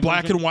black and white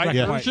black version? and white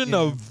Yeah. version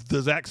of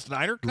the Zack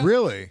Snyder cut.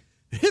 Really?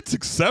 It's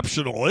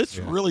exceptional. It's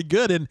really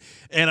good.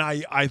 And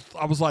I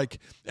was like,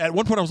 at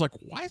one point I was like,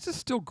 why is this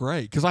still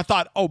gray? Because I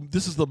thought, oh,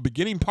 this is the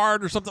beginning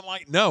part or something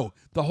like. No,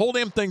 the whole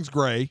damn thing's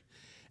gray,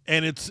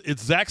 and it's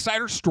Zack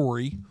Snyder's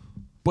story,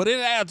 but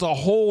it adds a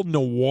whole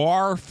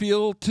noir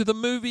feel to the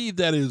movie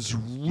that is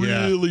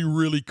really,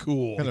 really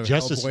cool. Kind of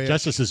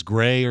Justice is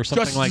Gray or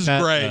something like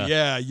that. Gray,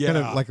 yeah. Kind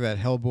of like that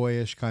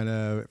Hellboyish kind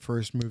of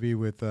first movie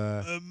with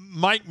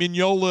Mike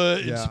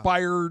Mignola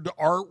inspired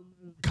art,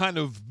 kind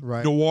of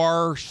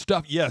noir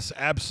stuff. Yes,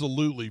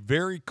 absolutely,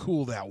 very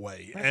cool that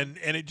way. And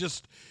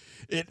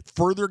it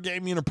further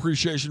gave me an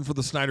appreciation for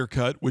the Snyder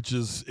Cut, which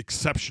is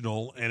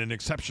exceptional and an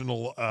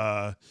exceptional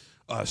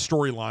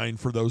storyline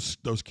for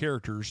those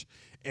characters.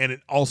 And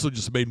it also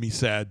just made me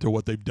sad to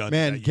what they've done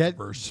in that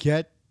universe.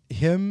 Get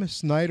him,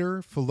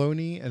 Snyder,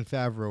 Filoni, and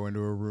Favreau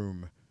into a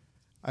room.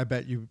 I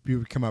bet you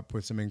would come up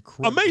with some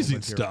incredible amazing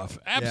material. stuff.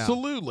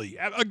 Absolutely.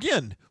 Yeah.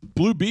 Again,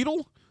 Blue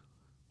Beetle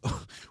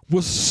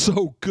was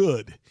so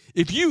good.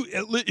 if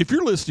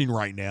you're listening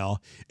right now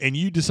and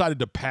you decided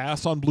to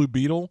pass on Blue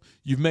Beetle,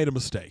 you've made a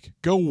mistake.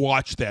 Go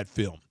watch that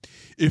film.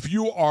 If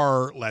you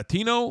are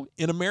Latino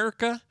in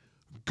America,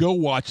 go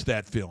watch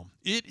that film.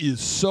 It is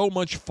so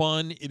much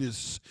fun. It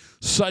is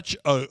such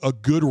a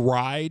good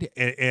ride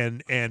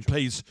and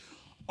pays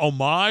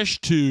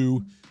homage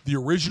to the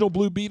original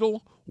Blue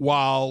Beetle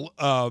while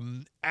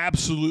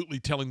absolutely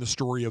telling the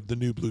story of the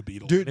new Blue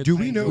Beetle. Do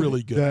we know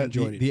really good.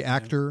 the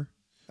actor?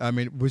 I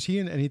mean, was he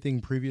in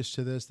anything previous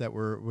to this that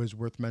was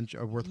worthwhile?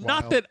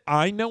 Not that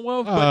I know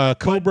of. But,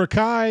 Cobra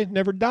Kai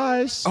never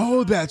dies.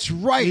 Oh, that's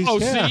right.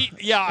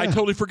 I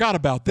totally forgot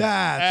about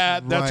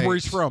that. That's where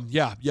he's from.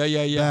 Yeah.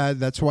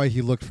 That's why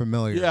he looked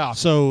familiar. Yeah.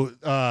 So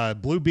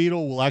Blue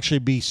Beetle will actually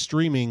be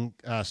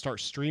start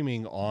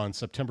streaming on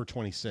September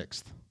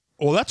 26th.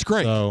 Well, that's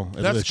great. So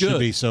that's it good. should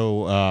be.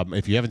 So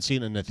if you haven't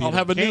seen it in the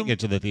theater, can't get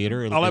to the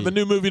theater. I'll have a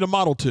new movie to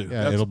model to. Yeah,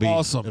 that's it'll be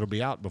awesome. It'll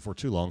be out before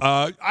too long.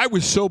 I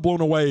was so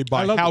blown away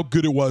by how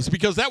good it was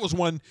because that was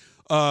one.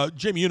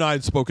 Jamie, you and I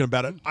had spoken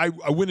about it.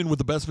 I went in with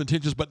the best of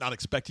intentions, but not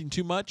expecting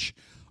too much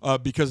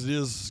because it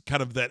is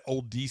kind of that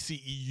old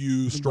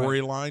DCEU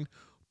storyline.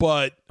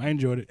 But I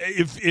enjoyed it.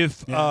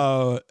 If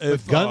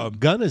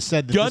Gunn has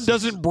said that Gunn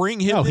doesn't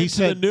bring him into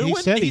the new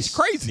one, he's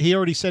crazy. He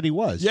already said he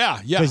was. Yeah.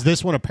 Because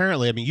this one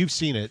apparently, I mean, you've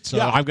seen it, so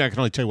I can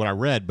only tell you what I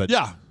read. But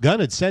Gunn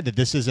had said that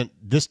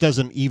this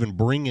doesn't even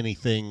bring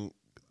anything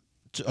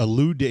to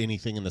allude to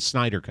anything in the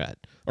Snyder cut,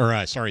 or in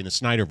the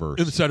Snyderverse.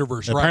 In the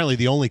Snyderverse, right. Apparently,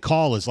 the only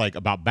call is like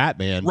about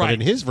Batman, right. but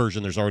in his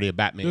version, there's already a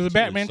Batman. There's a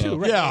Batman too,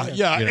 right?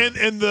 Yeah.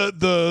 And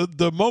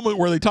the moment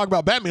where they talk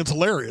about Batman's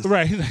hilarious,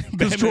 right?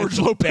 Because George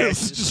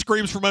Lopez just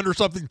screams from under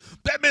something.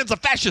 Batman's a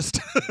fascist.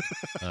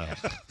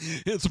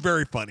 It's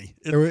very funny.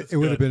 It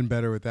would have been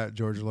better with that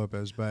George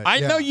Lopez, but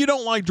I know you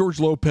don't like George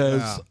Lopez.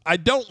 Yeah. I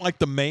don't like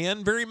the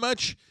man very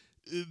much.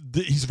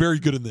 He's very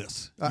good in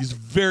this. He's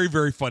very,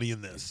 very funny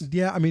in this.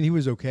 Yeah, I mean, he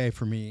was okay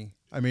for me.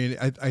 I mean,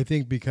 I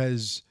think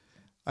because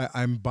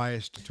I'm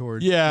biased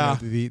towards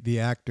the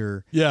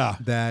actor. Yeah,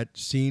 that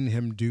seeing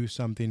him do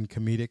something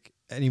comedic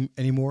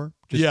anymore.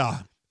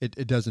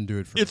 It doesn't do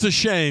it for me. It's a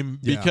shame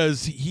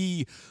because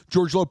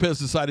George Lopez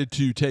decided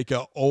to take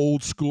an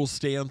old school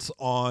stance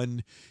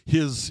on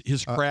his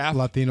craft.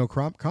 Latino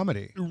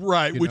comedy.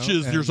 Right, which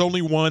is there's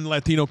only one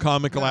Latino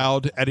comic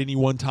allowed at any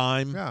one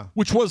time,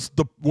 which was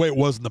the way it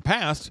was in the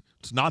past.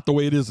 It's not the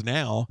way it is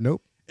now.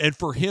 Nope. And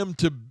for him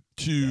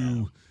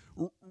to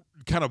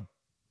kind of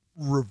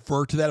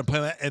revert to that and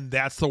play that, and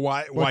that's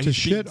why he's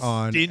shit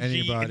on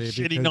anybody,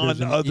 shitting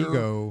on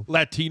other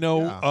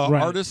Latino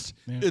artists.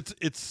 Yeah.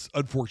 It's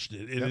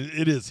unfortunate.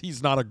 It is.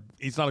 He's not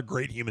a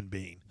great human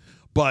being,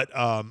 but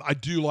I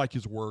do like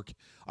his work.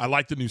 I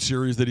like the new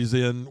series that he's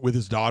in with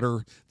his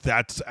daughter.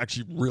 That's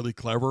actually really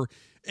clever,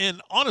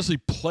 and honestly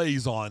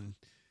plays on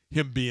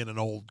him being an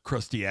old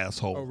crusty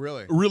asshole. Oh,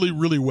 really? Really,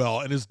 really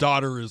well. And his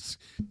daughter is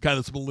kind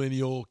of this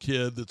millennial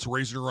kid that's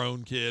raising her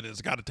own kid and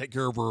has got to take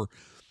care of her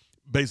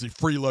basically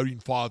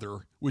freeloading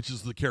father, which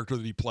is the character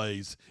that he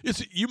plays.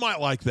 You might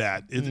like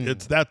that.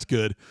 That's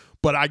good,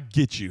 but I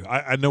get you.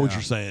 I know what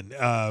you're saying.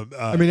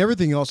 I mean,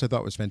 everything else I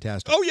thought was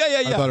fantastic. Oh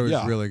yeah. I thought it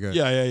was really good.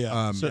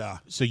 Yeah.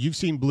 So you've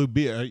seen Blue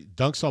Beetle.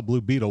 Dunk saw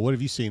Blue Beetle. What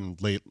have you seen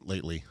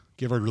lately?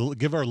 Give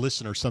our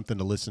listeners something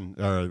to listen,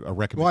 a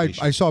recommendation.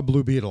 Well, I saw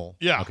Blue Beetle.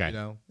 Yeah. Okay.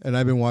 And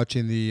I've been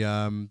watching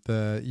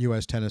the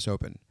U.S. Tennis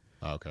Open.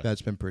 Oh, okay.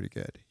 That's been pretty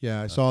good.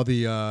 Yeah, I saw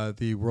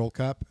the World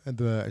Cup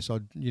and I saw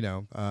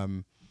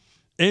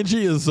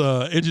Angie's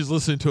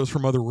listening to us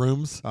from other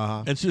rooms,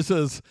 and she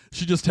says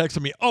she just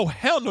texted me, "Oh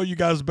hell no, you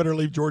guys better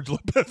leave George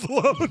Lopez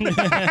alone."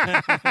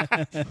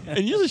 And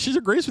usually she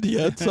agrees with you,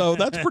 Ed, so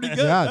that's pretty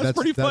good. Yeah, that's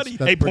pretty funny.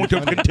 A point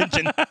of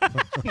contention.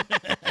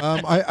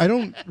 I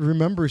don't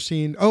remember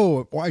seeing.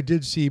 Oh, well, I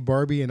did see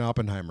Barbie and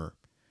Oppenheimer.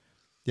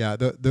 Yeah,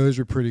 those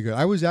were pretty good.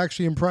 I was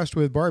actually impressed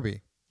with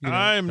Barbie.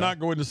 I'm not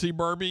going to see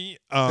Barbie.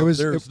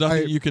 There's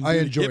nothing you can do to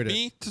enjoyed get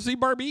me to see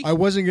Barbie. I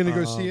wasn't going to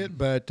go see it,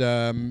 but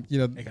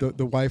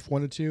the wife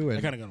wanted to, and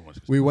I kind of gonna watch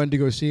it. we went to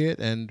go see it,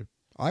 and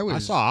I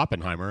saw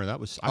Oppenheimer.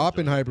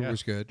 Oppenheimer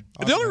was good.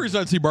 The only reason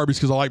I'd see Barbie is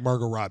because I like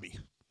Margot Robbie.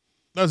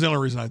 That's the only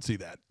reason I'd see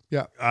that.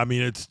 Yeah, I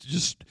mean, it's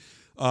just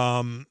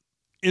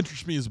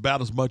interests me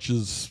about as much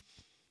as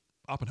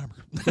Oppenheimer.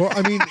 Well,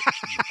 I mean,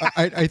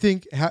 I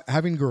think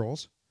having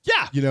girls.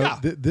 Yeah,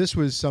 this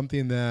was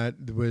something that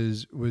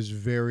was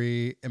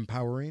very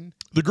empowering.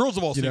 The girls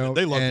have all seen it;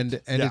 they love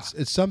it, and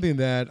it's something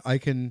that I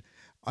can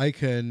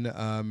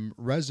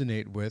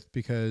resonate with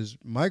because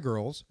my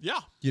girls,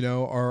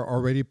 are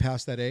already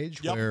past that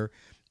age where,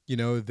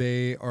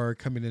 they are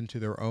coming into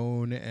their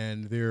own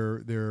and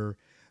they're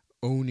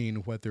owning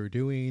what they're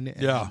doing,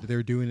 and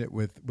they're doing it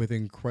with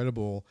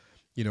incredible,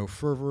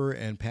 fervor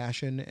and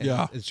passion.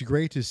 And it's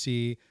great to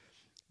see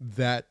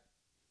that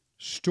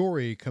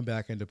story come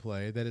back into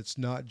play, that it's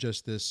not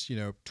just this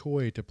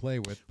toy to play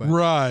with, but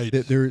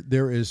that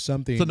there is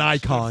something. It's an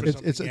icon. It's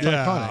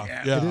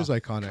iconic. It is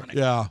iconic.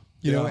 Yeah.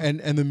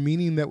 And the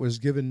meaning that was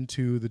given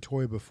to the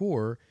toy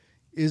before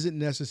isn't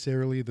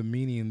necessarily the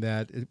meaning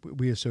that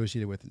we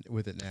associate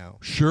with it now.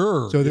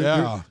 Sure. So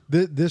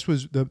this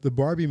was the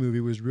Barbie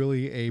movie was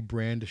really a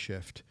brand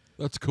shift.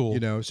 That's cool.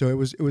 So it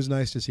was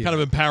nice to see. Kind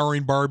of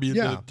empowering Barbie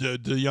to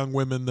young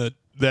women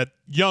that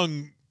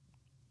young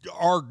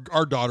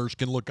our daughters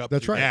can look up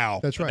That's to right.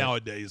 now. That's right.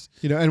 Nowadays.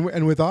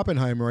 And with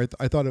Oppenheimer,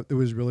 I thought it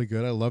was really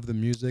good. I love the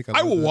music.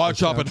 I will watch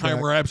the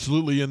Oppenheimer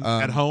absolutely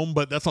at home,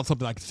 but that's not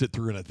something I can sit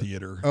through in a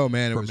theater. Oh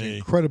man, it was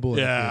incredible.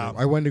 Yeah,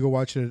 I went to go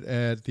watch it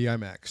at the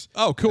IMAX.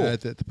 Oh, cool.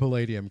 At the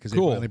Palladium because they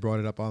finally brought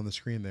it up on the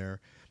screen there.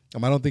 I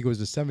don't think it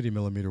was a 70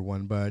 millimeter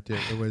one, but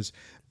it was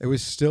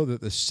still that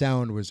the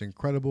sound was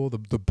incredible. The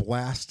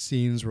blast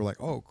scenes were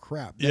like, oh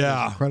crap,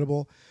 that was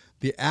incredible.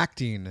 The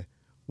acting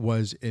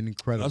was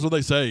incredible. That's what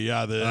they say.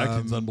 Yeah, the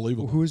acting's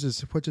unbelievable. Who is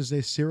this? What's his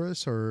name?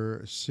 Cirrus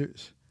or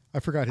I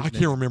forgot his name. I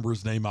can't remember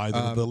his name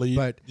either. The lead,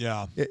 but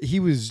yeah,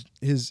 he was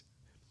his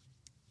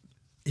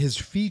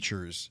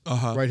features,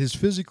 right? His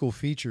physical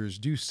features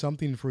do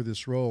something for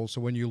this role.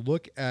 So when you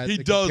look at he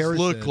does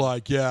look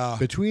like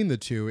between the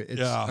two.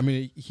 It's, yeah. I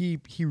mean, he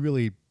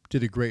really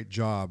did a great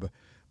job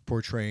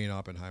portraying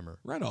Oppenheimer.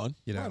 Right on.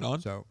 Right on.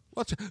 So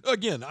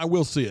again, I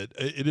will see it.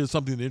 It is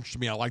something that interests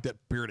me. I like that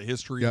period of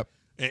history. Yep.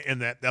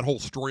 And that whole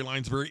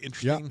storyline's very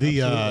interesting.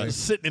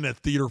 Sitting in a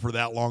theater for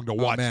that long to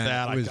watch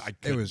that,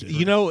 it was.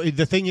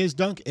 The thing is,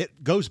 Dunk,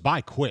 it goes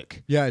by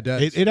quick. Yeah, it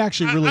does. It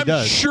actually really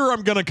does. I'm sure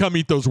I'm going to come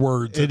eat those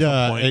words at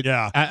some point.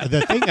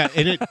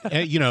 The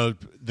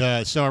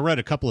thing, so I read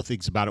a couple of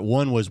things about it.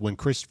 One was when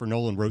Christopher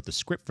Nolan wrote the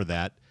script for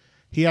that,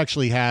 he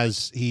actually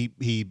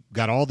he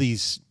got all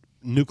these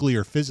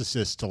nuclear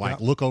physicists to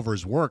look over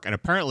his work and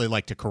apparently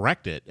to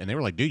correct it, and they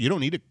were like, dude, you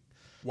don't need to.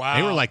 Wow.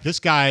 They were like, this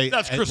guy,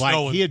 that's Chris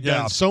Nolan. He had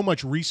done so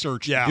much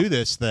research to do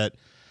this that,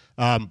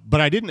 but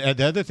I didn't.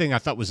 The other thing I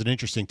thought was an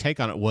interesting take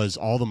on it was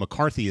all the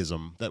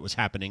McCarthyism that was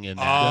happening in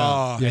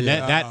that.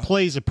 That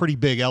plays a pretty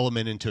big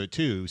element into it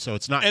too. So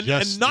it's not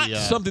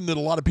something that a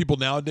lot of people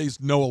nowadays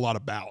know a lot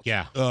about.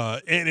 Yeah.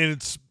 And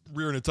it's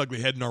rearing its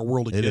ugly head in our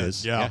world again. It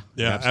is. Yeah,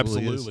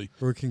 absolutely.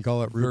 We can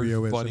call it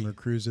Rubioism or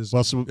Cruises.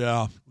 Well,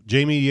 so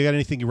Jamie, you got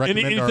anything you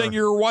recommend? Anything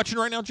you're watching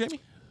right now, Jamie?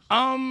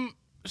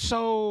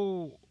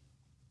 So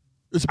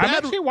I'm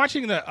actually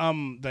watching the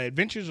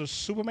Adventures of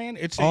Superman.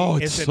 It's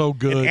so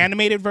good. An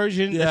animated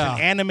version. Yeah, it's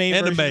an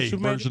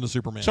anime version of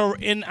Superman. So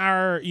in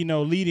our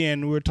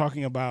lead-in, we were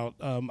talking about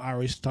I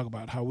always talk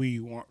about how we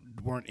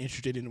weren't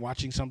interested in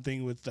watching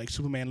something with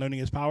Superman learning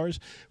his powers.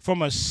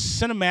 From a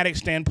cinematic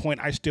standpoint,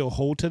 I still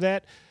hold to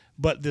that,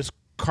 but this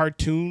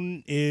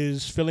cartoon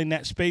is filling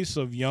that space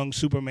of young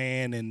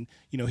Superman, and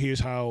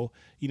here's how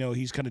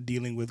he's kind of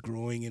dealing with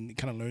growing and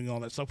kind of learning all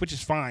that stuff, which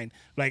is fine.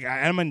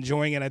 I'm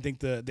enjoying it. I think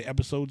the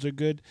episodes are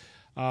good.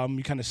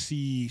 You kind of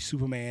see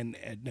Superman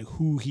and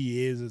who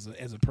he is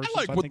as a person.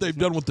 I like what they've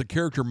done with the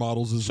character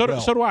models as well.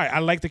 So do I. I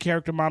like the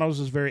character models.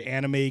 It's very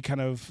anime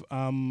kind of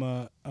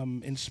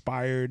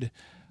inspired.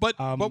 But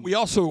we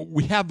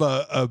have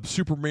a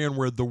Superman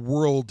where the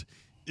world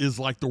is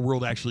like the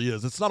world actually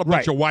is. It's not a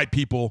bunch of white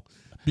people.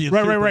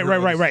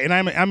 Right. And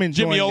I'm enjoying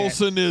Jimmy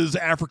Olsen is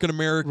African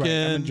American. Right,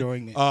 I'm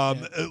enjoying it.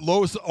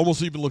 Lois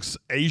almost even looks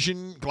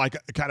Asian, like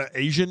kind of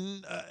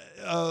Asian.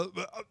 I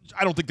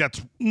don't think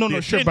that's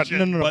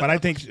but I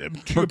think to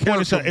the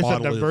point it's a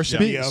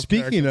diversity.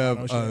 Speaking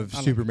of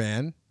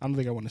Superman, I don't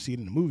think I want to see it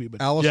in the movie.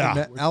 But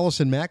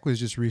Allison Mack was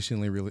just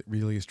recently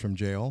released from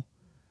jail.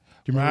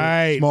 Do you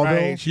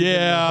remember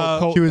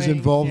Smallville? She was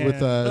involved with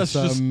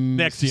some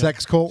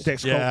sex cult.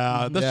 That's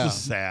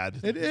just sad.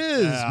 It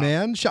is,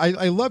 man.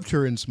 I loved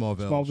her in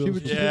Smallville. She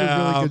did a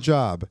really good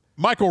job.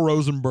 Michael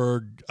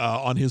Rosenberg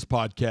on his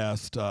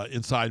podcast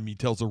Inside Me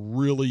tells a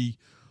really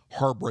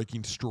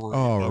heartbreaking story.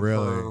 Oh,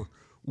 really? Her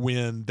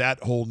when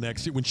that whole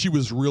when she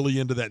was really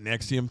into that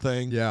Nexium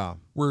thing. Yeah.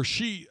 Where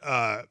she,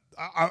 I'm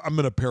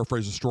going to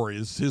paraphrase the story.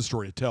 It's his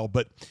story to tell,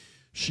 but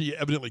she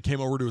evidently came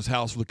over to his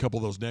house with a couple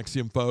of those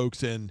Nexium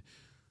folks and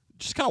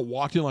just kind of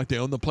walked in like they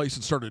owned the place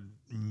and started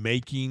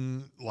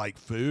making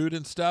food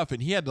and stuff.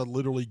 And he had to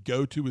literally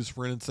go to his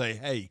friend and say,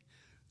 hey,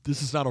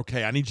 this is not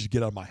okay. I need you to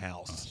get out of my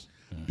house.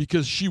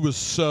 Because she was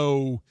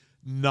so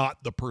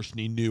not the person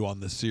he knew on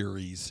the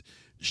series.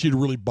 She'd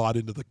really bought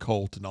into the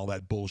cult and all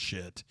that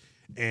bullshit.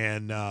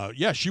 And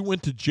she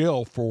went to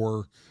jail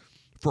for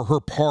her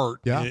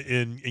part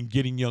in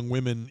getting young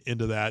women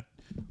into that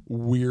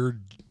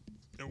weird.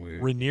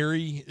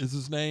 Ranieri is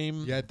his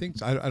name. Yeah, I think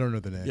so. I don't know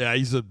the name. Yeah,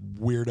 he's a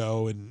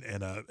weirdo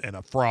and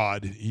a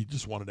fraud. He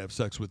just wanted to have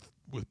sex with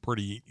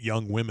pretty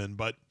young women.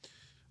 But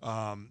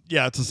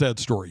it's a sad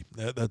story.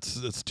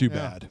 That's too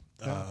bad.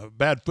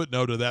 Bad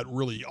footnote to that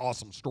really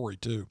awesome story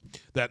too.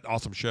 That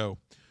awesome show.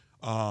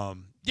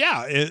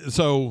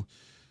 So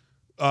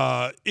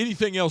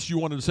anything else you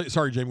wanted to say?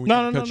 Sorry, Jamie, we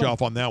cut you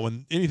off on that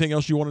one. Anything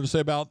else you wanted to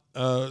say about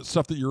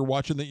stuff that you're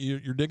watching that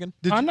you're digging?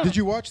 Did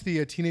you watch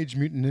the Teenage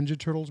Mutant Ninja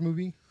Turtles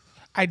movie?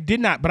 I did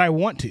not, but I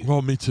want to.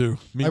 Well, me too.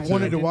 I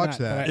wanted to watch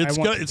that.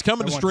 It's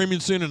coming to streaming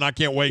soon, and I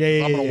can't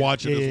wait. I'm going to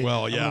watch it as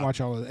well. I'm going to watch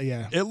all of it.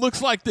 Yeah. It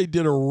looks like they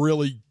did a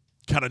really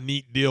kind of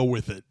neat deal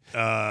with it.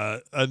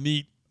 A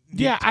neat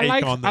Yeah, I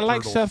like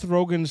Turtles. Seth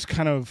Rogen's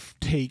kind of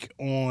take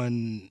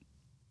on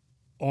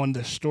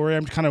the story.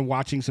 I'm kind of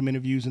watching some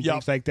interviews and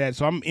things like that,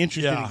 so I'm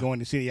interested in going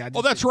to see it.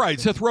 Oh, that's right.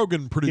 Seth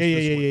Rogen produced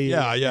this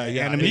one. Yeah.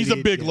 Animated, He's a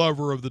big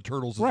lover of the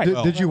Turtles as Right.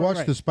 well. Did you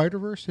watch the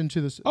Spider-Verse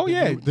into this? Oh,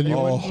 yeah. the new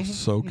one. Oh,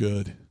 so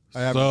good. I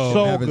haven't,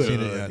 So haven't good.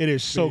 seen it yet. It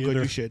is so good.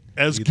 You should.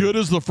 As good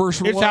as the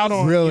first one It's was. out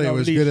on Really, it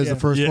was release, good as the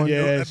first one.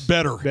 Yes.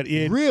 Better. But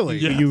Really?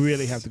 you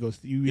really have to go.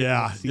 You really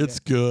have to see it's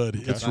that. good.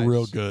 It's Nice.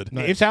 real good.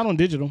 It's out on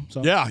digital.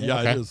 So. Yeah,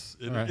 Okay. it is.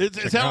 All right. It's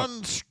Check it out out.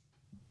 on.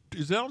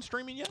 Is it on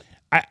streaming yet?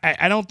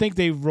 I don't think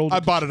they've rolled. I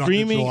bought it on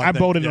streaming. digital, I I think.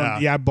 bought it Yeah.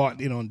 on. Yeah, I bought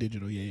it on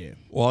digital. Yeah.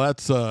 Well,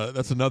 that's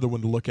another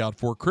one to look out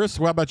for. Chris,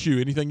 what about you?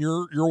 Anything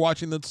you're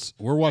watching that's?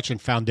 We're watching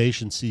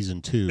Foundation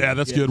season 2. Yeah,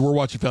 that's good. We're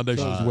watching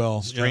Foundation as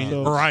well. Strange, yeah.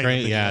 Or I am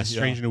Strange, anyway.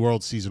 Strange New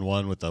World season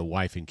 1 with the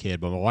wife and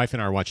kid. But my wife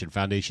and I are watching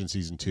Foundation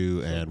season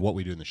 2 and What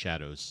We Do in the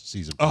Shadows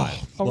season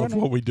 5. Oh, love right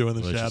on. what we do in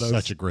the which shadows. is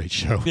such a great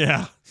show.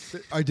 Yeah.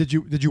 Did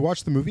you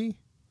watch the movie?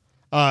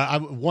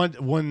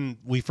 When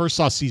we first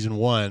saw season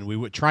 1,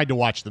 we tried to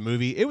watch the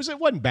movie. It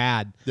wasn't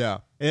bad. Yeah.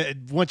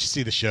 Once you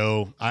see the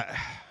show,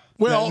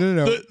 Well,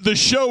 No. The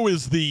show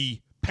is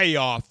the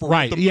payoff for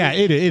right? the Yeah,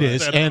 movie. it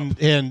is, Set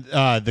and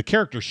up. the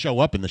characters show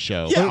up in the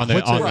show Yeah, on the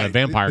right.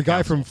 vampire. The guy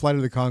Council. from Flight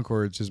of the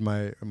Conchords is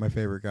my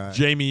favorite guy.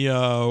 Jamie,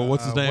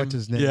 what's his name? what's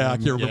his name? Yeah, I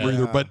can't remember Yeah.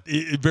 either, but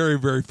very,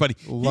 very funny.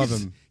 Love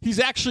he's, him. He's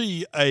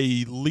actually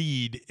a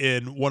lead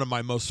in one of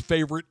my most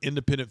favorite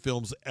independent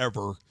films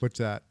ever, What's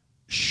that?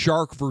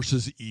 Shark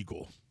versus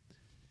Eagle.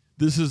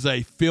 This is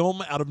a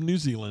film out of New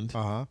Zealand.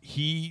 Uh-huh.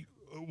 He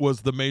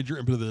was the major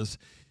input of this.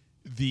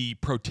 The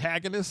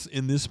protagonist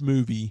in this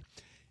movie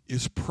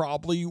is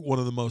probably one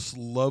of the most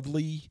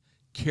lovely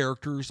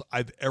characters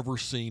I've ever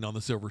seen on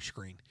the silver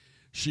screen.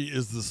 She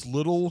is this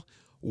little,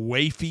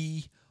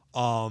 wafy,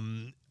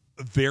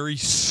 very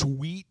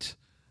sweet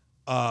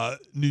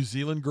New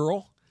Zealand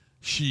girl.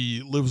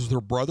 She lives with her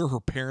brother. Her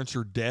parents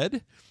are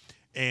dead.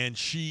 And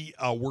she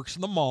works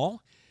in the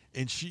mall.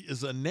 And she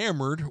is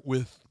enamored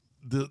with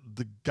the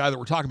guy that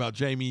we're talking about,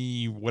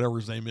 Jamie, whatever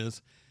his name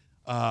is,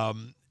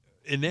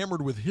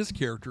 enamored with his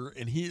character,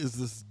 and he is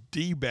this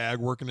D-bag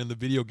working in the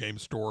video game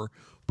store,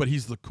 but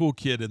he's the cool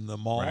kid in the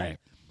mall. Right.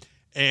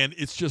 And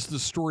it's just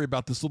this story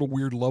about this little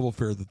weird love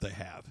affair that they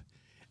have.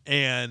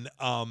 And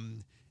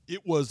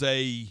it was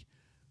a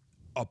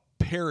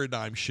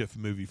paradigm shift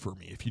movie for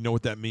me, if you know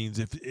what that means.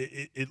 If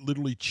it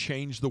literally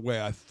changed the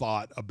way I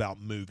thought about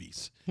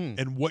movies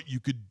and what you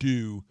could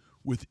do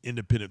with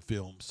independent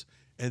films.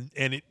 And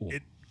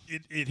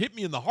it hit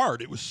me in the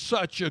heart. It was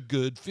such a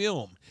good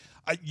film.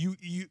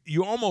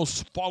 You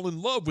almost fall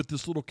in love with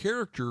this little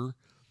character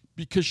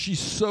because she's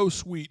so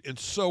sweet and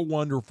so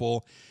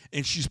wonderful,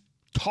 and she's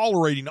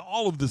tolerating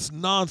all of this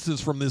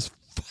nonsense from this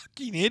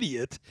fucking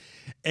idiot.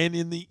 And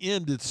in the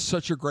end, it's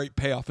such a great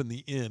payoff in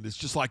the end. It's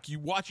just like you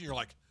watch and you're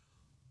like,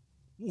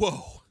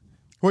 whoa.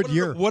 What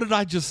year? What did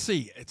I just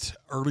see? It's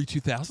early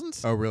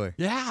 2000s. Oh, really?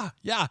 Yeah.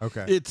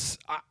 Okay. It's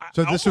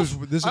So I this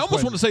almost, is I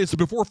almost when- want to say it's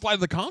before Flight of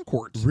the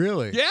Conchords.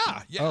 Really?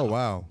 Yeah. Oh,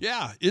 wow.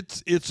 Yeah.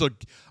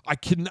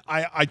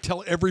 I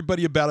tell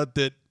everybody about it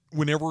that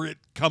whenever it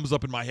comes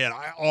up in my head,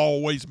 I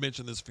always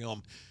mention this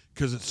film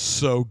because it's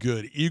so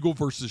good. Eagle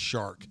versus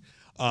Shark.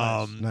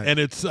 Nice. And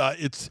it's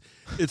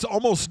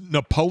almost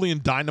Napoleon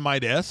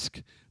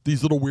Dynamite-esque.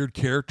 These little weird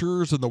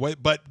characters and the way,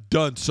 but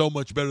done so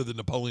much better than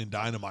Napoleon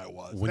Dynamite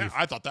was.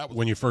 I thought that was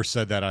When you first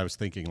said that, I was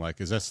thinking,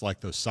 like, is this like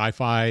those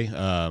sci-fi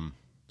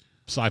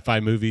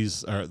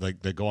movies, or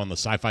like they go on the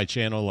Sci-Fi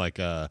Channel, like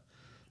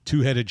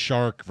two-headed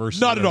shark versus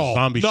Not at a all.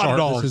 zombie Not shark? at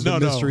all. This is No,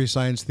 the no. Mystery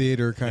Science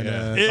Theater kind of.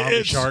 Zombie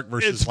it's- shark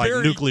versus it's like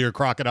very- nuclear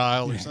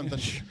crocodile or something.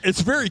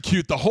 It's very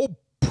cute. The whole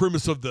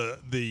premise of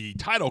the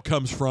title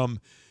comes from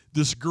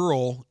this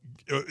girl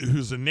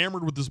who's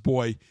enamored with this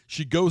boy.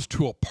 She goes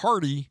to a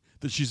party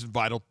that she's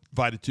invited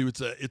to.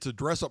 It's a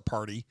dress up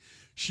party.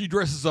 She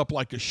dresses up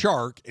like a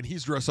shark, and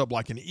he's dressed up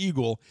like an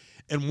eagle.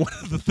 And one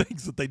of the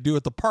things that they do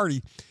at the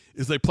party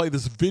is they play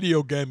this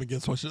video game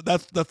against one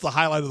another. That's the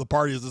highlight of the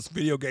party, is this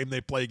video game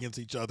they play against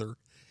each other,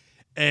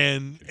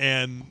 and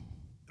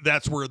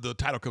that's where the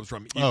title comes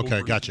from. Eagle Okay,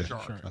 versus gotcha.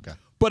 Shark. Sure. Okay.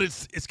 But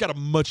it's got a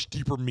much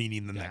deeper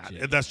meaning than that.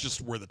 And that's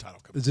just where the title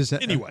comes Is this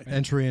from. Anyway,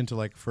 entry into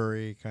like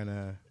furry kind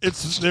of?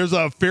 there's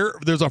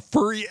a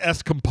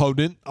furry-esque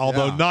component,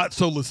 although Yeah. not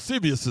so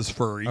lascivious as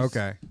furries.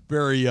 Okay.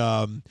 Very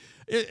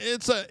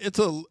it's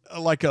a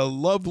like a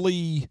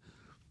lovely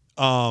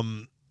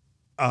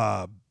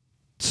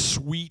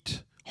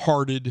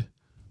sweet-hearted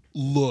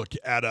look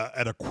at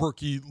a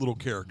quirky little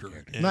character.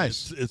 And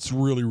Nice. It's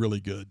really, really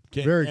good.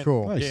 Very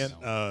cool.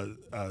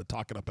 Can't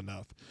talk it up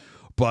enough.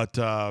 But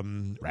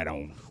Right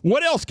on.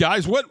 what else,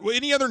 guys?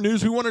 Any other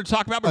news we wanted to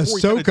talk about before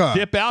we kind Ahsoka. of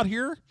dip out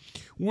here?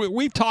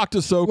 We've talked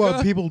Ahsoka.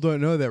 Well, people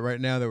don't know that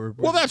right now that we're.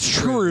 Well, that's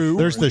true.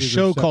 There's the These are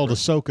show called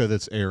separate. Ahsoka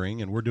that's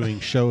airing, and we're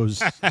doing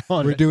shows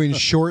on We're it. doing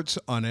shorts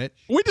on it.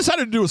 We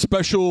decided to do a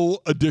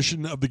special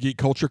edition of the Geek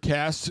Culture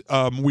Cast.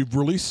 We've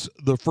released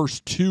the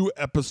first 2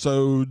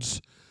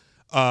 episodes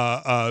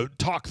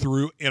talk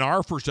through in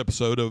our first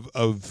episode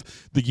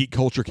of the Geek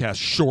Culture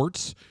Cast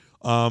shorts.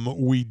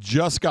 We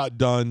just got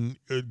done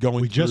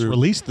going. We just through.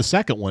 released the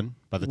second one.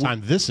 By the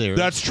time this airs,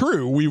 That's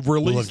true. We've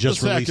released we'll have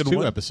just the released second 2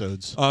 one.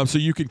 episodes. So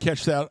you can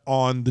catch that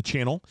on the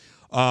channel.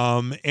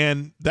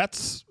 And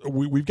that's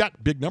we've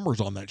got big numbers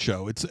on that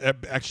show. It's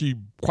actually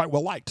quite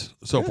well liked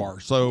so far.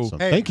 So Awesome.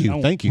 Thank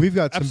you. We've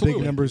got some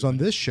Absolutely. big numbers on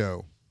this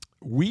show.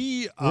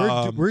 we're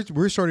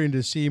We're starting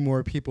to see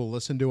more people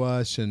listen to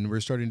us, and we're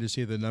starting to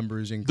see the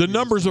numbers increase. the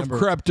numbers have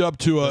crept up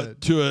to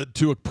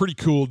a pretty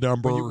cool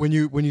number. When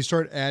you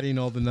start adding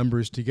all the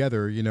numbers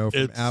together,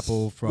 from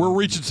Apple, we're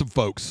reaching some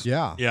folks.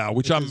 Yeah.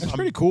 which That's I'm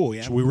pretty cool.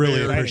 Yeah, We really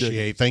Very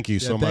appreciate. Thank you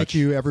so much. Thank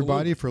you,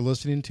 everybody, for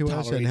listening to us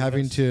and Tolerating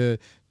having us.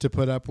 to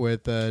put up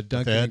with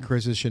Duncan Ed. and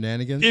Chris's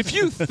shenanigans. If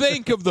you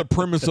think of the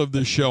premise of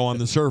this show on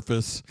the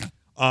surface,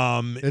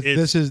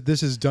 this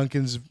is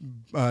Duncan's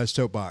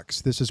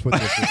soapbox. This is what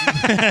this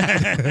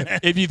is.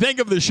 if you think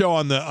of the show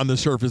on the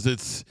surface,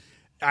 it's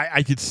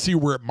I could see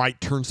where it might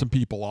turn some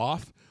people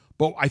off.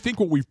 But I think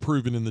what we've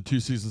proven in the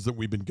 2 seasons that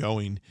we've been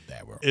going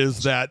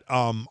is that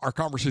our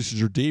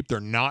conversations are deep. They're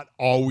not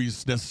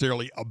always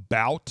necessarily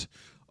about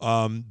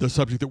the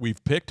subject that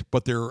we've picked,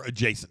 but they're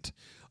adjacent.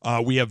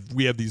 We have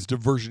these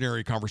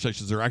diversionary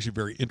conversations. They're actually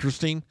very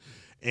interesting.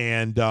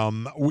 And,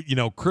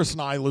 Chris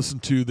and I listen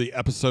to the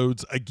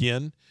episodes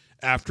again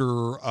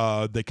after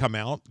they come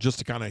out just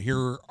to kind of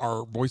hear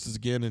our voices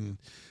again and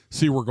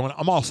see where we're going.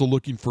 I'm also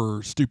looking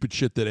for stupid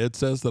shit that Ed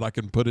says that I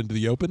can put into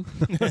the open.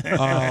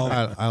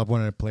 I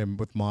want to play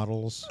with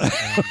models.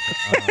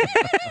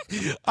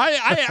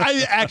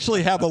 I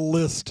actually have a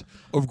list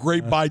of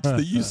great bites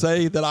that you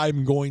say that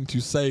I'm going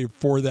to save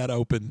for that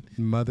open.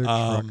 Mother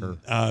trucker.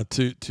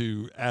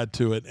 To add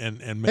to it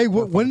and make Hey,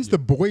 more fun when's of the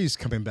boys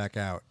coming back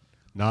out?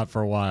 Not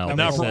for a while.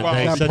 Not for a They while.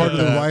 said- Not they part of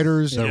said the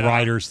writers. The Yeah.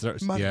 writers.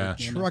 Mother Yeah.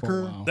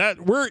 trucker. Wow. that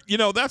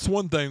that's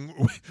one thing.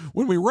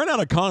 When we run out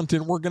of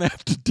content, we're gonna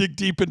have to dig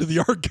deep into the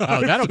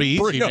archives. Oh, that'll be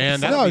to bring easy, up man.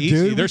 some- That'll be easy.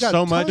 dude, we There's got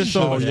so much. tons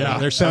of it. Yeah.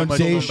 There's so much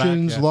to go back,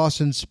 Foundations, yeah.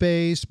 Lost in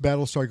Space,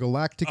 Battlestar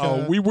Galactica.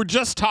 Oh, we were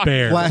just talking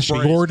Bear. Flash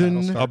break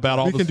Gordon. about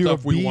all we the can do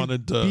stuff a we B,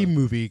 wanted to. B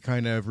movie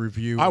kind of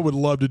review. I would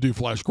love to do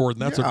Flash Gordon.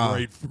 That's Yeah.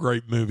 a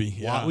great movie.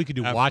 Yeah, We could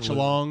do absolutely.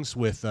 watch-alongs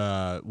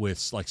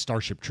with like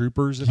Starship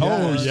Troopers. And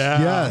Oh Yes. yeah,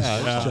 Yes.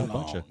 there's yeah. a bunch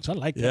of. So I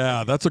like that.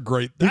 Yeah, that's a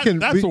great. We can-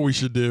 that's what we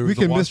should do. we is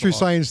a can watch Mystery along.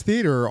 Science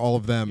Theater all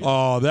of them.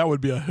 Oh, that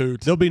would be a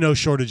hoot. There'll be no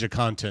shortage of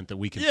content that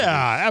we can.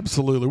 Yeah,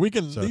 absolutely. We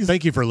can. produce. So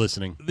thank you for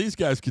listening. These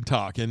guys can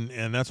talk, and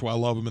that's why I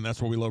love them, and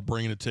that's why we love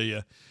bringing it to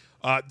you.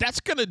 That's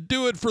gonna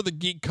do it for the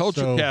Geek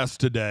Culture So, Cast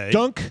today.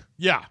 Dunk,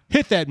 Yeah.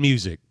 hit that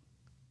music,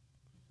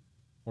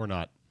 or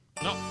not?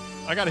 No,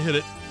 I gotta hit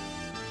it.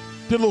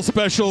 Did a little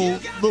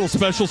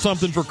special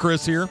something for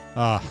Chris here.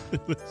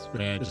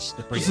 Man, just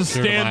bring This is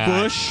a tear to Stan my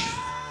eye. Bush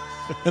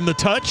and the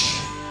touch.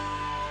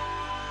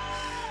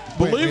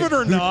 Wait, Believe it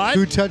or who- not,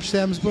 Who touched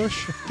Sam's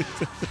bush?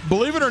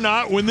 believe it or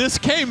not, when this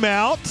came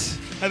out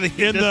I think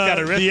he in just got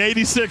arrested. the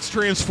 '86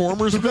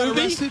 Transformers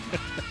movie,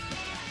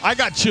 I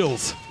got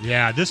chills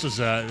Yeah, this was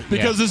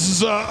because this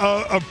is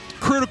a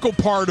critical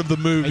part of the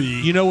movie.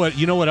 You know what?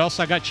 You know what else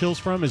I got chills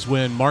from is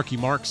when Marky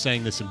Mark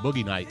sang this in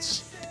Boogie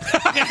Nights.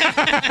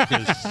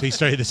 'Cause he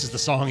started. This is the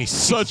song he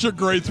Such a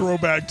great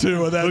throwback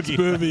to that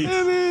movie. It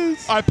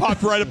is. I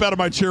popped right up out of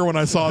my chair when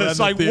I saw that. It's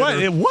in like the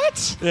theater.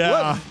 what?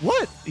 Yeah.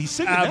 What? He's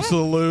singing that?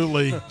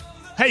 Absolutely.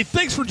 Hey,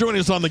 thanks for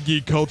joining us on the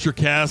Geek Culture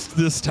Cast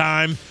this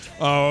time.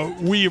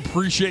 We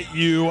appreciate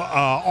you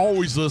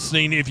always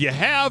listening. If you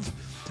have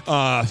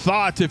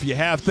thoughts, if you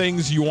have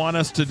things you want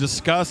us to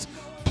discuss,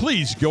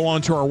 please go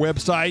onto our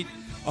website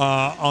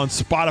on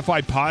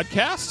Spotify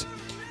Podcast.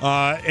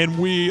 And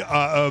we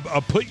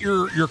put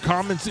your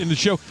comments in the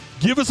show.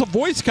 Give us a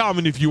voice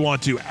comment if you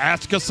want to.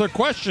 Ask us a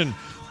question.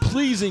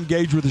 Please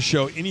engage with the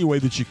show any way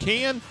that you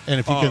can. And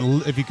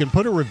if you can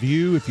put a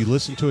review, if you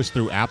listen to us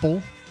through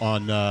Apple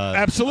on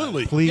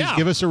Absolutely. please Yeah.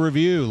 give us a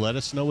review. Let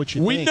us know what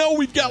you We think. know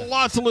we've got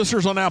lots of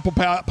listeners on Apple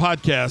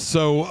Podcasts,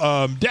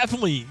 so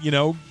definitely,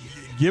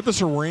 give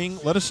us a ring.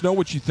 Let us know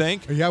what you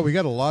think. Yeah, we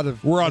got a lot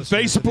of. We're on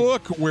listeners.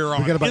 Facebook. We're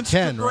on got about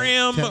 10,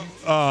 Instagram.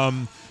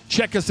 right?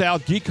 Check us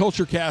out. Geek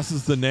Culture Cast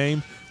is the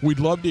name. We'd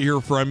love to hear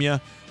from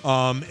you.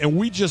 And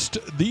we just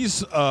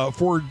these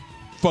four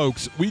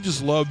folks, we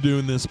just love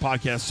doing this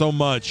podcast so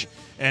much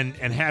and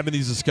having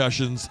these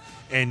discussions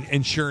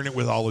and sharing it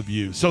with all of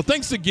you. So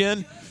thanks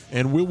again,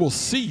 and we will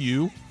see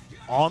you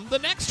on the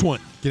next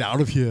one. Get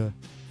out of here.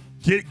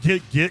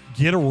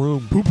 Get a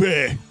room.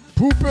 Poopy.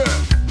 Poop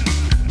it.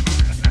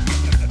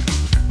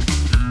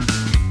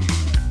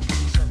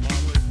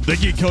 The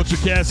Geek Culture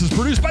Cast is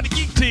produced by the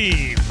Geek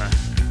Team.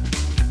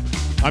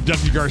 I'm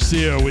Duncan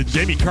Garcia with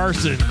Jamie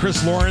Carson,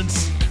 Chris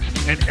Lawrence,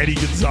 and Eddie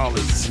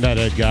Gonzalez. That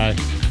Ed guy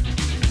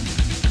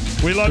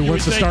We love who you.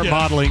 wants We to thank start you.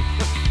 modeling.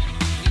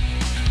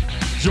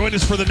 Join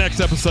us for the next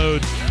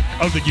episode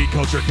of the Geek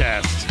Culture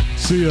Cast.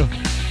 See ya.